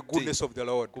on the goodness yeekutte of the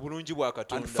Lord. ku bulungi bwa And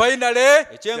Katonda. finally,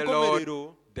 the Lord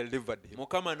Ekyenkomerero, delivered him.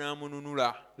 Mukama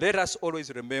n'amununula. Let us always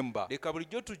remember Leka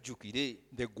bulijjo tujjukire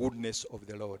the goodness of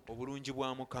the Lord. obulungi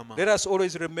bwa Mukama. Let us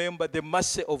always remember the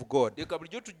mercy of God. Leka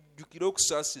bulijjo tujjukire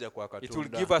okusaasira kwa It will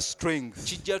Katonda. give us strength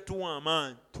Kijja tuwa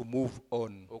amaanyi to move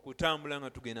on. okutambula nga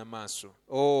tugenda maaso.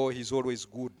 Oh, he's always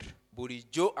good.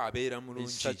 Bulijjo abeera He's mulungi.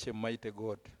 such a mighty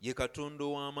God. Ye Katonda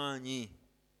ow'amaanyi.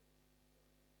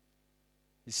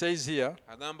 He says here,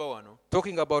 Agamba wano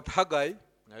talking about Haggai,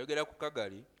 ng'ayogera ku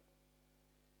Kagali.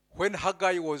 when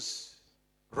Haggai was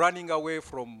running away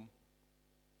from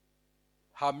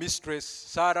her mistress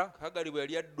Sarah, Kagali bwe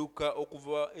yali adduka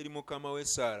okuva eri mukama we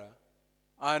Saara.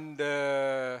 and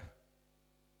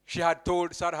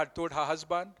Sarah had told her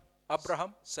husband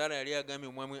Abraham, Saara yali agambye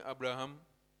omwami Abraham,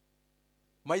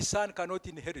 my son cannot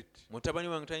inherit mutabani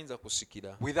wange tayinza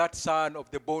kusikira with that son of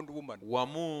the bondwoman.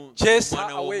 wamu Chase her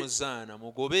n'omwana away. w'omuzaana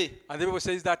mugobe. And the Bible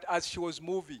says that as she was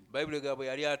moving Bayibuli egamba bwe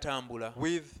yali atambula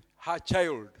with her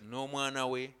child, n'omwana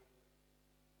we,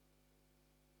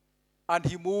 and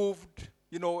he moved,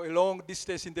 a long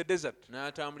distance in the desert,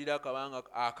 n'atambulira akabanga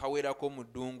akawerako mu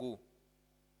ddungu,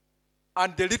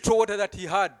 and the little water that he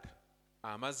had,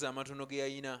 amazzi amatono ge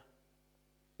yalina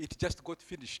it just got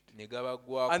finished. ne And the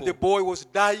gabaggwako, boy was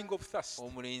dying of thirst.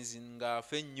 omulenzi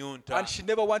ng'afa ennyonta, And she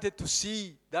never wanted to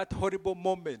see that horrible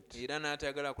moment era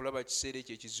n'atayagala kulaba kiseera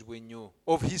ekyo ekizibu ennyo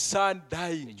of his son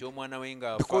dying eky'omwana we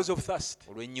ng'afa because of thirst.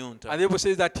 olw'ennyonta. And the Bible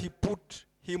says that he put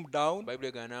him down Bayibuli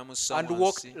egamba n'amussa and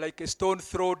walked wansi like a stone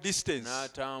throw distance,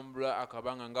 n'atambula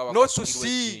akabanga nga not to wakasukirwa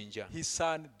see ejjinja, his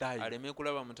son die. aleme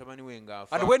kulaba mutabani we ng'afa.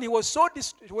 And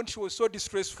when she was so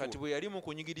distressful, Kati bwe yali mu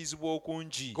kunyigirizibwa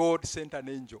okungi, God sent an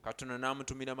angel, Katonda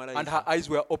n'amutumira and her malayika, eyes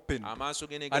were opened, amaaso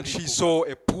ge ne and she gabikuba, saw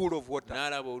a pool of water.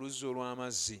 n'alaba oluzzi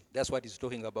olw'amazzi. That's what he's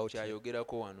talking about here.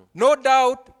 Kyayogerako wano. No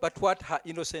doubt, but what her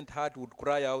innocent heart would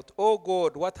cry out, "Oh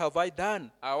God, what have I done?"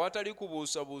 Awatali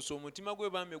kubuusabuusa omutima gwe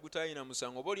bambi ogutaalina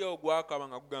musango, oba oliawo gwakaba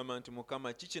nga gugamba nti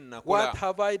Mukama ki kye What nakola,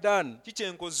 have I done? ki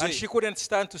kye nkoze. And she couldn't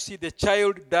stand to see the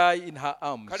child die in her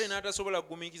arms. Kale n'atasobola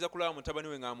kugumiikiriza kulaba mutabani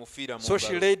we ng'amufiira mu So she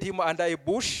ngalo. laid him under a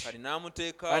bush, Kale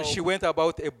n'amuteeka and she went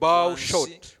about a bow wansi,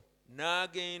 short,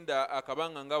 n'agenda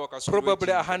akabanga nga wakasukirwa probably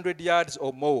ejjinja, 100 yards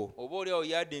or more, oba oliawo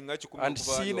yadde nga 10 and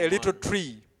okuva seen ali a little omwana.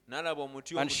 tree. N'alaba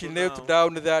omuti And she omutono knelt awo,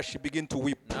 down there. She began to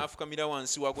weep, n'afukamira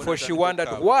wansi wagwo for she n'atandika wondered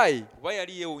okukaaba. why, Kuba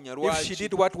yali yeewuunya if she lwaki,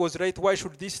 did what was right, why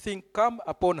should this thing come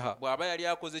upon her? bw'aba yali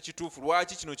akoze kituufu,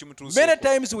 lwaki kino Many kimutuuseeko.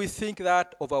 times we think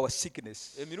that of our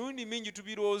sickness Emirundi mingi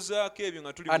tubirowoozaako ebyo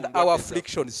nga tuli mu and ndwadde our zaffe,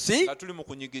 afflictions. See? nga tuli mu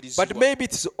kunyigirizibwa. But maybe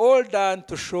it's all done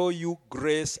to show you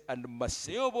grace and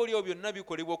mercy. Naye oba oliawo byonna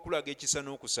bikolebwa okulaga ekisa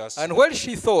n'okusaasira. And when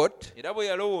she thought, Era bwe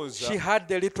yalowooza, she heard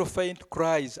the little faint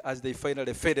cries as they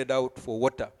finally faded out for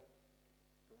water.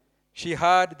 She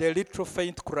heard the little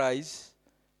faint cries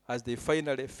as they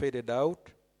finally faded out.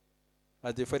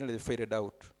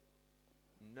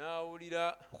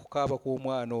 n'awulira Okukaaba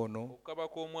kw'omwana ono okukaba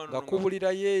kw'omwana nga ono nga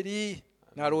kubulirayo eri,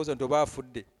 n'alowooza nti oba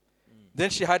afudde. Then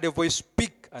she heard a voice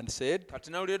speak and said,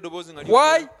 kati n'awulira eddoboozi nga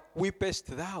 "Why lyogera, weepest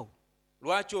thou?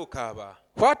 lwaki okaaba?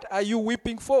 What are you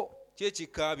weeping for?" Ki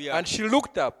ekikaabya? And she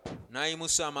looked up,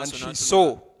 N'ayimusa amaaso and she n'atunula,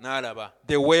 saw n'alaba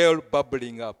the well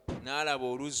bubbling up. n'alaba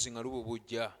oluzzi nga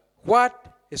lububujja, What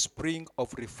a spring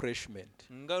of refreshment.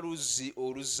 nga luzzi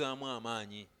oluzzaamu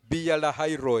amaanyi.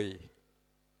 Bialahairoi.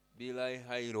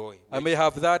 Bilahairoi. I may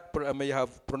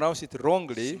have pronounced it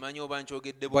wrongly, Simanyi oba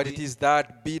nkyogedde but it bubi, is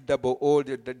that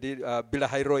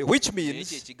Bilahairoi, which naye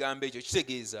means ekigambo ekyo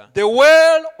kitegeeza the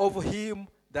well of him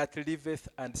that liveth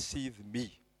and seeth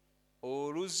me.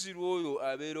 oluzzi lw'oyo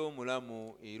abeera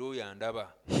omulamu era oyo andaba,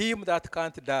 Him that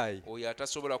can't die. oyo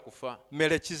atasobola kufa,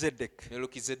 Melchizedek.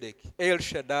 Melukizedeki, El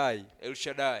Shaddai.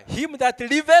 Elshadai, Him that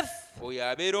liveth oyo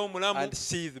abeera omulamu and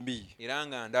seeth me. era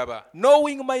ng'andaba,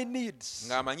 Knowing my needs,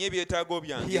 ng'amanyi ebyetaago he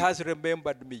byange, has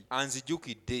remembered me.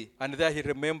 anzijukidde, And there he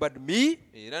remembered me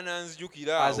era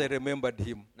n'anzijukira as I awo, remembered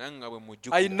him. nange nga bwe I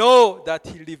mujjukira. know that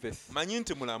he liveth, Manyi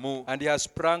nti mulamu, and he has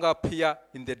sprung up here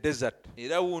in the desert,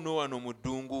 era wuuno wano mu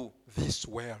ddungu, this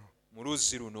well. mu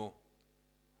luzzi luno.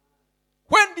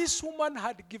 When this woman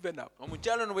had given up,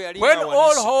 Omukyala ono bwe yali when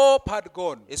all ng'awanise, hope had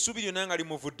gone, essuubi lyonna nga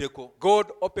limuvuddeko,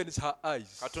 God opens her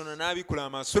eyes Katonda n'abikula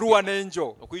amaaso through ge, an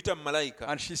angel, okuyita mu malayika,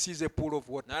 and she sees a pool of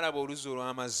water, n'alaba oluzzi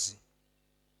olw'amazzi,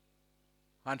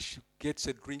 and she gets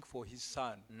a drink for his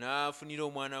son. n'afunira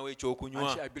omwana we And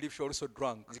ekyokunywa, I believe she also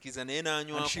drank. nzikiriza naye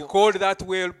And she n'anywako. called that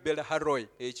well Belharoi,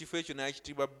 Ekifo ekyo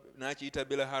n'akiyita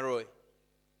Belaharoi,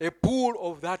 a pool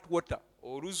of that water,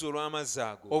 oluzzi olw'amazzi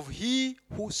ago, of he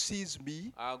who sees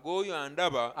me ag'oyo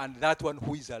andaba and that one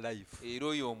who is alive. era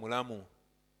oyo omulamu.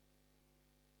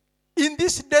 In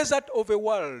this desert of a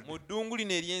world, Mu ddungu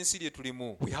lino ery'ensi lye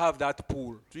tulimu, we have that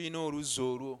pool. tulina oluzzi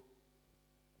olwo.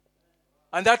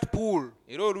 And that pool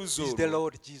era oluuzi is the olwo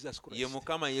Lord Jesus ye Christ.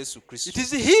 mukama yesu It kristo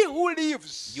is He who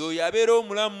lives y'oyo abeera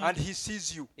omulamu and He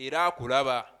sees you. era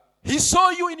akulaba He saw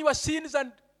you in your sins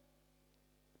and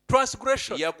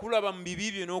transgression. yakulaba mu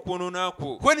bibi bye n'okwonoona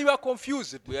kwo When you are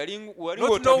confused, bwe wali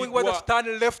not knowing whether to ng'otabiddwa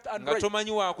turn left and nga right.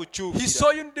 tomanyi He wakukyukira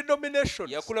saw you in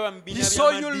denominations. yakulaba mu He bibiina saw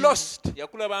you lost. by'amaddiini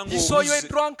yakulaba He saw you a ng'obuze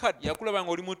drunkard. yakulaba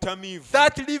ng'oli mutamiivu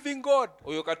That living God,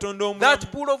 oyo katonda omulamu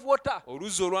that pool of water,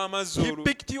 oluzzi olw'amazzi He olwo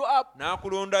picked you up.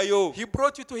 n'akulondayo He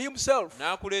brought you to Himself.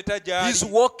 n'akuleeta He's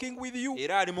gy'ali walking with you.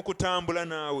 era ali mu kutambula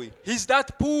naawe He's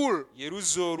that pool ye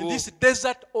luzzi in olwo this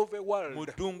desert of a mu world.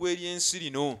 ddungu ery'ensi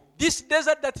lino This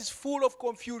desert that is full of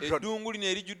confusion. eddungu lino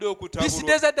erijjudde This okutabulwa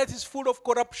desert that is full of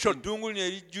corruption. eddungu lino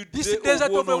erijjudde This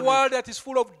desert of a obwonoonyi world that is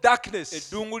full of darkness.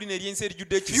 eddungu lino ery'ensi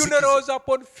erijjudde Funerals ekizikiza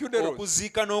upon funerals.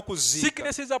 okuziika n'okuziika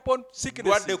Sicknesses upon ndwadde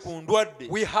sicknesses. ku ndwadde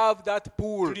We have that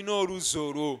pool. tulina oluzzi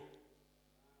olwo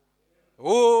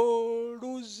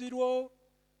Oluzzi lwo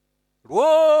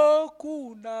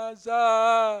lw'okunaza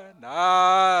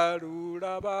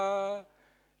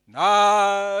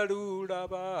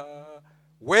nalulaba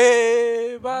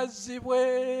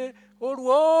weebazibwe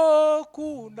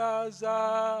olw'okunaza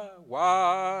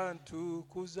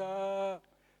wantukuza.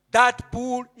 That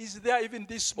pool is there even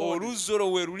this morning. oluzzi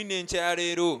olwo we luli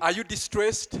n'enkyaleero Are you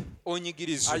distressed?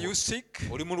 onyigirizibwa Are you sick?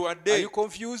 oli Are mulwadde you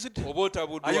confused? oba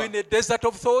otabuddwa Are you in a desert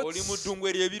of oli mu thoughts? ddungu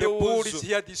The pool is ery'ebirowoozo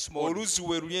here this morning. oluzzi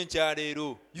we luli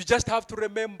enkyaleero You just have to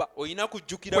remember olina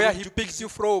kujjukira where He bujjukizi picks you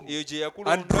from eyo gye and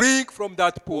yakulonda drink from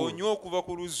that pool onywe okuva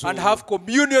ku luzzi and olwo have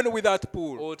communion with that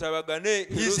pool. otabagane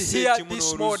He's era here osse ekimu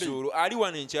this n'oluzzi morning. olwo ali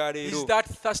wano Is enkyaleero that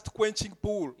thirst quenching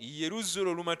pool, ye luzzi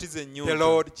olwo lumatiza the ennyonta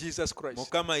Lord Jesus Christ.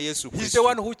 mukama yesu He's the kristo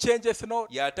one who changeth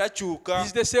not. y'atakyuka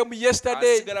He's the same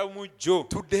yesterday, asigala mujjo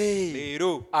today,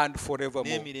 leero and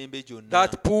forevermore. n'emirembe gyonna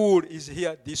That pool is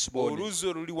here this morning. oluzzi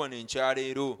oluli wano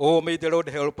enkyaleero Oh, may the Lord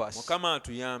help us mukama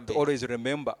atuyambe to always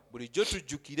remember. bulijjo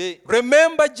tujjukire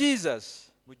Remember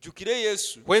Jesus mujjukire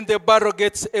yesu when the barrel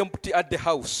gets empty at the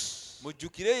house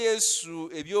mujjukire yesu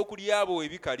ebyokulya abo we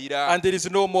bikalira and there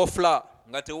is no more flour.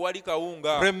 nga tewali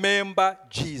kawunga Remember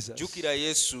Jesus. jjukira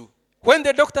yesu When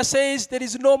the doctor says there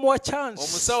is no more chance,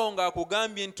 omusawo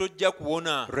ng'akugambye nti tojja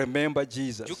kuwona remember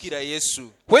Jesus. jjukira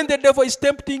yesu When the devil is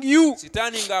tempting you,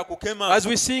 sitaani ng'akukema as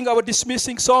we sing our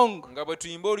dismissing song, nga bwe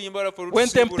tuyimba oluyimba lwaffe when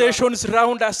olutusiibula temptations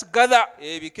round us gather,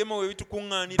 ebikemo bwe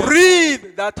bitukuŋŋaanira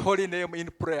breathe that holy name in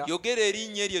prayer. yogera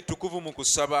erinnya eryo ettukuvu mu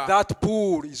kusaba That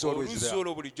pool is always oluzzi there.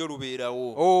 olwo bulijjo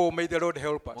lubeerawo Oh, may the Lord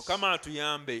help us. mukama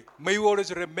atuyambe May we always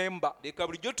remember leka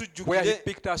bulijjo where He tujjukire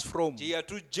picked us from. gye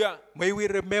yatujja May we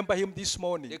remember Him this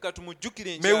morning. leka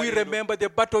tumujjukire May we enkyaleero remember the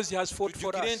battles He has fought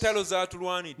for tujjukire us. entalo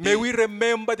z'atulwanidde May we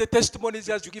remember the testimonies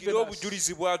He has tujjukire given us.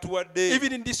 obujulizi bw'atuwadde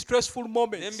Even in these stressful ne mu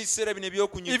moments, biseera bino even in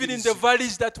the ebyokunyigiriza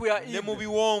valleys that we are ne mu in,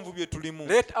 biwonvu bye tulimu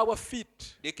let our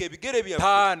feet leka ebigere byaffe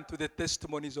turn to the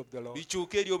testimonies of the Lord.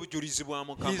 bikyuke eri obujulizi bwa He's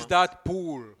mukama that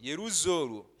pool. ye luzzi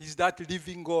olwo He's that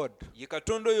living God. ye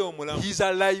katonda oyo omulamu He's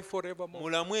alive forevermore.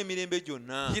 mulamu emirembe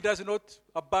gyonna He does not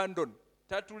abandon.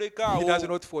 He does tatulekaawo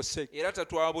not forsake. era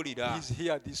tatwabulira He's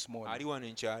here this morning. ali wano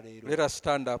enkyaleero Let us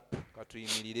stand up.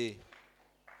 katuyimirire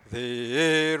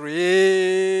There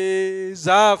is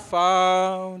a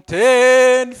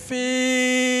fountain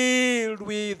filled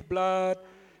with blood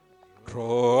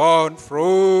drawn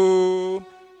from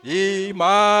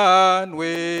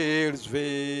Emmanuel's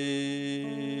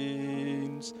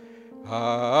veins,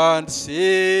 and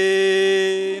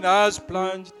sinners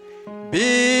plunged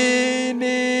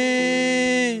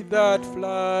beneath that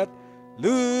flood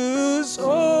lose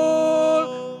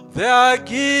all their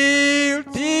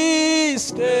guilty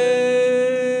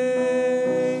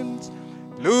stains,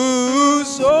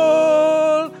 lose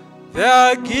all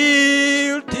their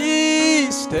guilty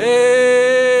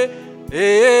stains,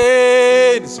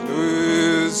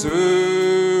 lose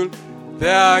all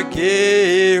their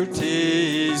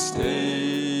guilty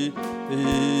stains,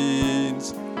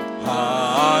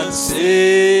 and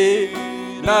sinners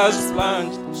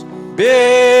plunged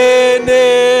beneath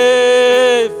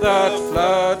that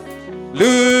flood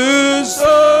lose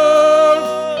all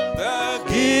the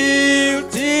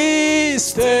guilty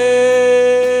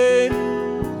stain.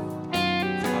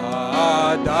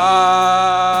 The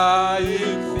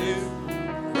dying thief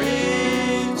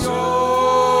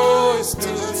rejoiced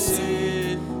to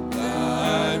see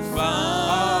that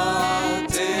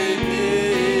fountain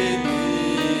in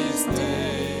his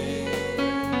day,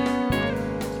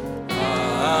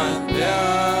 and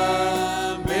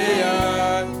there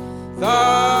beyond the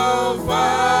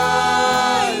valley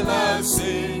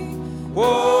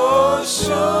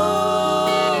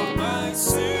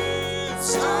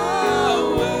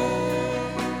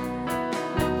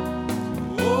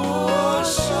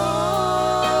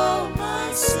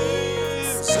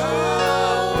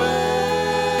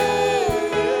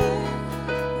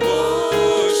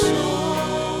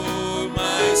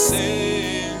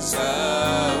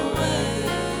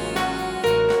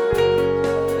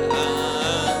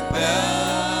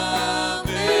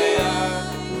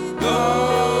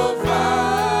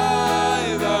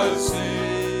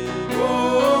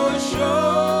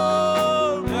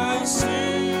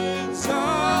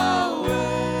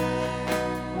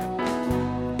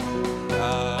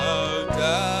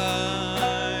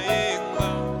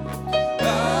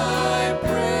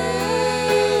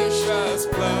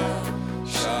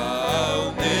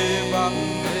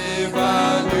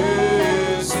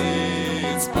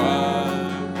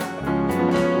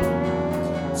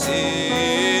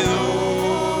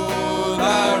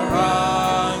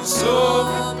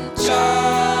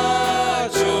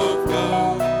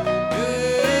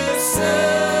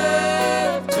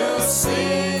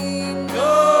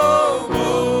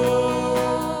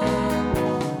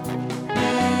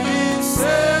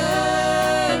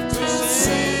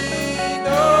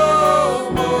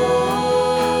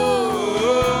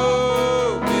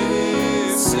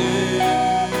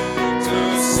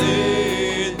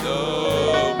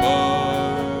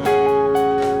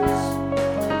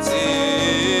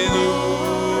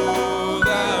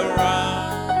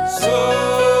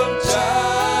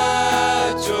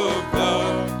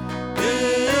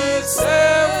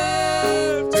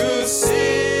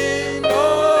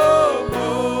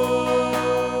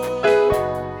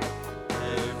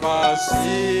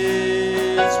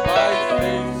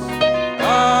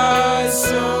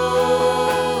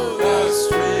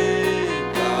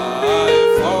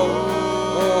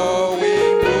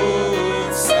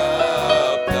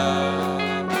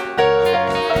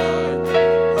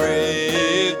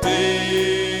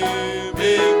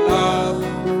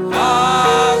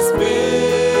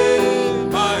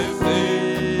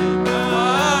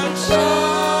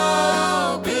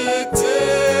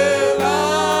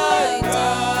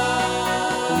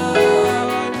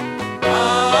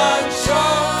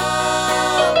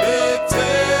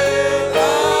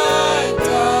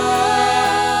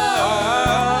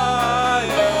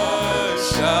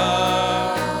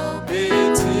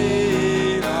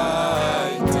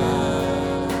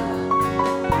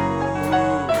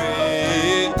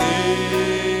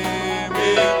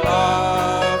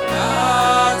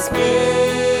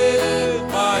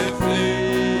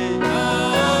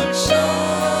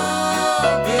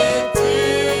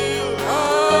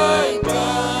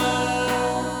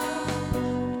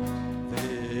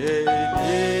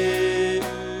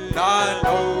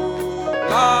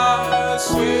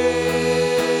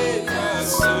sweeter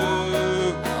song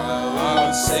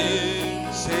I'll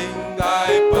sing, sing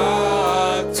thy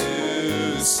power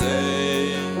to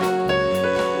save.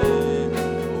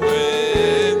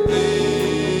 When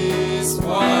this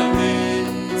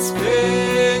morning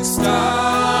speaks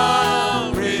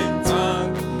down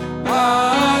return,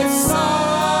 thy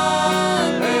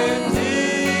silent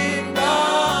in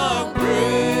the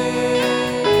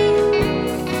grave,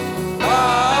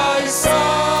 thy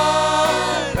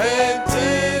silent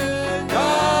in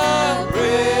the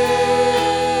grave,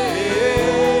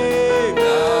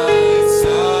 thy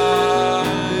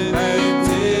silent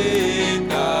in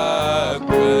the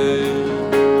grave.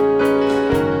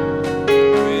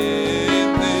 When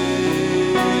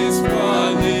this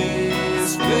morning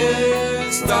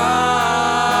speaks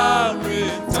down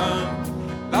return,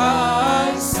 thy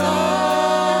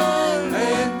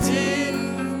silent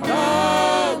in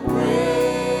the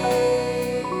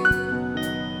grave.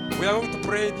 We are going to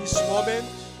pray this moment.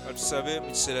 Katusabe mu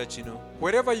kiseera kino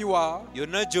Wherever you are,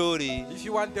 yonna gy'oli if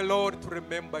you want the Lord to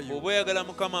remember you, oba oyagala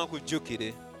Mukama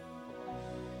akujjukire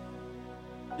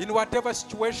in whatever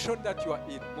situation that you are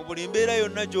in, mu buli mbeera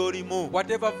yonna gy'olimu,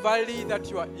 whatever valley that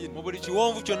you are in, mu buli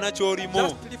kiwonvu kyonna ky'olimu,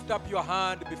 just lift up your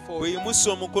hand before you.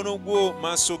 weeyimusa omukono gwo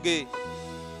maaso ge.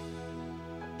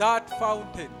 That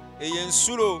fountain Eyo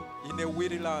ensulo in a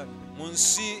weary land, mu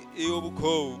nsi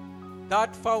ey'obukoowu,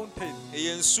 that fountain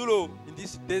eyo ensulo in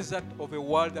this desert of a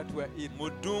world that we are in, mu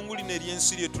ddungu lino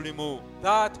ery'ensi lye tulimu,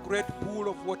 that great pool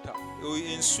of water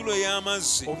ensulo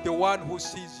ey'amazzi of the one who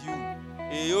sees you,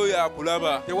 eyo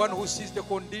yakulaba, the one who sees the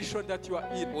condition that you are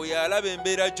in, oyo alaba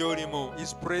embeera gy'olimu,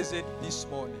 is present this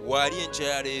morning. waali enkya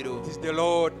ya leero, It is the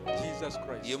Lord Jesus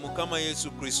Christ. ye Mukama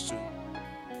Yesu Kristo.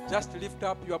 Just lift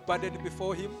up your burden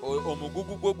before Him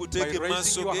Omugugu gwo by guteeke mu raising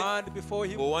maaso your ge, hand before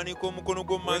Him. ng'owanika omukono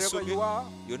gwo mu maaso Wherever ge, you are,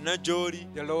 yonna gy'oli,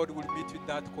 the Lord will meet with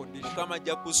that condition. Mukama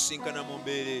ajja kusinkana mu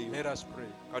mbeera eyo. Let us pray.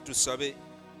 Katusabe.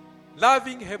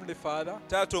 Loving Heavenly Father,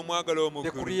 Taata omwagala the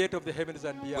omugulu, creator of the heavens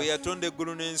and the bwe earth, yatonda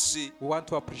eggulu n'ensi, we want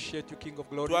to appreciate you, King of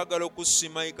Glory, twagala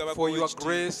okusiima Ye Kabaka for your w'ekitiibwa,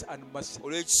 grace and mercy.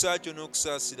 olw'ekisa kyo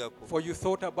n'okusaasirako, For you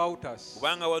thought about us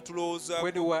kubanga watulowoozaako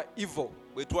when we were evil,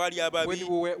 bwe twali when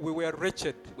ababi, we were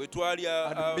wretched, bwe twali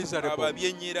and miserable.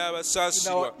 ababyennyera in our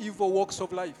abasaasirwa evil walks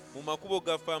of life. mu makubo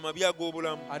gaffe amabi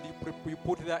ag'obulamu, And you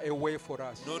put there a way for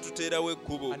us. n'otuteerawo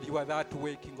ekkubo, And you are that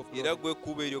way, King of era Glory. gwe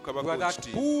ekkubo eryo You Kabaka are that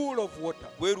w'ekitiibwa, pool of water.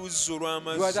 gwe luzzi You are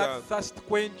olw'amazzi that ago, thirst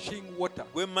quenching water.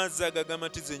 gwe mazzi ago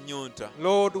agamatiza ennyonta.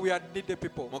 Lord, we are needy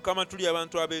people. Mukama tuli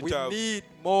abantu We abeetaavu, need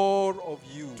more of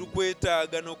you.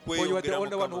 tukwetaaga For you are the n'okweyongera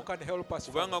only one who Mukama, can help us.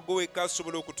 kubanga Father. gwe wekka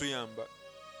asobola okutuyamba.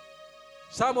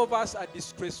 Some of us are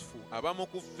distressful. Abamu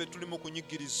ku ffe tuli mu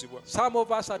kunyigirizibwa, Some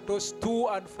of us are tossed to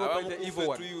and fro by abamu the ku evil ffe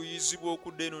one. tuyuyizibwa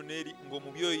okudda eno n'eri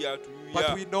ng'omubi oyo But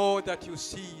atuyuya, we know that you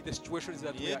see the situations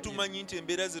that we naye are in. tumanyi nti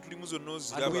embeera ze tulimu zonna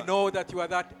And we oziraba, know that you are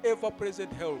that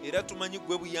ever-present help era tumanyi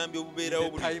gwe buyambi in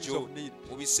obubeerawo the times bulijjo of need.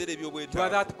 mu biseera You are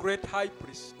eby'obwetaavu. that great high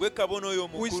priest Gwe kabona oyo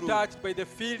who is omukulu touched by the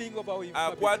feeling of our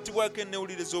infirmity. akwatibwako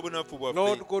ennewulire z'obunafu bwaffe.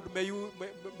 Lord God, may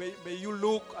you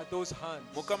look at those hands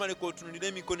Mukama leka otunulire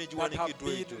emikono that have egiwanikiddwa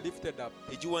been egyo, lifted up.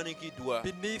 egiwanikiddwa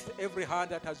Beneath every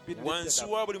hand that has been lifted wansi up,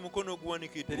 wa buli mukono there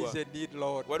oguwanikiddwa is a need,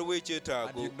 Lord, waliwo and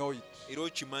ekyetaago, you know it. era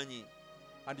okimanyi,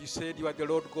 And you said you are the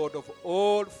Lord God of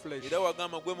all flesh. era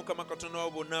wagamba gwe Mukama Katonda wa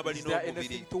bonna Is abalina there omubiri.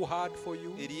 anything too hard for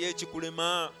you? Eriyo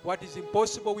ekikulema, What is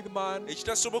impossible with man,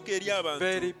 ekitasoboka eri abantu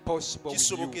very possible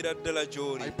with you. kisobokera ddala I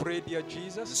gy'oli. pray, dear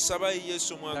Jesus, Nsaba Ye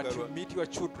Yesu that you omwagalwa, meet your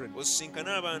children osinkane in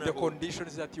abaana the bo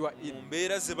conditions that you are mu in.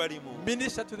 mbeera ze balimu,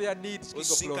 Minister to their needs, King of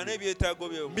osinkane Glory. ebyetaago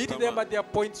bye Meet them Mukama, at their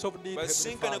points of need, Heavenly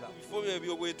basinkane Father, ku bifo bye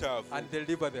eby'obwetaavu, and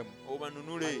deliver them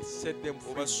obanunule, and set them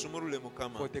free obasumulule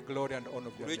Mukama, for the glory and honor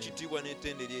of your name. olw'ekitiibwa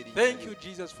n'ettendo eri Thank you,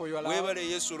 Jesus, for your love. weebale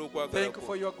Yesu olw'okwagala Thank you kwo,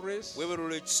 for your grace. weebale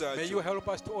olw'ekisa May kyo. you help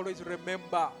us to always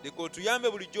remember Leka otuyambe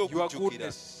bulijjo your okujjukira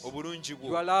goodness, obulungi bwo,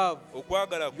 your love,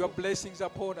 okwagala your kwo, blessings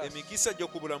upon us, emikisa gyo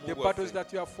ku bulamu the battles bwaffe,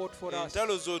 that you have fought for us,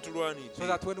 entalo so z'otulwanidde,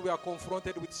 that when we are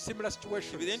confronted with similar kibire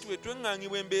situations, nti bwe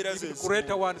tweŋŋaŋŋibwa embeera even ze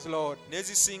greater ones, Lord,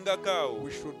 n'ezisingako awo,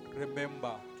 we should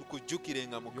remember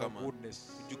tukujjukirenga your Mukama,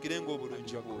 goodness tujjukirenga and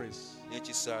obulungi your bwo grace.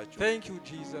 n'ekisa kyo. Thank you,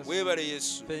 Jesus. Weebale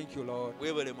Yesu, Thank you, Lord,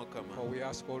 weebale Mukama, for we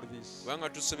ask all this kubanga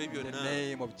tusaba in the byonna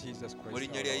name of Jesus mu Christ.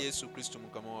 linnya our lya Lord. Yesu Kristo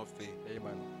Mukama waffe.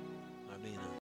 Amen. Amiina.